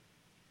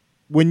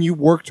 when you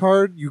worked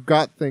hard, you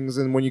got things,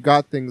 and when you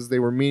got things, they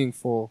were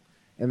meaningful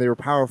and they were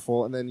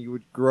powerful, and then you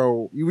would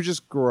grow. You would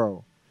just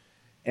grow.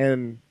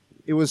 And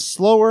it was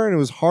slower and it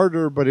was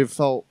harder, but it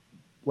felt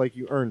like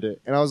you earned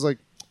it. And I was like,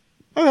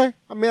 okay.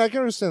 I mean, I can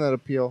understand that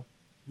appeal.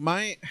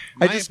 My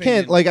I just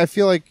can't, like, I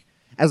feel like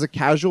as a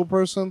casual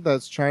person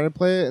that's trying to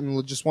play it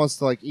and just wants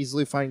to, like,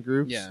 easily find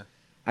groups, Yeah.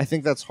 I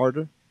think that's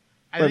harder.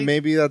 I But think-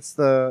 maybe it's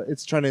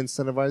trying to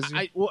incentivize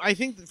you. I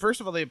think first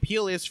of all, the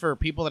appeal is for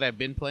people that have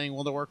been playing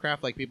World of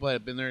Warcraft, like people that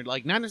have been there,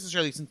 like not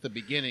necessarily since the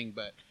beginning,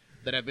 but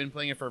that have been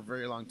playing it for a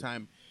very long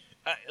time.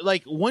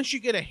 Like once you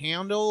get a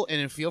handle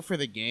and a feel for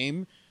the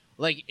game,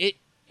 like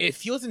it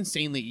feels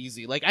insanely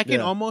easy. Like I can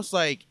almost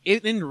like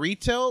in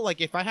retail, like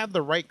if I have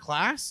the right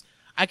class,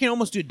 I can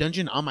almost do a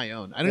dungeon on my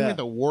own. I don't even have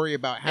to worry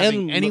about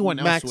having anyone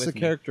else max with the me.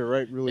 character,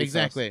 right? Really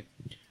Exactly.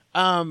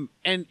 And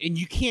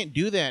you can't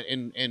do that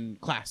in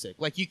Classic.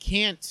 Like you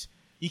can't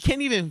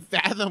even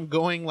fathom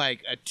going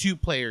like 2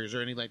 players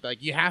or anything like that.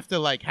 Like you have to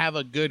like have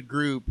a good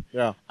group.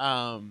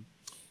 fast.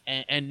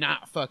 And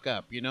not fuck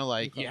up, you know,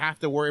 like you have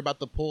to worry about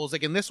the pulls.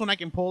 Like in this one, I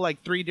can pull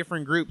like 3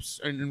 different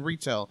groups in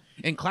retail.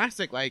 In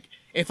Classic, like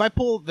if I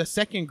pull the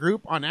second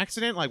group on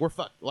accident, like we're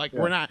fucked. Like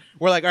we're like,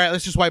 all right,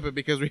 let's just wipe it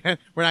because we're not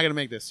gonna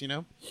make this, you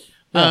know.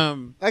 Yeah.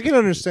 I can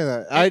understand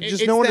that. I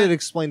just no one had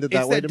explained it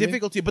that way It's that to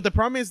difficulty, but the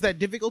problem is that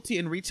difficulty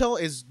in retail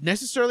is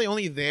necessarily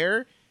only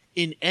there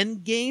in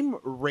end game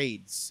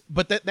raids,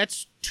 but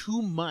that's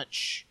too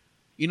much.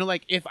 You know,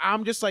 like if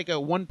I'm just like a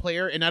one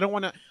player and I don't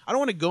want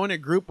to go in a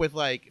group with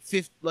like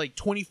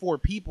 24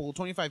 people,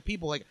 25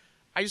 people. Like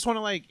I just want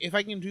to like if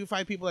I can do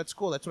 5 people, that's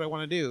cool. That's what I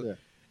want to do. Yeah.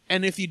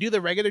 And if you do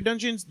the regular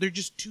dungeons, they're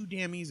just too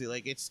damn easy.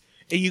 Like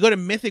you go to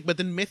Mythic, but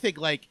then Mythic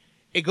like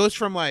it goes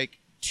from like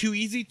too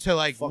easy to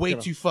like way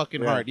too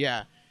fucking hard.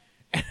 Yeah.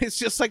 And it's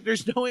just like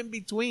there's no in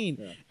between.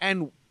 Yeah.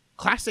 And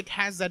Classic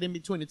has that in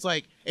between. It's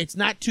like it's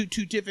not too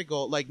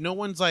difficult. Like no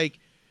one's like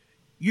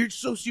you're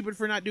so stupid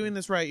for not doing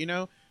this right, you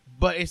know?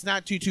 But it's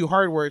not too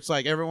hard where it's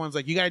like everyone's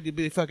like you got to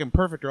be fucking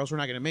perfect or else we're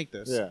not going to make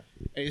this. Yeah.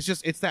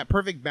 It's that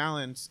perfect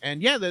balance.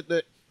 And yeah,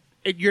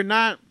 you're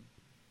not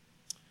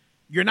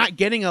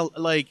getting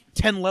like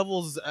 10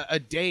 levels a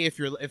day if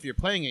you're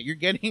playing it. You're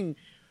getting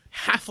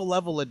half a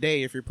level a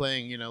day if you're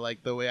playing, you know,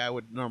 like the way I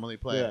would normally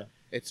play it.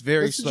 It's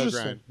very It's slow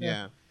interesting. grind.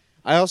 Yeah.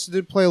 I also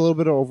did play a little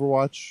bit of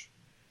Overwatch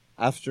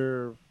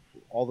after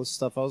all this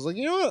stuff, I was like,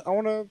 you know what? I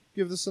want to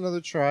give this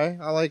another try.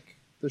 I like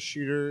the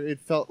shooter. It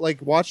felt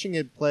like watching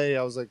it play.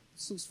 I was like,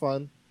 this looks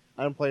fun.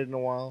 I haven't played it in a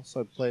while,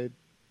 so I played.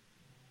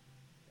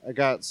 I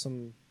got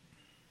some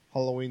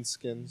Halloween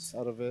skins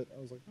out of it.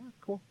 I was like, oh,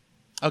 cool.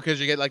 Oh, because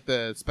you get like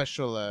the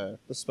special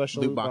The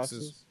special loot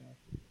boxes. Yeah.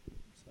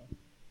 So,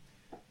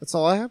 that's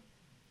all I have.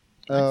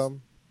 Nice.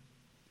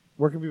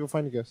 Where can people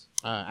find you guys?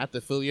 At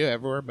the Filio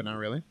everywhere, but not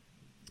really.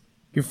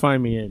 You can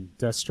find me in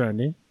Death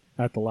Stranding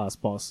at the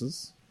Last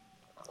Bosses.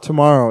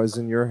 Tomorrow is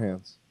in your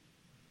hands.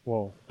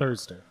 Well,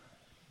 Thursday.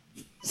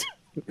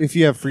 If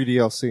you have free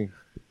DLC.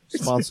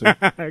 Sponsor.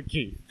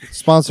 Keith.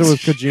 Sponsor with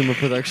Kojima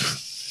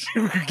Productions.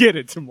 You can get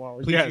it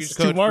tomorrow. Please yes, use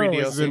code tomorrow free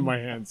is DLC. in my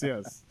hands.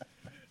 Yes.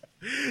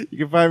 You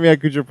can find me at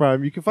Kuja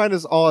Prime. You can find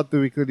us all at the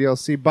Weekly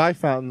DLC. Buy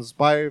fountains.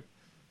 Buy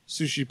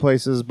sushi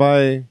places.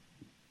 Buy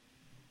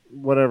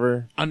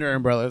whatever. Under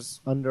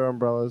umbrellas. Under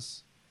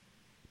umbrellas.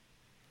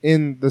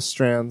 In the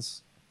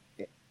Strands.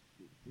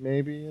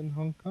 Maybe in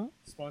Hong Kong?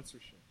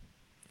 Sponsorship.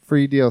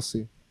 Free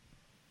DLC.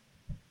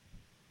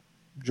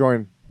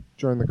 Join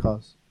the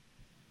cause.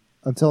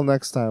 Until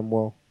next time,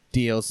 we'll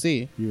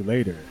DLC. You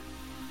later.